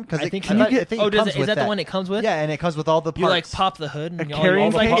additional side. one? 'Cause I it- think. I you thought- get- I think oh, it does comes it? Is with that the that. one it comes with? Yeah, and it comes with all the parts. You like pop the hood. And carrying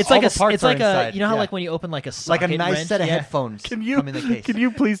it's like case? it's like All the parts it's are like a inside. you know how Yeah. like when you open like a like socket a nice wrench? set of Yeah. headphones. Can you come in the case? can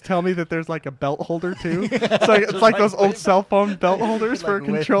you please tell me that there's like a belt holder too? It's like those old cell phone belt holders for a Like,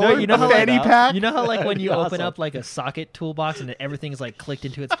 wait. controller. No, you know a how fanny like- pack. You know how like when you That'd be open awesome. up like a socket toolbox and everything is like clicked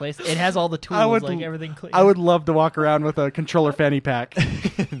into its place. It has all the tools, I would like l- everything. I would love to walk around with a controller fanny pack.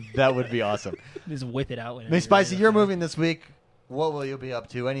 That would be awesome. just whip it out. whenever Miss you're Spicy, ready. you're moving this week. What will you be up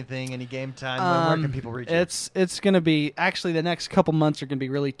to? Anything? Any game time? Where can people reach you? It's going to be actually the next couple months are going to be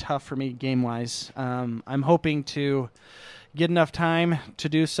really tough for me game wise. I'm hoping to get enough time to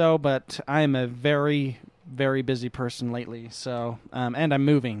do so, but I'm a very very busy person lately. So and I'm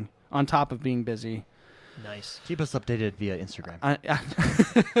moving on top of being busy. Nice. Keep us updated via Instagram.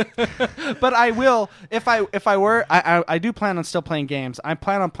 But I will if I were I do plan on still playing games. I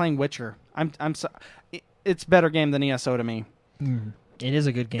plan on playing Witcher. It's better game than ESO to me. It is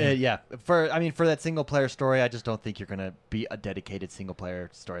a good game. Yeah, for that single player story, I just don't think you're gonna be a dedicated single player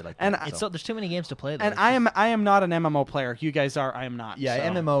story like that. And It's so there's too many games to play. Though. And It's I am not an MMO player. You guys are. I am not. yeah,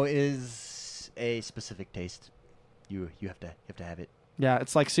 so. MMO is a specific taste. You have to have it. Yeah,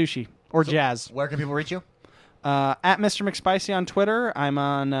 it's like sushi or jazz. Where can people reach you? At Mr. McSpicy on Twitter. I'm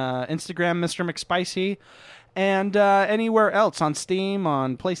on Instagram, Mr. McSpicy, and anywhere else on Steam,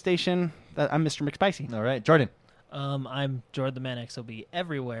 on PlayStation. I'm Mr. McSpicy. All right, Jordan. I'm Jordan the Man XOB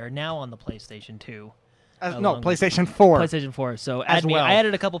everywhere now on the PlayStation 2. No, PlayStation 4. PlayStation 4. So As add me. well. I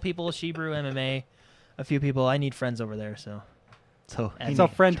added a couple people, Shebrew MMA, a few people. I need friends over there. So So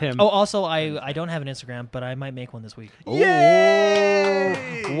friend him. Oh, also I don't have an Instagram, but I might make one this week.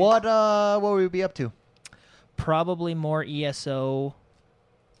 Yay! What will we be up to? Probably more ESO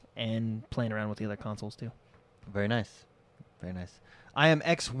and playing around with the other consoles too. Very nice. Very nice. I am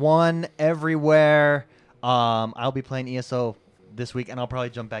X1 everywhere. I'll be playing ESO this week, and I'll probably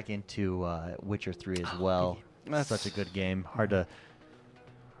jump back into Witcher 3 as well. That's such a good game. Hard to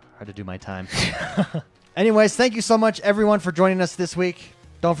do my time. Anyways, thank you so much, everyone, for joining us this week.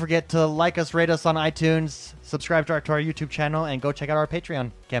 Don't forget to like us, rate us on iTunes, subscribe to our YouTube channel, and go check out our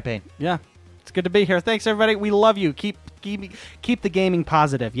Patreon campaign. Yeah. It's good to be here. Thanks, everybody. We love you. Keep the gaming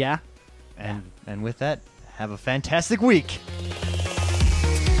positive, yeah? And with that, have a fantastic week.